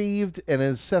getting shaved, and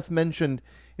as Seth mentioned,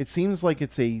 it seems like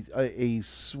it's a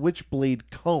switchblade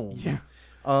comb. Yeah.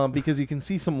 Because you can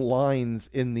see some lines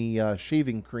in the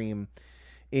shaving cream,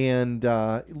 and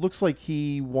it looks like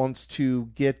he wants to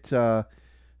get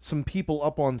some people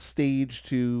up on stage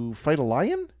to fight a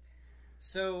lion.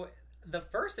 So the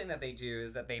first thing that they do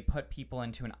is that they put people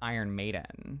into an Iron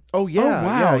Maiden. Oh yeah! Oh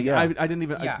wow! Yeah. I didn't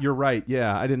even. Yeah. You're right.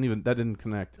 Yeah, that didn't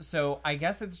connect. So I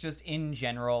guess it's just in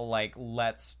general, like,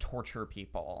 let's torture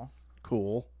people.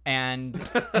 Cool. And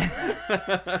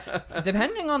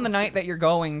depending on the night that you're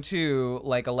going to,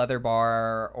 like a leather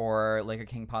bar or like a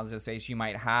King Positive Space, you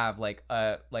might have like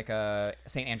a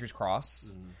St. Andrew's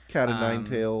Cross, Cat of Nine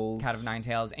Tails. Cat of Nine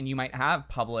Tails, and you might have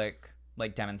public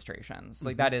like demonstrations.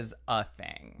 Like that is a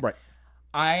thing. Right.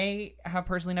 I have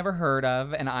personally never heard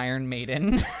of an Iron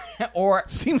Maiden or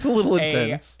Seems a little a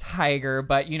intense. tiger,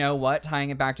 but you know what?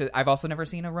 Tying it back to, I've also never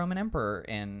seen a Roman emperor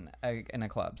in a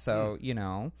club, so you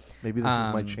know, Maybe this is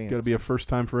my chance. Got to be a first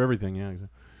time for everything. Yeah.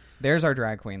 there's our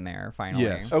drag queen there finally.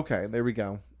 Yes. Okay, there we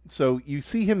go. So you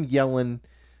see him yelling.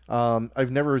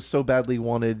 I've never so badly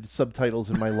wanted subtitles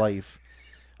in my life.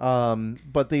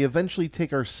 But they eventually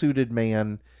take our suited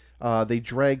man. They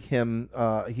drag him.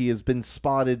 He has been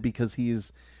spotted because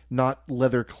he's not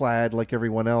leather clad like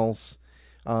everyone else.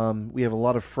 We have a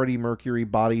lot of Freddie Mercury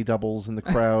body doubles in the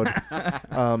crowd.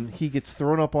 He gets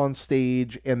thrown up on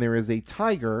stage, and there is a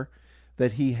tiger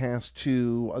that he has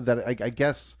to, that I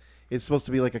guess is supposed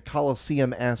to be like a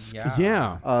Colosseum-esque.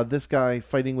 Yeah. This guy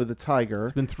fighting with a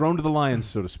tiger. Been thrown to the lions,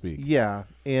 so to speak. Yeah,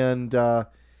 and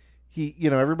he,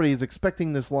 everybody is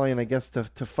expecting this lion, I guess,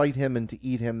 to fight him and to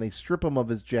eat him. They strip him of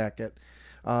his jacket.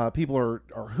 People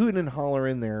are hooting and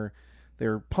hollering.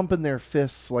 They're pumping their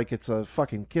fists like it's a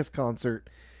fucking Kiss concert.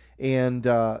 And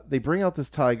they bring out this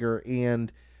tiger,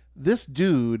 and this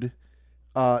dude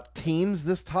tames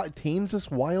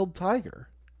this wild tiger.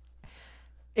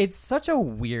 It's such a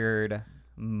weird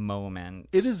moment.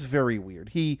 It is very weird.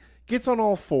 He gets on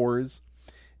all fours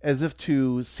as if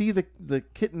to see the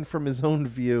kitten from his own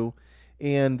view,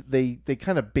 and they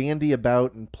kind of bandy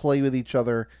about and play with each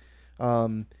other.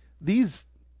 These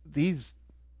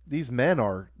men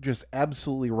are just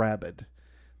absolutely rabid.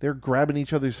 They're grabbing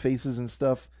each other's faces and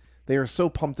stuff. They are so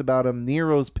pumped about him.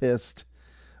 Nero's pissed.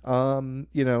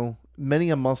 Many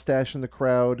a mustache in the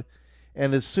crowd.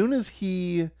 And as soon as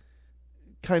he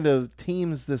kind of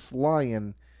tames this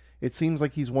lion, it seems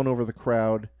like he's won over the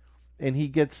crowd, and he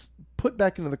gets put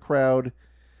back into the crowd,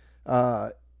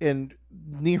 and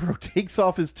Nero takes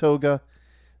off his toga,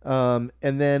 and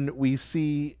then we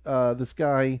see this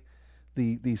guy,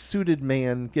 the suited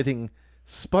man, getting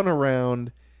spun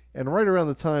around, and right around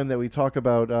the time that we talk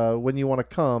about when you want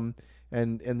to come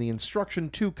and the instruction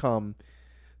to come,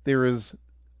 there is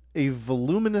a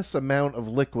voluminous amount of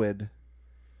liquid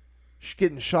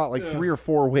getting shot like 3 or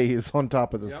 4 ways on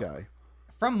top of this guy.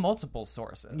 From multiple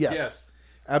sources. Yes.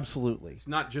 Absolutely. It's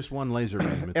not just one laser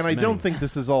beam. And I don't think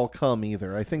this is all cum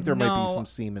either. I think there might be some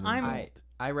semen involved.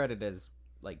 I read it as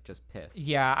like just piss.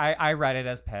 Yeah, I read it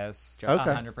as piss. Okay.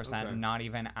 100%. Okay. Not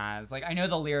even as, like, I know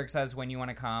the lyric says when you want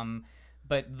to come,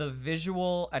 but the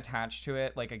visual attached to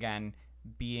it, like, again,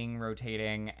 being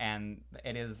rotating, and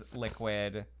it is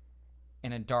liquid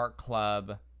in a dark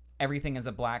club. Everything is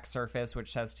a black surface,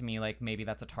 which says to me, like, maybe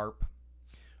that's a tarp.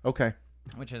 Okay.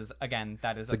 Which is, again,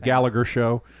 that is It's a Gallagher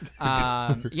show.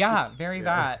 Yeah, very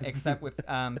that, except with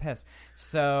piss.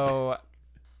 So,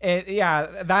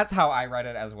 that's how I read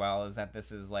it as well, is that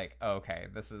this is like, okay,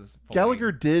 this is fully...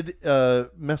 Gallagher did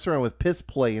mess around with piss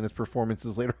play in his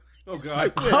performances later. Oh,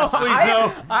 God. Please,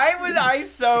 no. I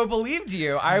so believed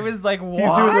you. I was like, what?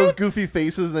 He's doing those goofy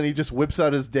faces, and then he just whips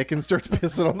out his dick and starts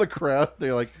pissing on the crowd.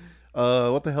 They're like,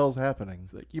 what the hell's happening?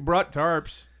 Like, you brought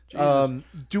tarps. Jesus.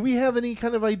 Do we have any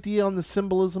kind of idea on the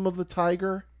symbolism of the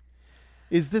tiger?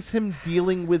 Is this him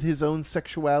dealing with his own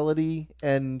sexuality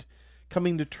and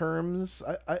coming to terms?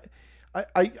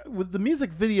 I with the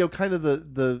music video, kind of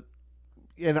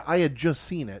and I had just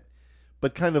seen it,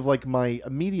 but kind of like my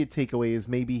immediate takeaway is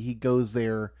maybe he goes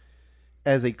there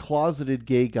as a closeted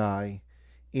gay guy,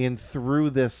 and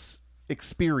through this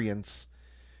experience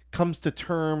comes to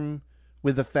term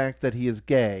with the fact that he is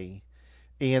gay.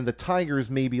 And the tiger is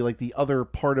maybe like the other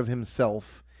part of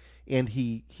himself, and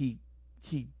he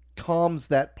calms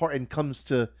that part and comes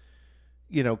to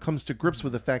grips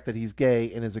with the fact that he's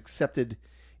gay and is accepted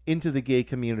into the gay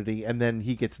community, and then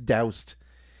he gets doused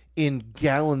in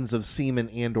gallons of semen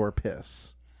and or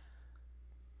piss.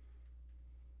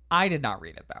 I did not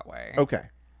read it that way. Okay.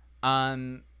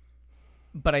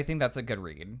 But I think that's a good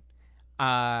read.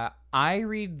 I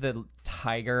read the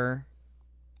tiger.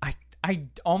 I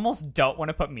almost don't want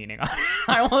to put meaning on it.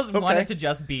 I almost want it to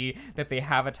just be that they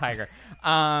have a tiger.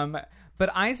 But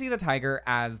I see the tiger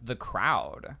as the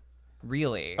crowd.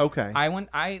 Really. Okay. When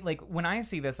I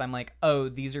see this, I'm like, oh,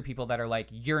 these are people that are like,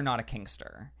 you're not a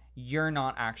kinkster. You're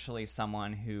not actually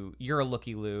someone who, you're a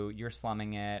looky-loo, you're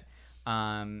slumming it.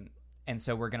 And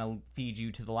so we're going to feed you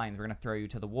to the lions. We're going to throw you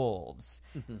to the wolves.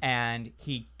 And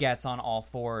he gets on all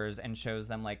fours and shows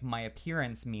them, like, my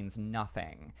appearance means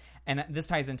nothing. And this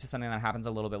ties into something that happens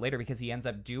a little bit later because he ends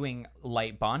up doing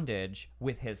light bondage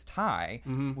with his tie,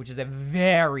 which is a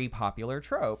very popular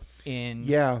trope in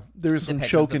there's some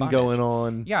choking going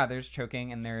on. Yeah, there's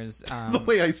choking and there's... the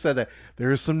way I said that.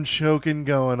 There's some choking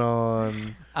going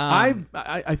on.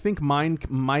 I think mine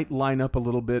might line up a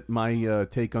little bit. My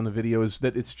take on the video is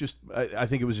that it's just... I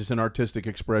think it was just an artistic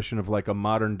expression of like a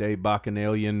modern-day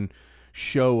Bacchanalian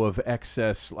show of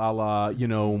excess, a la,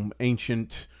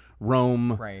 ancient...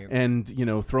 Rome, right. And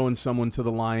throwing someone to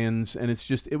the lions, and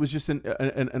it was just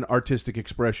an artistic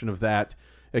expression of that,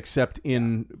 except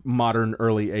in modern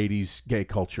early '80s gay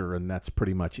culture, and that's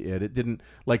pretty much it. It didn't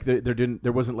like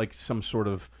there wasn't like some sort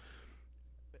of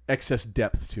excess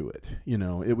depth to it.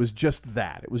 It was just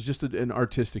that. It was just an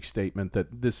artistic statement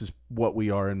that this is what we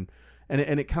are, and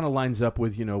it kind of lines up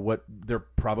with what there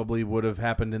probably would have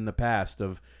happened in the past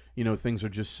of. Things are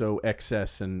just so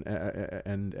excess and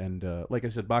like I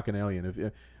said, Bacchanalian. If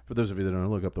for those of you that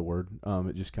don't look up the word,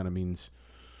 it just kind of means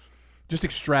just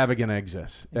extravagant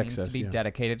excess. It means to be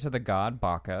dedicated to the god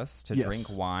Bacchus, to drink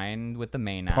wine with the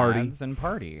Maenads party. And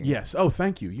party. Yes. Oh,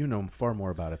 thank you. You know far more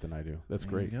about it than I do. That's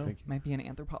great. Thank you. Might be an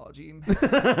anthropology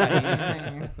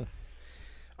study.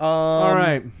 All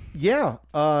right. Yeah.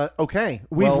 Okay.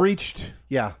 We've reached...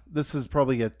 Yeah. This is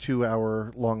probably a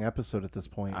 2-hour long episode at this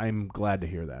point. I'm glad to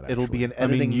hear that, actually. It'll be an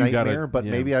editing nightmare, but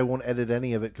maybe I won't edit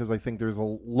any of it because I think there's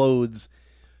loads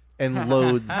and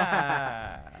loads.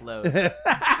 Loads.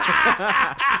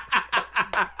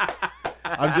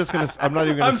 I'm not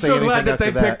even gonna say anything. I'm so glad that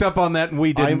they that. picked up on that and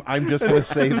we didn't. I'm just gonna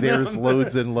say there's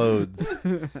loads and loads.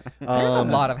 There's a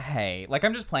lot of hay. Like,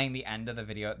 I'm just playing the end of the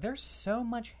video. There's so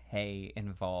much hay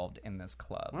involved in this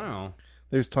club. Wow.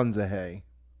 There's tons of hay.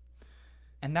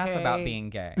 And that's about being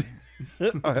gay.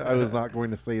 I was not going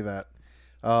to say that.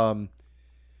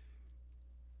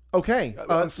 Okay,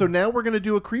 so now we're going to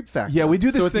do a creep factor. Yeah, we do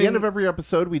this So at thing... the end of every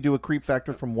episode, we do a creep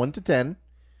factor from 1 to 10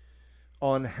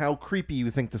 on how creepy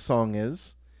you think the song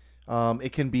is.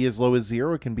 It can be as low as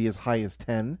 0. It can be as high as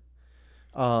 10.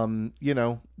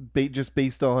 Just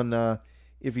based on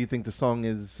if you think the song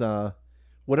is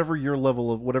whatever your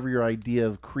level of, whatever your idea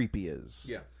of creepy is.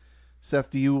 Yeah.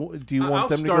 Seth, do you want I'll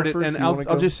them to start go it, first? and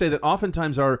I'll just say that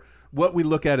oftentimes what we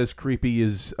look at as creepy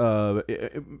is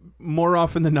more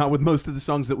often than not with most of the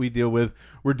songs that we deal with,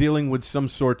 we're dealing with some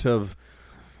sort of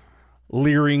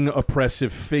leering,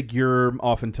 oppressive figure,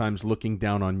 oftentimes looking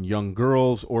down on young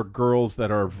girls or girls that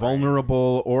are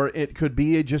vulnerable, or it could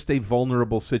be just a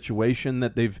vulnerable situation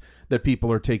that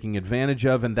people are taking advantage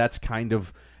of, and that's kind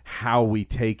of how we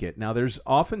take it. Now, there's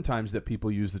oftentimes that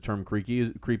people use the term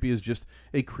creepy as just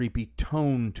a creepy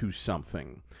tone to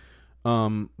something,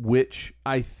 which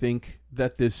I think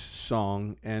that this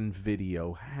song and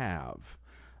video have.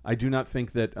 I do not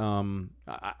think that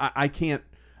I can't.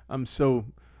 I'm so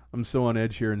on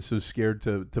edge here and so scared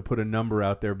to put a number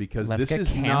out there because this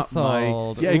is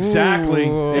canceled. not my... Yeah, exactly.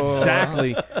 Ooh.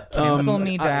 Exactly. Cancel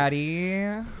me,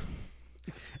 daddy.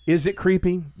 Is it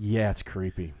creepy? Yeah, it's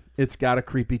creepy. It's got a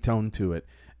creepy tone to it.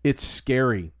 It's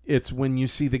scary. It's when you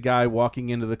see the guy walking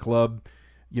into the club,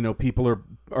 people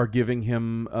are giving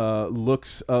him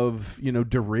looks of,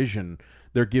 derision.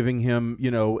 They're giving him,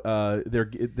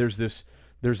 it's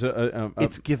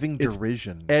giving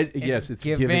derision. Yes, it's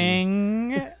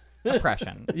giving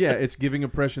oppression. Yeah, it's giving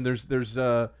oppression. There's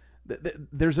a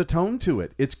tone to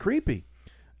it. It's creepy.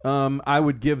 I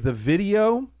would give the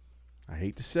video, I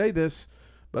hate to say this,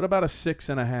 but about a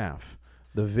 6.5.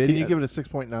 The video. Can you give it a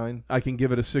 6.9? I can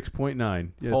give it a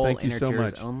 6.9. Yeah, whole thank you so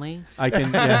much. Only? I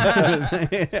can.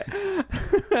 Yeah.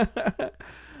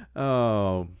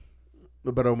 Oh.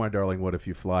 But oh my darling, what if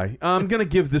you fly? I'm gonna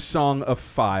give this song a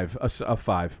 5. A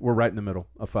 5. We're right in the middle.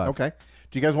 A 5. Okay.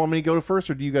 Do you guys want me to go first,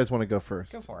 or do you guys want to go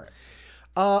first? Go for it.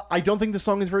 I don't think the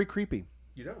song is very creepy.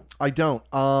 You don't? I don't.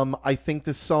 I think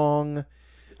the song.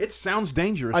 It sounds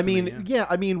dangerous. I mean, yeah.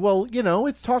 I mean, well,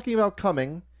 it's talking about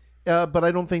coming, but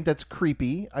I don't think that's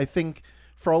creepy. I think,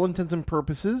 for all intents and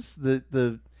purposes,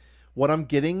 the what I'm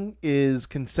getting is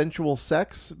consensual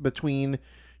sex between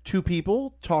two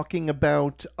people talking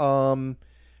about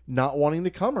not wanting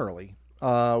to come early,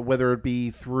 whether it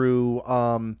be through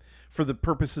for the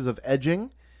purposes of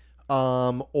edging,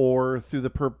 or through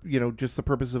the just the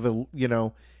purpose of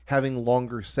having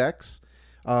longer sex.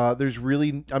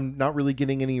 I'm not really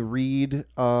getting any read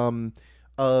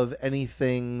of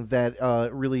anything that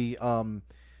really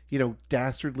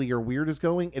dastardly or weird is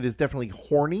going. It is definitely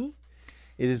horny.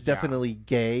 It is definitely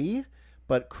gay,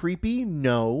 but creepy.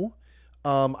 No.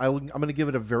 I'm going to give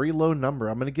it a very low number.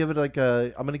 I'm going to give it a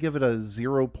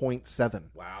 0.7.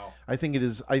 Wow. I think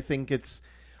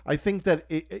that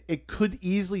it could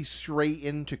easily stray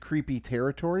into creepy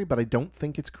territory, but I don't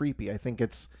think it's creepy. I think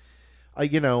it's,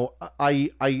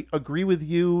 I agree with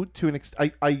you to an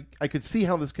extent. I could see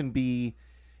how this can be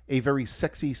a very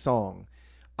sexy song.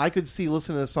 I could see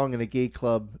listening to the song in a gay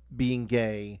club being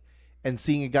gay and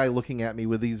seeing a guy looking at me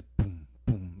with these boom,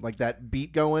 boom, like that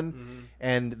beat going,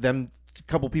 and them, a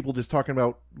couple people just talking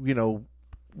about,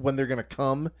 when they're going to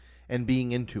come and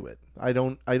being into it. I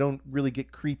don't really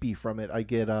get creepy from it. I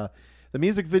get, the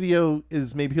music video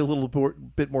is maybe a little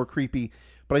bit more creepy,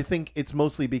 but I think it's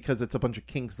mostly because it's a bunch of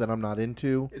kinks that I'm not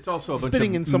into. It's also a bunch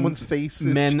spitting of in someone's face.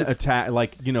 Men attack,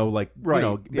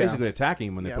 basically attacking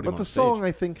him when they put him on But the stage. song,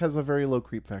 I think, has a very low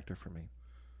creep factor for me.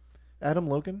 Adam,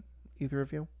 Logan, either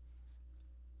of you?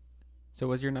 So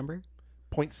what's your number?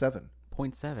 0.7.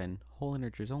 0.7. Whole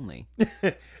integers only.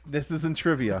 This isn't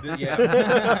trivia.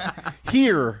 Yeah.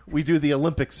 Here, we do the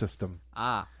Olympic system.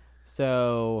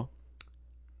 So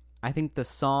I think the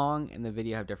song and the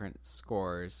video have different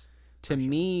scores. To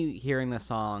me, hearing the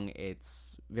song,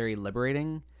 it's very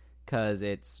liberating because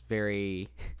it's very...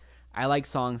 I like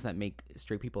songs that make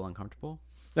straight people uncomfortable.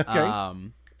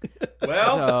 Okay.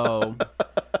 Well,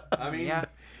 I mean... Yeah.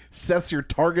 Seth's your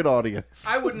target audience.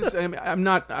 I wouldn't say... I'm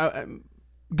not...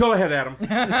 go ahead, Adam.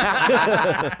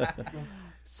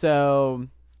 So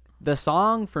the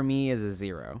song for me is a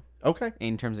 0. Okay.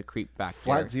 In terms of creep factor.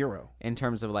 Flat 0. In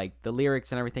terms of like the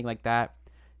lyrics and everything like that.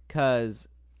 Because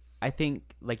I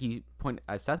think, like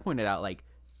as Seth pointed out, like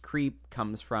creep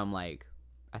comes from like,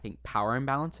 I think, power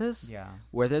imbalances. Yeah.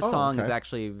 Where this song is okay.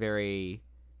 actually very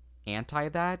anti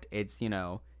that. It's,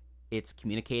 it's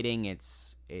communicating,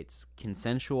 it's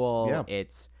consensual, Yeah.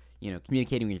 it's,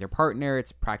 communicating with your partner,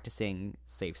 it's practicing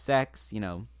safe sex,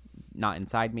 not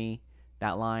inside me,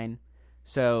 that line.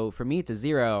 So for me, it's a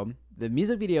 0. The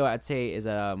music video, I'd say, is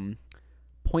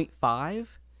 0.5.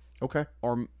 Okay.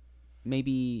 Or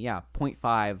maybe,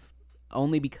 0.5,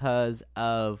 only because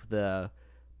of the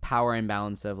power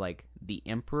imbalance of, like, the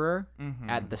Emperor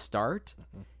at the start.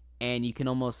 And you can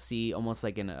almost see,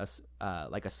 like in a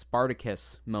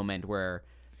Spartacus moment where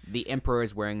the Emperor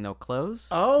is wearing no clothes.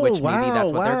 Oh, which maybe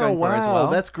that's what they're going for as well.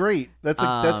 That's great.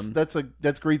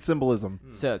 That's great symbolism.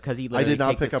 So, because he I literally did not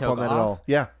takes pick his up on toga that at off. all.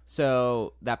 Yeah.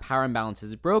 So that power imbalance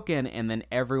is broken, and then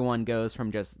everyone goes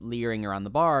from just leering around the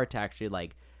bar to actually,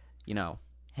 like,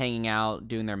 hanging out,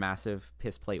 doing their massive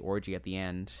piss play orgy at the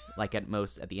end, like at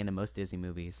the end of most Disney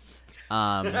movies.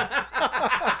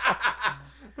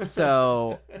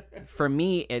 So for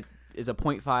me, it is a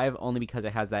 0.5 only because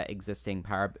it has that existing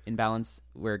power imbalance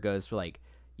where it goes for, like,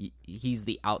 he's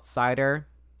the outsider.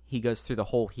 He goes through the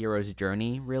whole hero's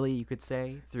journey, really, you could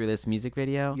say, through this music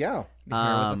video. Yeah. The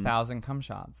hero with 1,000 cum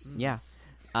shots. Yeah.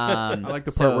 I like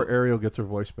the part where Ariel gets her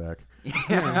voice back.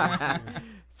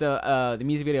 So the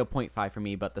music video 0.5 for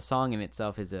me, but the song in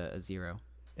itself is a 0.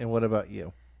 And what about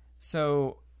you?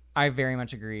 So I very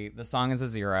much agree. The song is a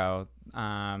 0.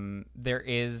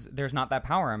 There's not that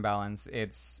power imbalance.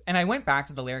 And I went back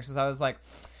to the lyrics because I was like,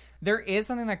 there is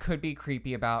something that could be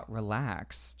creepy about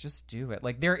relax. Just do it.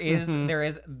 Like there is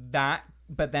that,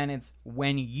 but then it's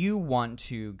when you want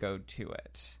to go to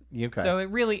it. Okay. So it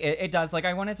really it does. Like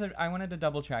I wanted to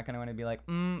double check, and I wanted to be like,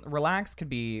 relax could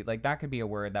be like, that could be a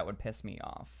word that would piss me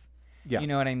off. Yeah. You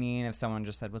know what I mean? If someone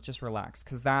just said, well, just relax,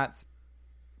 because that's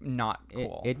not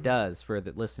cool. It does, for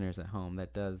the listeners at home.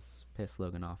 That does piss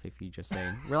Logan off if you just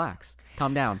say, relax,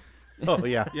 calm down. Oh,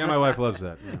 yeah. Yeah, my wife loves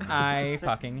that. I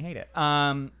fucking hate it.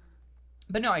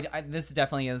 But no, this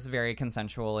definitely is very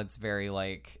consensual. It's very,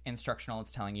 like, instructional.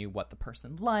 It's telling you what the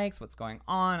person likes, what's going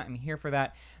on. I'm here for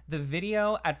that. The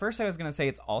video, at first I was going to say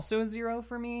it's also a 0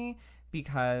 for me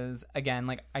because, again,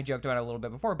 like, I joked about it a little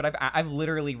bit before, but I've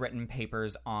literally written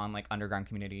papers on, like, underground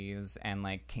communities and,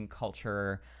 like, kink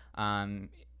culture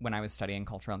when I was studying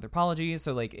cultural anthropology.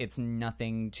 So, like, it's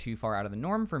nothing too far out of the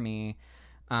norm for me.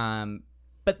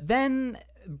 But then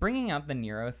bringing up the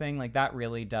Nero thing, like, that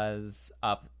really does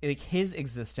up, like, his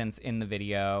existence in the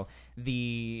video,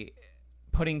 the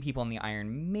putting people in the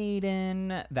Iron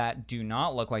Maiden that do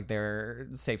not look like they're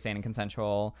safe, sane, and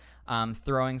consensual,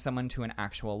 throwing someone to an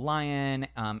actual lion,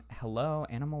 hello,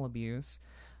 animal abuse.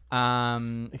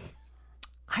 I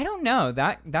don't know,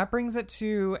 that brings it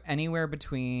to anywhere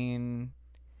between...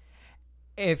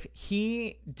 if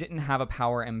he didn't have a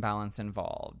power imbalance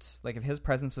involved, like if his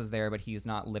presence was there, but he's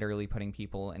not literally putting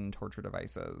people in torture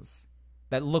devices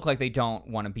that look like they don't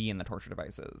want to be in the torture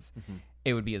devices,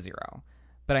 it would be a 0.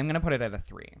 But I'm going to put it at a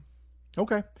 3.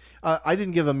 Okay. I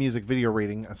didn't give a music video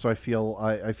rating, so I feel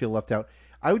left out.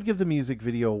 I would give the music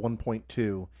video a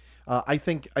 1.2. I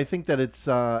think that it's,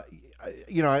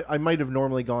 I might have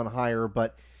normally gone higher,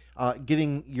 but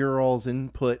getting your all's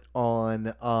input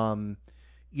on,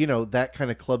 that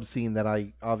kind of club scene that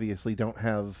I obviously don't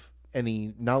have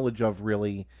any knowledge of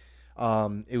really,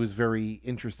 it was very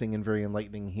interesting and very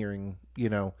enlightening hearing,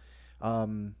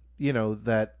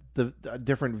 that the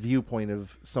different viewpoint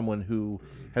of someone who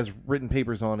has written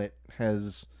papers on it,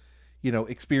 has,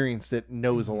 experienced it,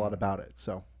 knows a lot about it.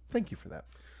 So thank you for that.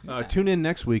 Tune in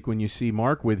next week when you see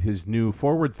Mark with his new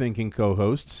forward-thinking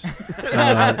co-hosts,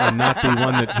 and not the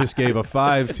one that just gave a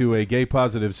 5 to a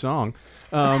gay-positive song.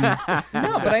 No,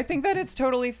 but I think that it's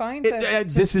totally fine to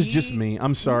this is just me.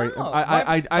 I'm sorry. No,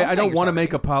 I don't want to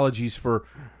make apologies for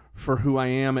who I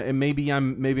am, and maybe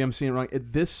I'm seeing it wrong.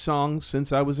 This song,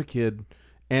 since I was a kid,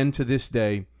 and to this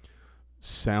day,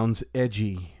 sounds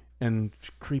edgy and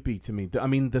creepy to me. I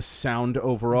mean, the sound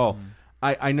overall.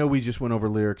 I know we just went over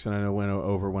lyrics, and I know went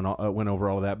over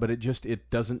all of that, but it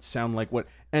doesn't sound like what.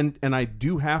 And I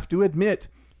do have to admit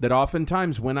that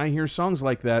oftentimes when I hear songs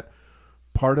like that,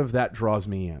 part of that draws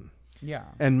me in,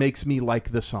 and makes me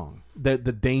like the song. The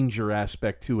danger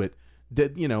aspect to it.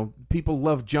 That, people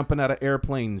love jumping out of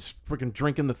airplanes, freaking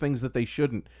drinking the things that they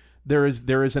shouldn't. There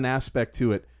is an aspect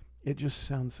to it. It just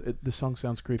sounds. The song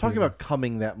sounds creepy. Talking about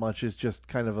coming that much is just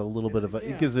kind of a little bit of a.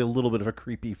 It gives a little bit of a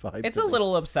creepy vibe. It's a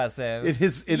little obsessive. It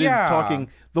is. It is talking.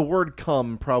 The word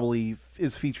 "come" probably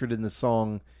is featured in the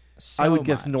song. So I would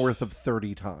guess much. north of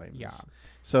 30 times. Yeah.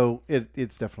 So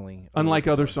it's definitely unlike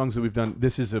other songs that we've done.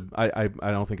 This is I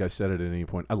don't think I said it at any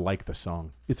point. I like the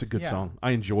song. It's a good song.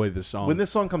 I enjoy the song. When this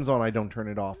song comes on, I don't turn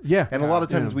it off. Yeah. And a lot of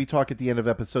times we talk at the end of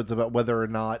episodes about whether or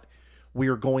not we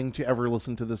are going to ever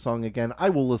listen to this song again. I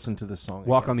will listen to this song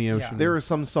Walk again. on the Ocean. There are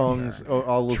some songs,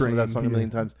 I'll listen to that song a million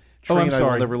times. I'm Train, sorry.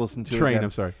 I will never listen to Train, again.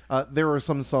 I'm sorry. There are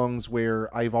some songs where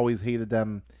I've always hated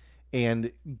them, and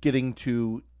getting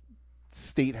to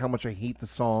state how much I hate the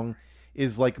song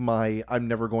is like I'm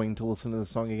never going to listen to the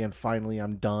song again. Finally,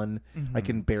 I'm done. I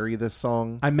can bury this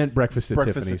song. I meant Breakfast at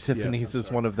Tiffany's. Tiffany's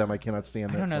is one of them. I cannot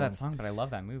stand that song. I don't know that song, but I love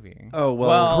that movie. Oh,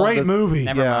 well great movie.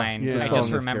 Never Yeah, mind. the I song just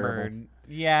is remembered.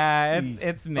 Yeah,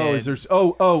 it's mid. Oh, is there?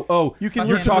 Oh! You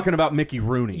You're talking about Mickey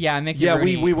Rooney. Yeah, Mickey Yeah,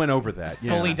 Rooney. we went over that.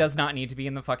 Fully does not need to be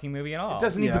in the fucking movie at all. It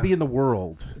doesn't need to be in the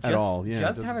world at all. Yeah,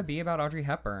 just have it be about Audrey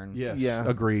Hepburn. Yes. Yeah.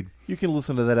 Agreed. You can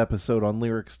listen to that episode on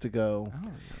Lyrics to Go.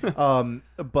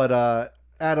 But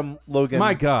Adam, Logan,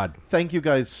 My God, thank you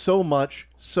guys so much,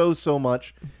 so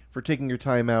much for taking your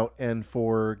time out and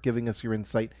for giving us your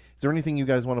insight. Is there anything you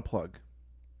guys want to plug?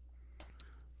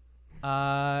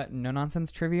 No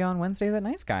nonsense trivia on Wednesdays at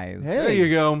Nice Guys. Hey. there you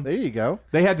go. There you go.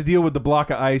 They had to deal with the block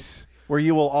of ice Where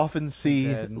you will often see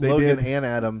did. Logan They did. and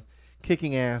Adam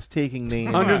kicking ass, taking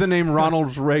names. under the name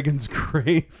Ronald Reagan's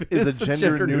grave. is a It's the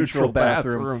gender-neutral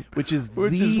bathroom, which is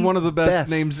one of the best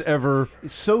names ever.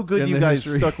 It's so good in you the guys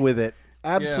history. stuck with it.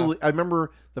 Absolutely. I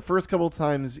remember the first couple of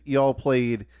times y'all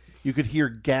played, you could hear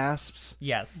gasps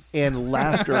Yes. and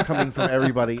laughter coming from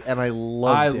everybody, and I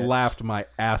loved it. I laughed my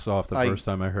ass off the first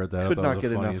time I heard that. could I thought not it was get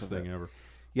the enough funniest of thing it. ever.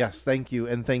 Yes, thank you,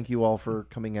 and thank you all for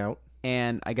coming out.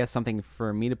 And I guess something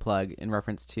for me to plug in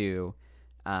reference to,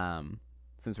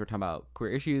 since we're talking about queer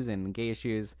issues and gay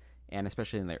issues, and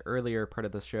especially in the earlier part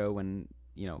of the show when,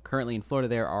 currently in Florida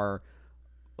there are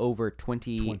over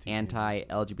 20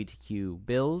 anti-LGBTQ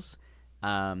bills.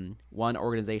 One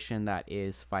organization that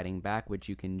is fighting back, which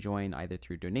you can join either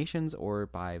through donations or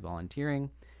by volunteering,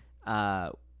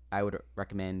 I would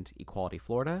recommend Equality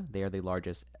Florida. They are the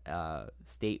largest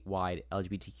statewide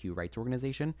LGBTQ rights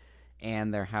organization,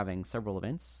 and they're having several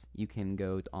events. You can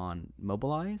go on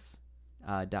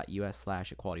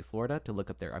mobilize.us/Equality Florida to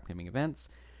look up their upcoming events,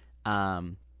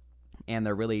 and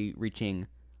they're really reaching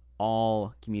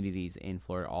all communities in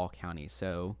Florida, all counties.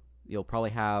 So you'll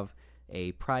probably have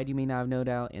a Pride you may not have known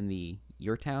about in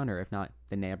your town, or if not,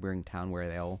 the neighboring town, where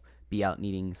they'll be out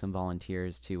needing some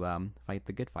volunteers to fight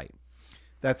the good fight.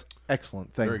 That's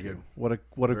excellent. Thank Very you. good. What a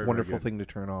Very, wonderful very good. thing to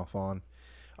turn off on.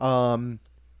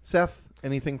 Seth,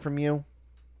 anything from you?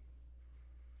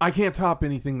 I can't top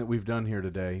anything that we've done here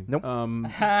today. Nope.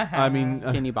 I mean,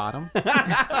 Can you bottom?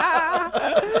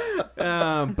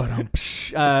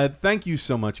 thank you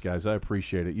so much, guys. I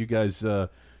appreciate it. You guys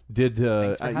did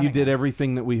Thanks for you having did us.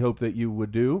 everything that we hoped that you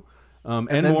would do, and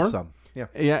then more. some. Yeah.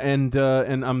 Yeah, and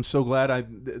I'm so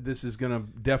glad this is going to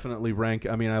definitely rank.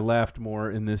 I mean, I laughed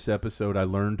more in this episode. I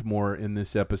learned more in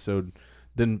this episode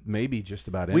than maybe just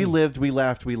about any. We lived, we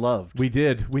laughed, we loved. We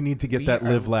did. We need to get that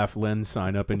Live, Laugh, Lend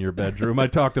sign up in your bedroom. I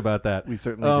talked about that. We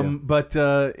certainly do. But,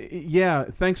 yeah,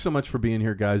 thanks so much for being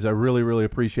here, guys. I really, really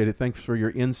appreciate it. Thanks for your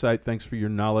insight. Thanks for your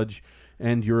knowledge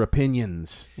and your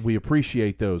opinions. We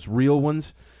appreciate those. Real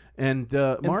ones. And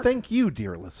Mark, and thank you,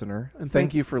 dear listener. And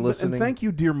thank you for listening. And thank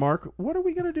you, dear Mark. What are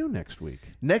we going to do next week?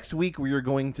 Next week, we are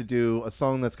going to do a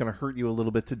song that's going to hurt you a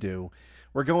little bit to do.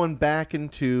 We're going back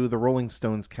into the Rolling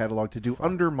Stones catalog to do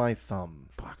Under My Thumb.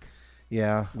 Fuck.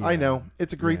 Yeah, I know.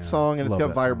 It's a great song, and it's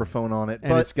got vibraphone on it.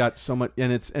 And it's got so much,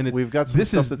 and it's we've got some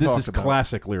stuff to talk about. This is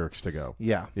classic lyrics to go.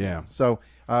 Yeah. Yeah. So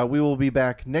we will be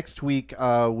back next week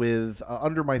with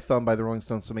Under My Thumb by the Rolling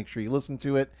Stones, so make sure you listen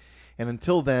to it. And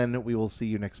until then, we will see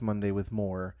you next Monday with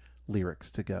more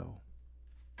Lyrics to Go.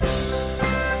 Somewhere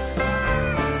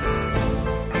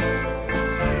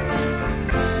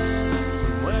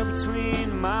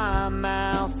between my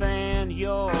mouth and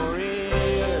your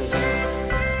ears,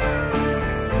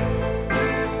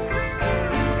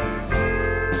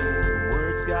 some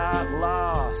words got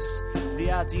lost,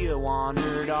 the idea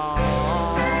wandered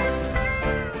off.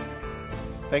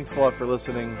 Thanks a lot for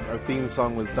listening. Our theme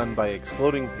song was done by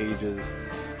Exploding Pages.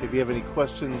 If you have any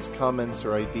questions, comments,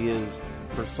 or ideas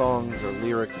for songs or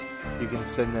lyrics, you can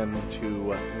send them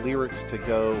to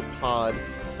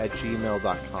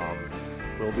lyricstogopod@gmail.com.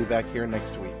 We'll be back here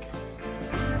next week.